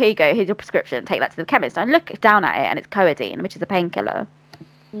like, oh, here you go. Here's your prescription. Take that to the chemist. And I look down at it, and it's codeine, which is a painkiller.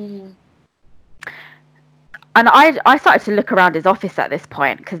 And I started to look around his office at this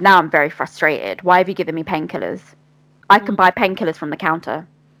point, because now I'm very frustrated. Why have you given me painkillers? I can buy painkillers from the counter.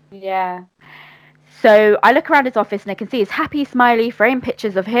 Yeah. So I look around his office, and I can see his happy, smiley, framed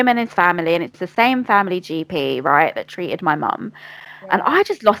pictures of him and his family. And it's the same family GP, right, that treated my mum. Yeah. And I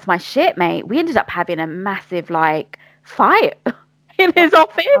just lost my shit, mate. We ended up having a massive, like, fight in his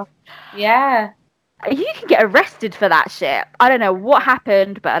office. Yeah. You can get arrested for that shit. I don't know what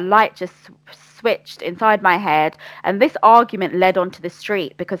happened, but a light just switched inside my head. And this argument led onto the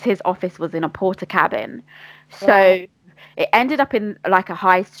street, because his office was in a porter cabin. So it ended up in, like, a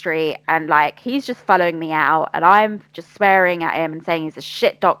high street, and, like, he's just following me out, and I'm just swearing at him and saying he's a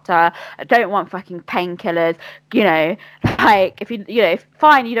shit doctor. I don't want fucking painkillers, you know, like, if you know,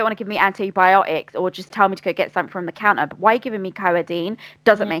 fine, you don't want to give me antibiotics, or just tell me to go get something from the counter, but why are you giving me codeine?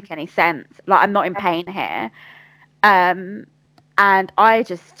 Doesn't make any sense. Like, I'm not in pain here. And I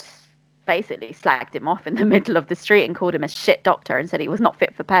just basically slagged him off in the middle of the street and called him a shit doctor and said he was not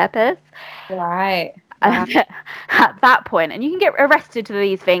fit for purpose. Right. At that point, and you can get arrested for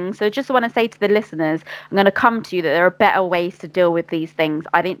these things. So I just want to say to the listeners, I'm going to come to you that there are better ways to deal with these things.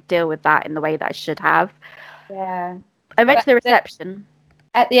 I didn't deal with that in the way that I should have. Yeah. I went to the reception.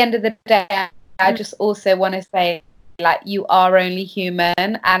 At the end of the day, I just also want to say, like, you are only human,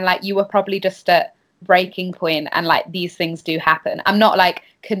 and, like, you were probably just at breaking point, and, like, these things do happen. I'm not, like,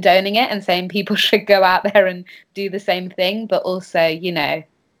 condoning it and saying people should go out there and do the same thing, but also, you know,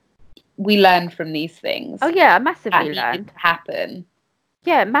 we learn from these things. Oh yeah, I massively learned. Happen.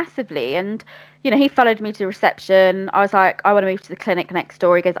 Yeah, massively. And, he followed me to reception. I was like, I want to move to the clinic next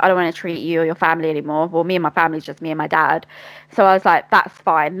door. He goes, I don't want to treat you or your family anymore. Well, me and my family's just me and my dad. So I was like, that's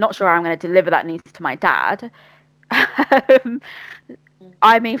fine. Not sure I'm going to deliver that news to my dad.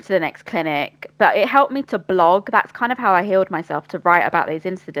 I moved to the next clinic, but it helped me to blog. That's kind of how I healed myself, to write about those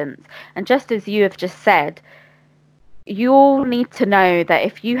incidents. And just as you have just said, you all need to know that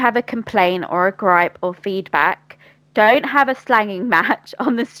if you have a complaint or a gripe or feedback, don't have a slanging match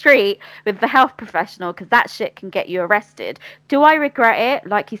on the street with the health professional, because that shit can get you arrested. Do I regret it?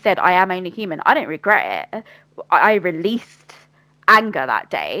 Like you said, I am only human. I don't regret it. I released anger that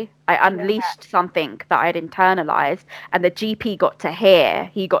day. I unleashed something that I'd internalized, and the GP got to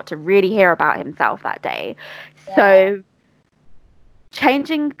hear. He got to really hear about himself that day. Yeah. So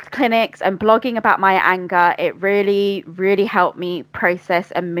changing clinics and blogging about my anger, it really, really helped me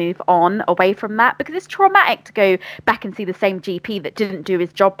process and move on away from that, because it's traumatic to go back and see the same GP that didn't do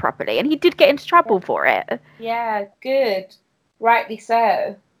his job properly, and he did get into trouble for it. Yeah, good. Rightly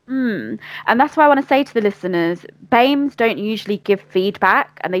so. And that's why I want to say to the listeners, BAMEs don't usually give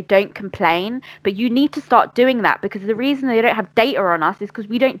feedback and they don't complain, but you need to start doing that, because the reason they don't have data on us is because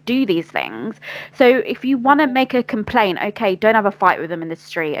we don't do these things. So if you want to make a complaint, okay, don't have a fight with them in the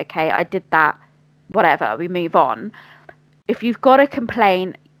street. Okay, I did that, whatever, we move on. If you've got a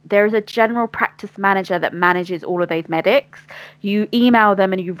complaint, there is a general practice manager that manages all of those medics. You email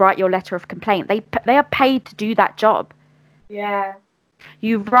them and you write your letter of complaint. They are paid to do that job. Yeah.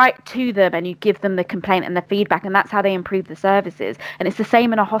 You write to them and you give them the complaint and the feedback, and that's how they improve the services. And it's the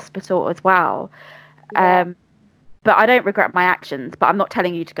same in a hospital as well. Yeah. But I don't regret my actions, but I'm not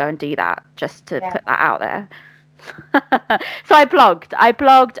telling you to go and do that, just to put that out there. So I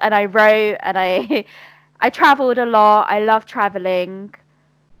blogged and I wrote, and I traveled a lot. I love traveling.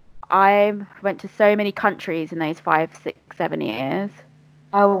 I went to so many countries in those 5, 6, 7 years.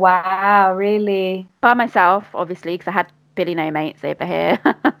 Oh, wow, really? By myself, obviously, because I had Billy no mates over here.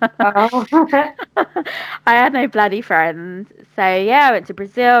 Oh. I had no bloody friends. So yeah, I went to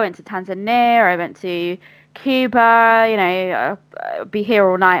Brazil, I went to Tanzania, I went to Cuba. I'll be here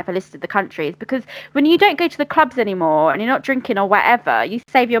all night if I listed the countries, because when you don't go to the clubs anymore and you're not drinking or whatever, you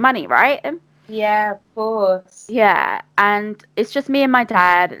save your money, right? Yeah, of course. Yeah, and it's just me and my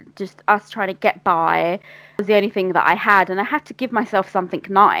dad, just us trying to get by. It was the only thing that I had, and I had to give myself something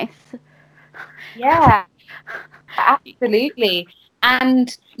nice. Yeah. Absolutely.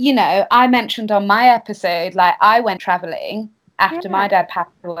 And, I mentioned on my episode, like, I went traveling after my dad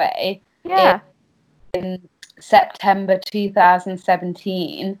passed away in September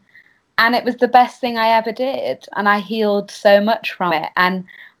 2017. And it was the best thing I ever did. And I healed so much from it. And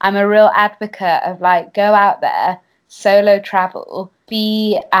I'm a real advocate of, like, go out there, solo travel,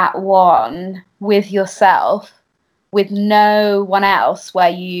 be at one with yourself, with no one else, where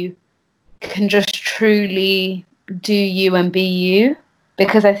you can just truly do you and be you.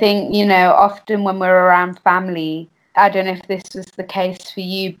 Because I think, often when we're around family, I don't know if this was the case for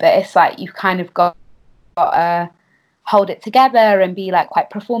you, but it's like you've kind of got to hold it together and be like quite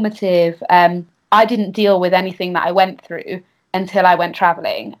performative. I didn't deal with anything that I went through until I went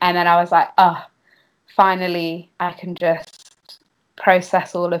traveling, and then I was like, oh, finally I can just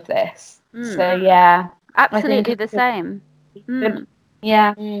process all of this. So yeah, absolutely the same.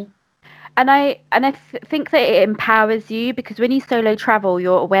 Yeah. And I think that it empowers you, because when you solo travel,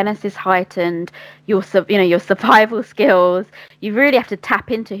 your awareness is heightened, your survival skills. You really have to tap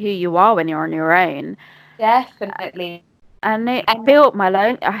into who you are when you're on your own. Definitely. And it built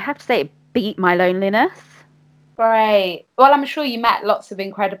I have to say, it beat my loneliness. Great. Well, I'm sure you met lots of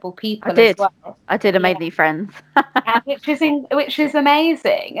incredible people. As well. I did. I made new friends. which is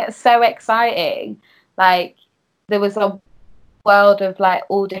amazing. It's so exciting. Like, there was a world of like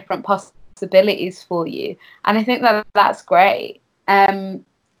all different possibilities for you, and I think that's great. I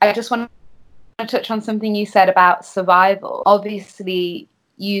just want to touch on something you said about survival. Obviously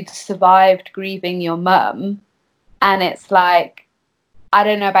you'd survived grieving your mum, and it's like, I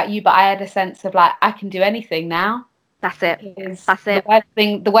don't know about you, but I had a sense of like, I can do anything now. That's it.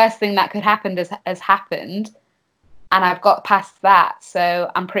 The worst thing that could happen has happened, and I've got past that.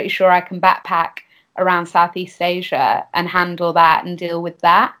 So I'm pretty sure I can backpack around Southeast Asia and handle that and deal with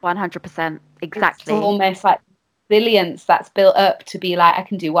that. 100%. Exactly. It's almost like resilience that's built up to be like, I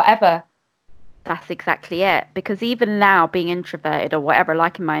can do whatever. That's exactly it. Because even now, being introverted or whatever,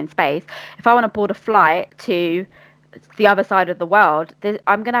 like in my own space, if I want to board a flight to the other side of the world,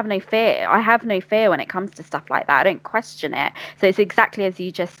 I'm going to have no fear. I have no fear when it comes to stuff like that. I don't question it. So it's exactly as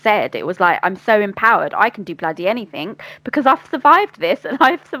you just said. It was like, I'm so empowered. I can do bloody anything because I've survived this, and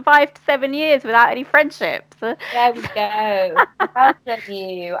I've survived 7 years without any friendships. There we go. Well done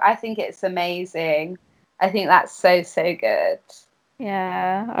you. I think it's amazing. I think that's so, so good.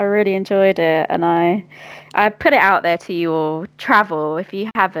 Yeah, I really enjoyed it, and I put it out there to you all. Travel, if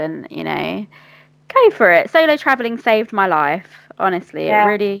you haven't, go for it. Solo traveling saved my life. Honestly, it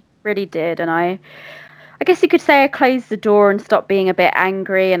really, really did. And I guess you could say I closed the door and stopped being a bit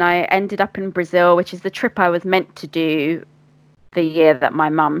angry. And I ended up in Brazil, which is the trip I was meant to do the year that my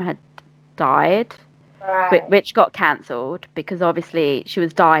mum had died, which got cancelled because obviously she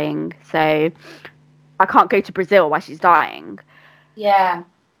was dying. So I can't go to Brazil while she's dying. Yeah.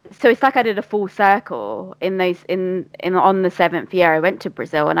 So it's like I did a full circle on the 7th year I went to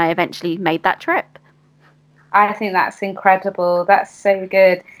Brazil, and I eventually made that trip. I think that's incredible. That's so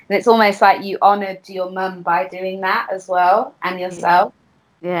good. And it's almost like you honoured your mum by doing that as well, and yourself.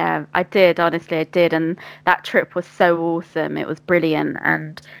 Yeah, I did. Honestly, I did. And that trip was so awesome. It was brilliant.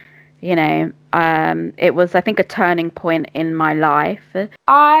 And, it was, I think, a turning point in my life.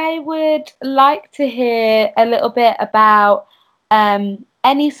 I would like to hear a little bit about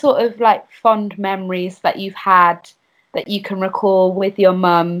any sort of like fond memories that you've had that you can recall with your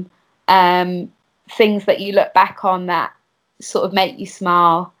mum, things that you look back on that sort of make you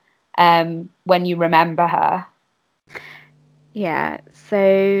smile when you remember her. Yeah,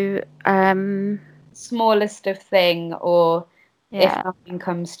 so smallest of thing, or if nothing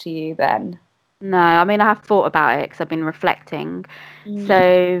comes to you then. No, I mean, I have thought about it because I've been reflecting.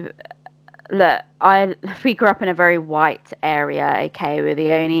 So look, we grew up in a very white area, okay? We're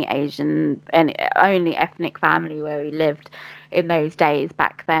the only Asian and only ethnic family where we lived in those days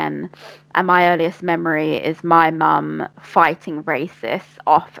back then. And my earliest memory is my mum fighting racists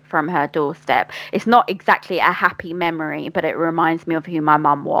off from her doorstep. It's not exactly a happy memory, but it reminds me of who my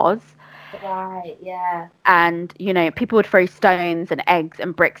mum was. Right, yeah. And, people would throw stones and eggs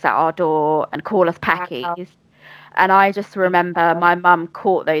and bricks at our door and call us packies. Wow. And I just remember my mum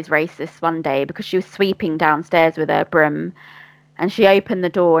caught those racists one day because she was sweeping downstairs with her broom, and she opened the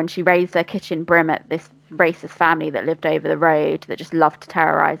door and she raised her kitchen broom at this racist family that lived over the road that just loved to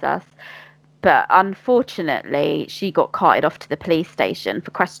terrorise us. But unfortunately, she got carted off to the police station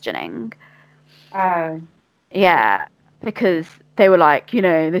for questioning. Oh. Yeah, because they were like,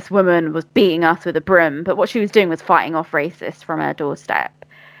 this woman was beating us with a broom, but what she was doing was fighting off racists from her doorstep.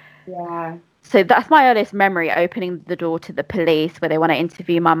 Yeah. So that's my earliest memory, opening the door to the police where they want to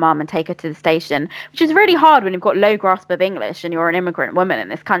interview my mum and take her to the station, which is really hard when you've got low grasp of English and you're an immigrant woman in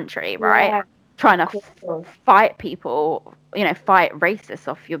this country, right? Yeah. Trying to fight people, fight racists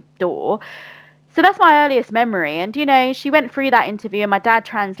off your door. So that's my earliest memory. And, she went through that interview and my dad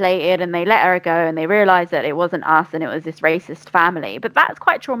translated and they let her go and they realised that it wasn't us and it was this racist family. But that's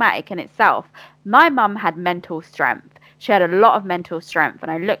quite traumatic in itself. My mum had mental strength. She had a lot of mental strength. And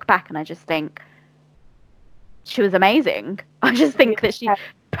I look back and I just think she was amazing. I just think that she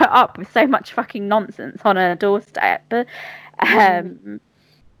put up with so much fucking nonsense on her doorstep.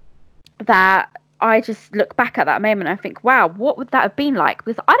 That I just look back at that moment and I think, wow, what would that have been like?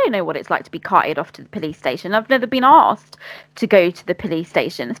 Because I don't know what it's like to be carted off to the police station. I've never been asked to go to the police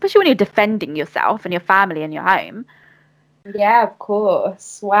station, especially when you're defending yourself and your family and your home. Yeah, of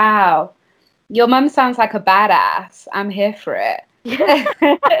course. Wow. Your mum sounds like a badass. I'm here for it.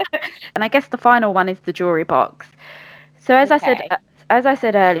 And I guess the final one is the jewelry box. So as I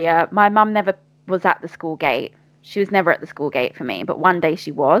said earlier, my mum never was at the school gate. She was never at the school gate for me, but one day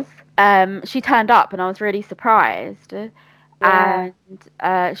she was. She turned up and I was really surprised. Yeah.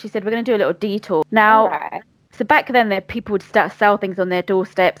 And she said, we're going to do a little detour. Now, so back then, people would sell things on their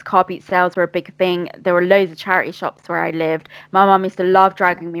doorsteps. Car boot sales were a big thing. There were loads of charity shops where I lived. My mum used to love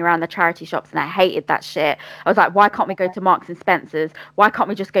dragging me around the charity shops and I hated that shit. I was like, why can't we go to Marks and Spencer's? Why can't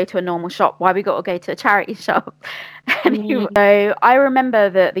we just go to a normal shop? Why we got to go to a charity shop? Anyway, so I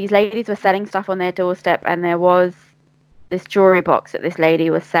remember that these ladies were selling stuff on their doorstep and there was this jewelry box that this lady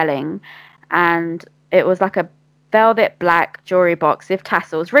was selling, and it was like a velvet black jewelry box with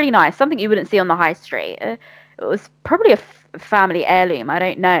tassels, really nice, something you wouldn't see on the high street. It was probably a family heirloom, I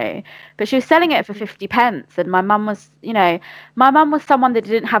don't know, but she was selling it for 50 pence, and my mum was someone that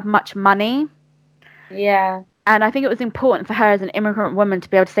didn't have much money. Yeah. And I think it was important for her as an immigrant woman to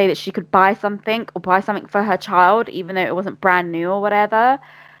be able to say that she could buy something for her child, even though it wasn't brand new or whatever.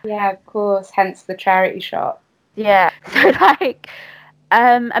 Yeah, of course, hence the charity shop. Yeah, so like,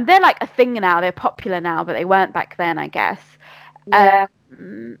 and they're like a thing now. They're popular now, but they weren't back then, I guess. Yeah.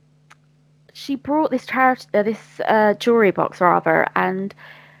 she brought this jewelry box rather, and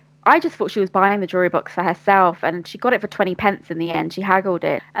I just thought she was buying the jewelry box for herself, and she got it for 20 pence in the end. She haggled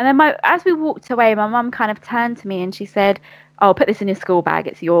it. And then as we walked away, my mum kind of turned to me and she said, "Oh, put this in your school bag.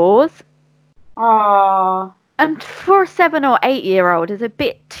 It's yours." Aww. And for a 7 or 8 year old, it's a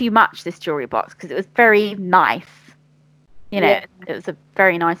bit too much, this jewelry box, because it was very nice. You know, It was a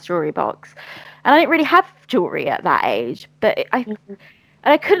very nice jewelry box. And I didn't really have jewelry at that age, but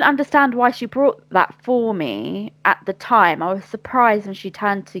I couldn't understand why she brought that for me at the time. I was surprised when she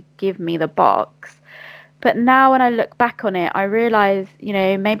turned to give me the box. But now when I look back on it, I realise, you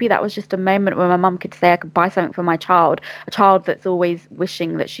know, maybe that was just a moment where my mum could say I could buy something for my child, a child that's always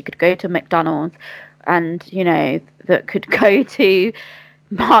wishing that she could go to McDonald's and, you know, that could go to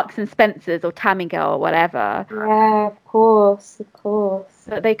Marks and Spencer's or Tammy Girl or whatever. Yeah, of course.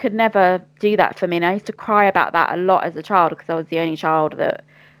 But they could never do that for me. And I used to cry about that a lot as a child because I was the only child that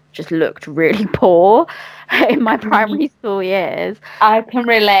just looked really poor in my primary school years. I can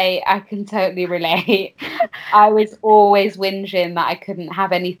relate. I can totally relate. I was always whinging that I couldn't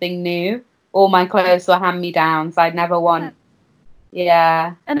have anything new. All my clothes were hand-me-downs. I'd never want...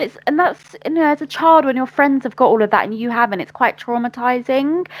 Yeah. And that's, you know, as a child when your friends have got all of that and you haven't, it's quite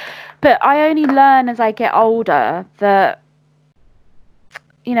traumatizing. But I only learn as I get older that,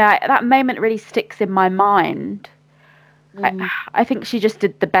 you know, that moment really sticks in my mind. I think she just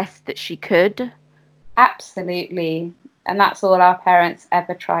did the best that she could. Absolutely. And that's all our parents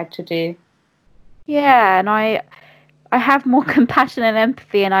ever tried to do. Yeah, and I have more compassion and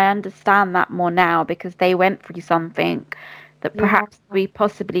empathy, and I understand that more now because they went through something that perhaps we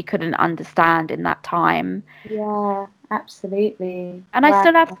possibly couldn't understand in that time. Yeah, absolutely. And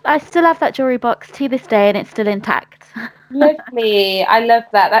I still have that jewelry box to this day, and it's still intact. Lovely. I love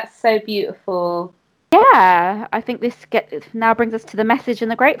that. That's so beautiful. Yeah, I think this now brings us to the message and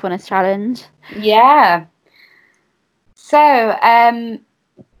the gratefulness challenge. Yeah. So,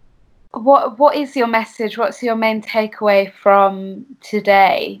 what is your message? What's your main takeaway from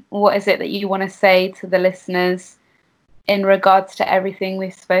today? What is it that you want to say to the listeners in regards to everything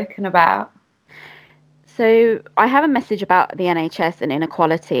we've spoken about? So I have a message about the NHS and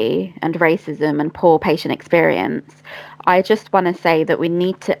inequality and racism and poor patient experience. I just want to say that we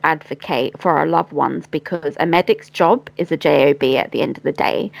need to advocate for our loved ones because a medic's job is a job at the end of the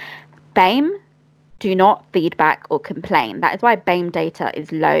day. BAME, do not feedback or complain. That is why BAME data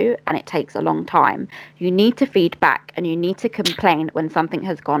is low and it takes a long time. You need to feedback and you need to complain when something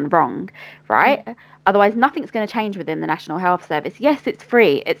has gone wrong, right? Mm-hmm. Otherwise, nothing's going to change within the National Health Service. Yes, it's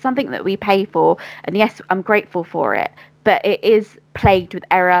free. It's something that we pay for. And yes, I'm grateful for it. But it is plagued with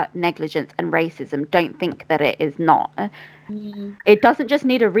error, negligence and racism. Don't think that it is not. Mm-hmm. It doesn't just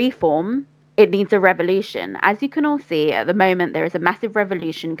need a reform. It needs a revolution. As you can all see, at the moment, there is a massive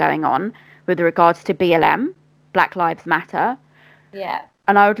revolution going on with regards to BLM, Black Lives Matter. Yeah.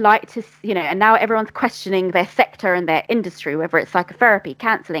 And I would like to, you know, and now everyone's questioning their sector and their industry, whether it's psychotherapy,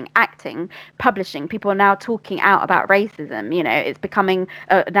 counselling, acting, publishing. People are now talking out about racism. You know, it's becoming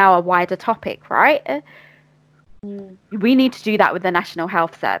now a wider topic, right? We need to do that with the National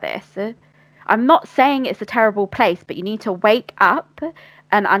Health Service. I'm not saying it's a terrible place, but you need to wake up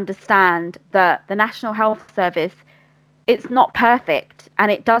and understand that the National Health Service, it's not perfect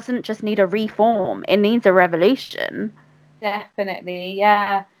and it doesn't just need a reform. It needs a revolution. Definitely,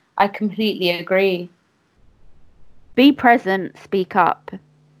 yeah. I completely agree. Be present, speak up.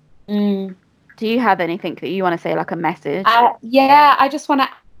 Do you have anything that you want to say, like a message? Yeah, I just want to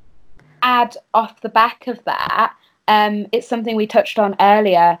add off the back of that. It's something we touched on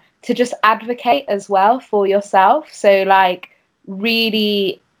earlier, to just advocate as well for yourself. So, like,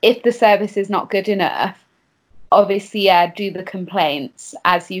 really, if the service is not good enough, obviously, yeah, do the complaints,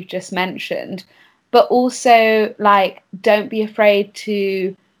 as you've just mentioned. But also, like, don't be afraid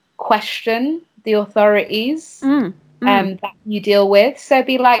to question the authorities that you deal with. So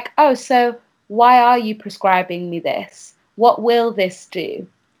be like, oh, so why are you prescribing me this? What will this do?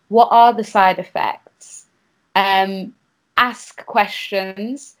 What are the side effects? Ask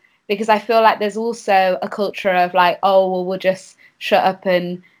questions, because I feel like there's also a culture of like, oh, well, we'll just shut up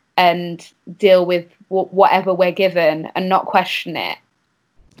and deal with whatever we're given and not question it.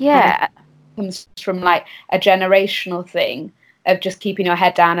 Yeah. Comes from like a generational thing of just keeping your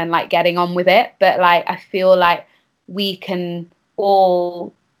head down and like getting on with it. But like, I feel like we can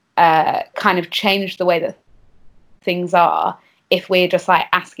all kind of change the way that things are if we're just like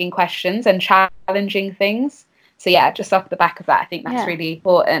asking questions and challenging things. So yeah, just off the back of that, I think that's really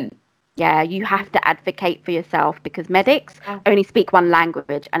important. Yeah, you have to advocate for yourself, because medics only speak one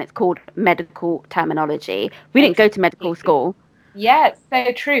language and it's called medical terminology. We didn't go to medical school. Yeah, it's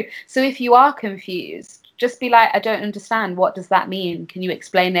so true. So if you are confused, just be like, I don't understand. What does that mean? Can you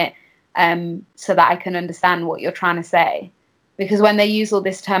explain it so that I can understand what you're trying to say? Because when they use all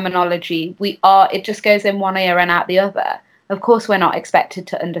this terminology, it just goes in one ear and out the other. Of course, we're not expected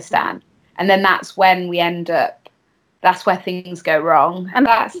to understand. And then that's when that's where things go wrong. And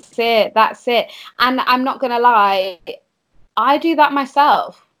that's it. And I'm not going to lie, I do that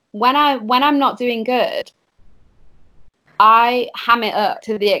myself. When I'm not doing good, I ham it up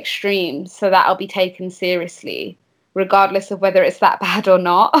to the extreme so that I'll be taken seriously, regardless of whether it's that bad or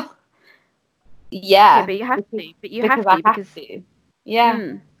not. Yeah, but you have to.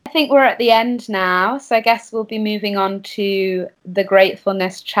 Yeah. I think we're at the end now, so I guess we'll be moving on to the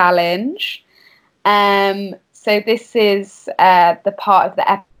Gratefulness Challenge. So this is the part of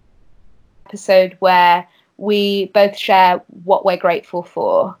the episode where we both share what we're grateful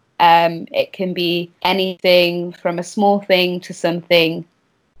for. It can be anything from a small thing to something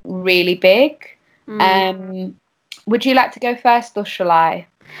really big. Would you like to go first, or shall I?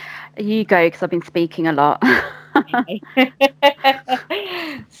 You go, because I've been speaking a lot.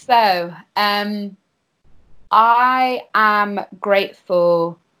 So, I am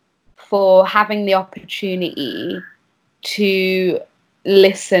grateful for having the opportunity to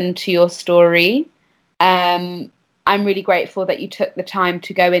listen to your story. I'm really grateful that you took the time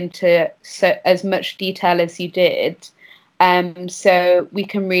to go into as much detail as you did, so we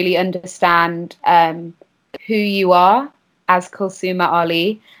can really understand who you are as Kulsuma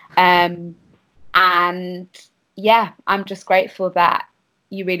Ali. And yeah, I'm just grateful that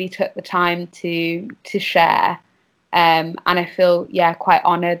you really took the time to share. And I feel, quite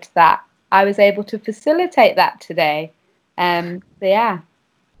honoured that I was able to facilitate that today. So yeah.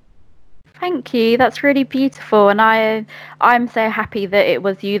 Thank you. That's really beautiful, and I'm so happy that it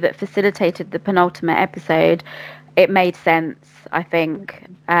was you that facilitated the penultimate episode. It made sense, I think,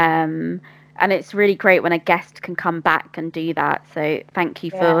 and it's really great when a guest can come back and do that. So thank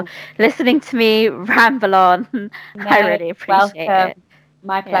you for listening to me ramble on. No, I really appreciate it.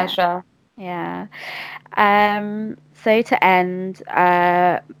 My pleasure. Yeah. So to end,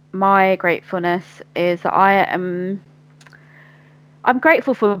 my gratefulness is that I'm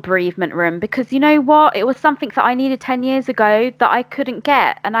grateful for Bereavement Room, because you know what? It was something that I needed 10 years ago that I couldn't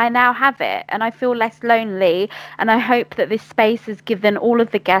get, and I now have it, and I feel less lonely. And I hope that this space has given all of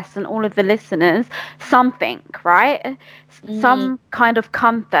the guests and all of the listeners something, right? Some kind of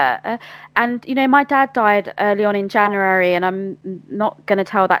comfort. And, you know, my dad died early on in January, and I'm not going to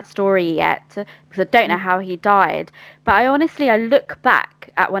tell that story yet because I don't know how he died. But I look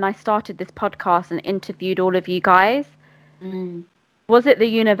back at when I started this podcast and interviewed all of you guys. Was it the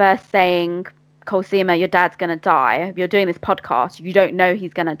universe saying, Kulsuma, your dad's going to die? You're doing this podcast. You don't know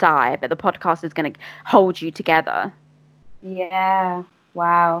he's going to die, but the podcast is going to hold you together. Yeah.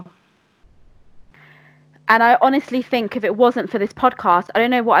 Wow. And I honestly think if it wasn't for this podcast, I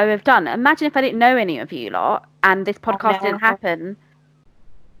don't know what I would have done. Imagine if I didn't know any of you lot and this podcast didn't happen.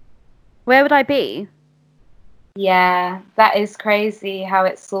 Where would I be? Yeah, that is crazy how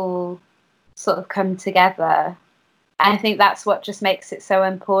it's all sort of come together. I think that's what just makes it so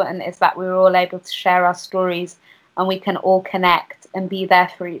important, is that we're all able to share our stories and we can all connect and be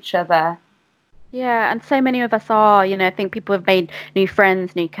there for each other. Yeah, and so many of us are, you know, I think people have made new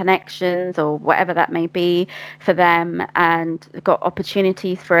friends, new connections, or whatever that may be for them, and got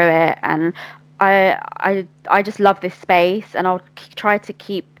opportunities through it. And I just love this space, and I'll try to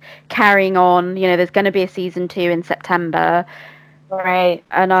keep carrying on. You know, there's going to be a season 2 in September. Right.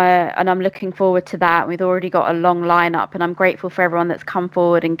 And I'm looking forward to that. We've already got a long lineup, and I'm grateful for everyone that's come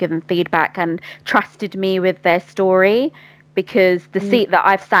forward and given feedback and trusted me with their story, because the seat that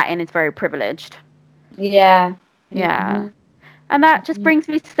I've sat in is very privileged. Yeah. Yeah. And that just brings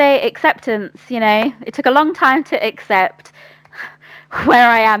me to say acceptance. You know, it took a long time to accept where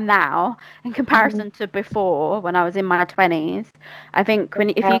I am now in comparison to before, when I was in my 20s. I think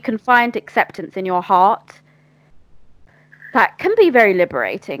if you can find acceptance in your heart, that can be very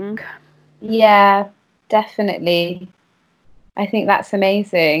liberating. Yeah, definitely. I think that's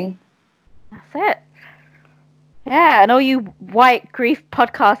amazing. That's it. Yeah, and all you white grief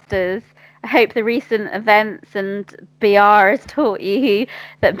podcasters, I hope the recent events and BR has taught you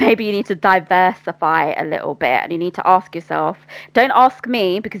that maybe you need to diversify a little bit, and you need to ask yourself, don't ask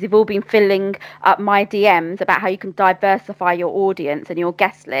me, because you've all been filling up my DMs about how you can diversify your audience and your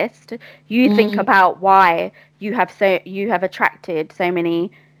guest list. You think about why you have attracted so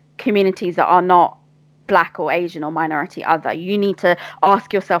many communities that are not Black or Asian or minority other. You need to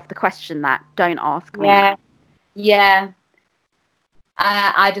ask yourself the question that, don't ask me. Yeah.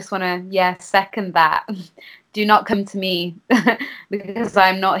 I just want to, second that. do not come to me because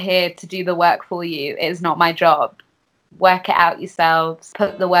I'm not here to do the work for you. It is not my job. Work it out yourselves,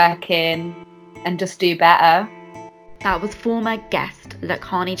 put the work in, and just do better. That was former guest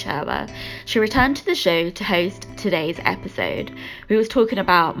Lakhani Cherwa. She returned to the show to host today's episode. We was talking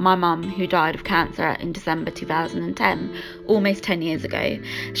about my mum who died of cancer in December 2010, almost 10 years ago.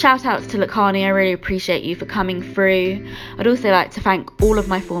 Shout outs to Lakhani, I really appreciate you for coming through. I'd also like to thank all of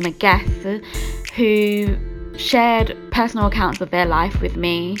my former guests who shared personal accounts of their life with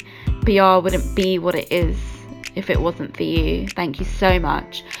me. BR wouldn't be what it is if it wasn't for you. Thank you so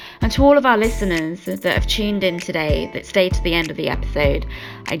much. And to all of our listeners that have tuned in today, that stayed to the end of the episode,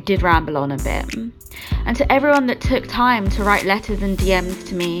 I did ramble on a bit. And to everyone that took time to write letters and DMs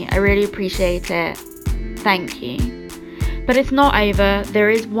to me, I really appreciate it. Thank you. But it's not over. There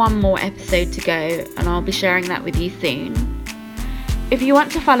is one more episode to go, and I'll be sharing that with you soon. If you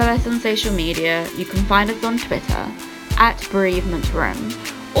want to follow us on social media, you can find us on Twitter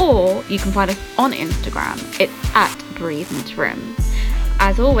 @BereavementRoom, or you can find us on Instagram. It's @BereavementRoom.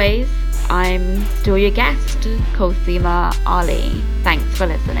 As always, I'm still your guest, Kulsuma Ali. Thanks for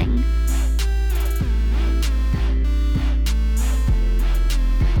listening.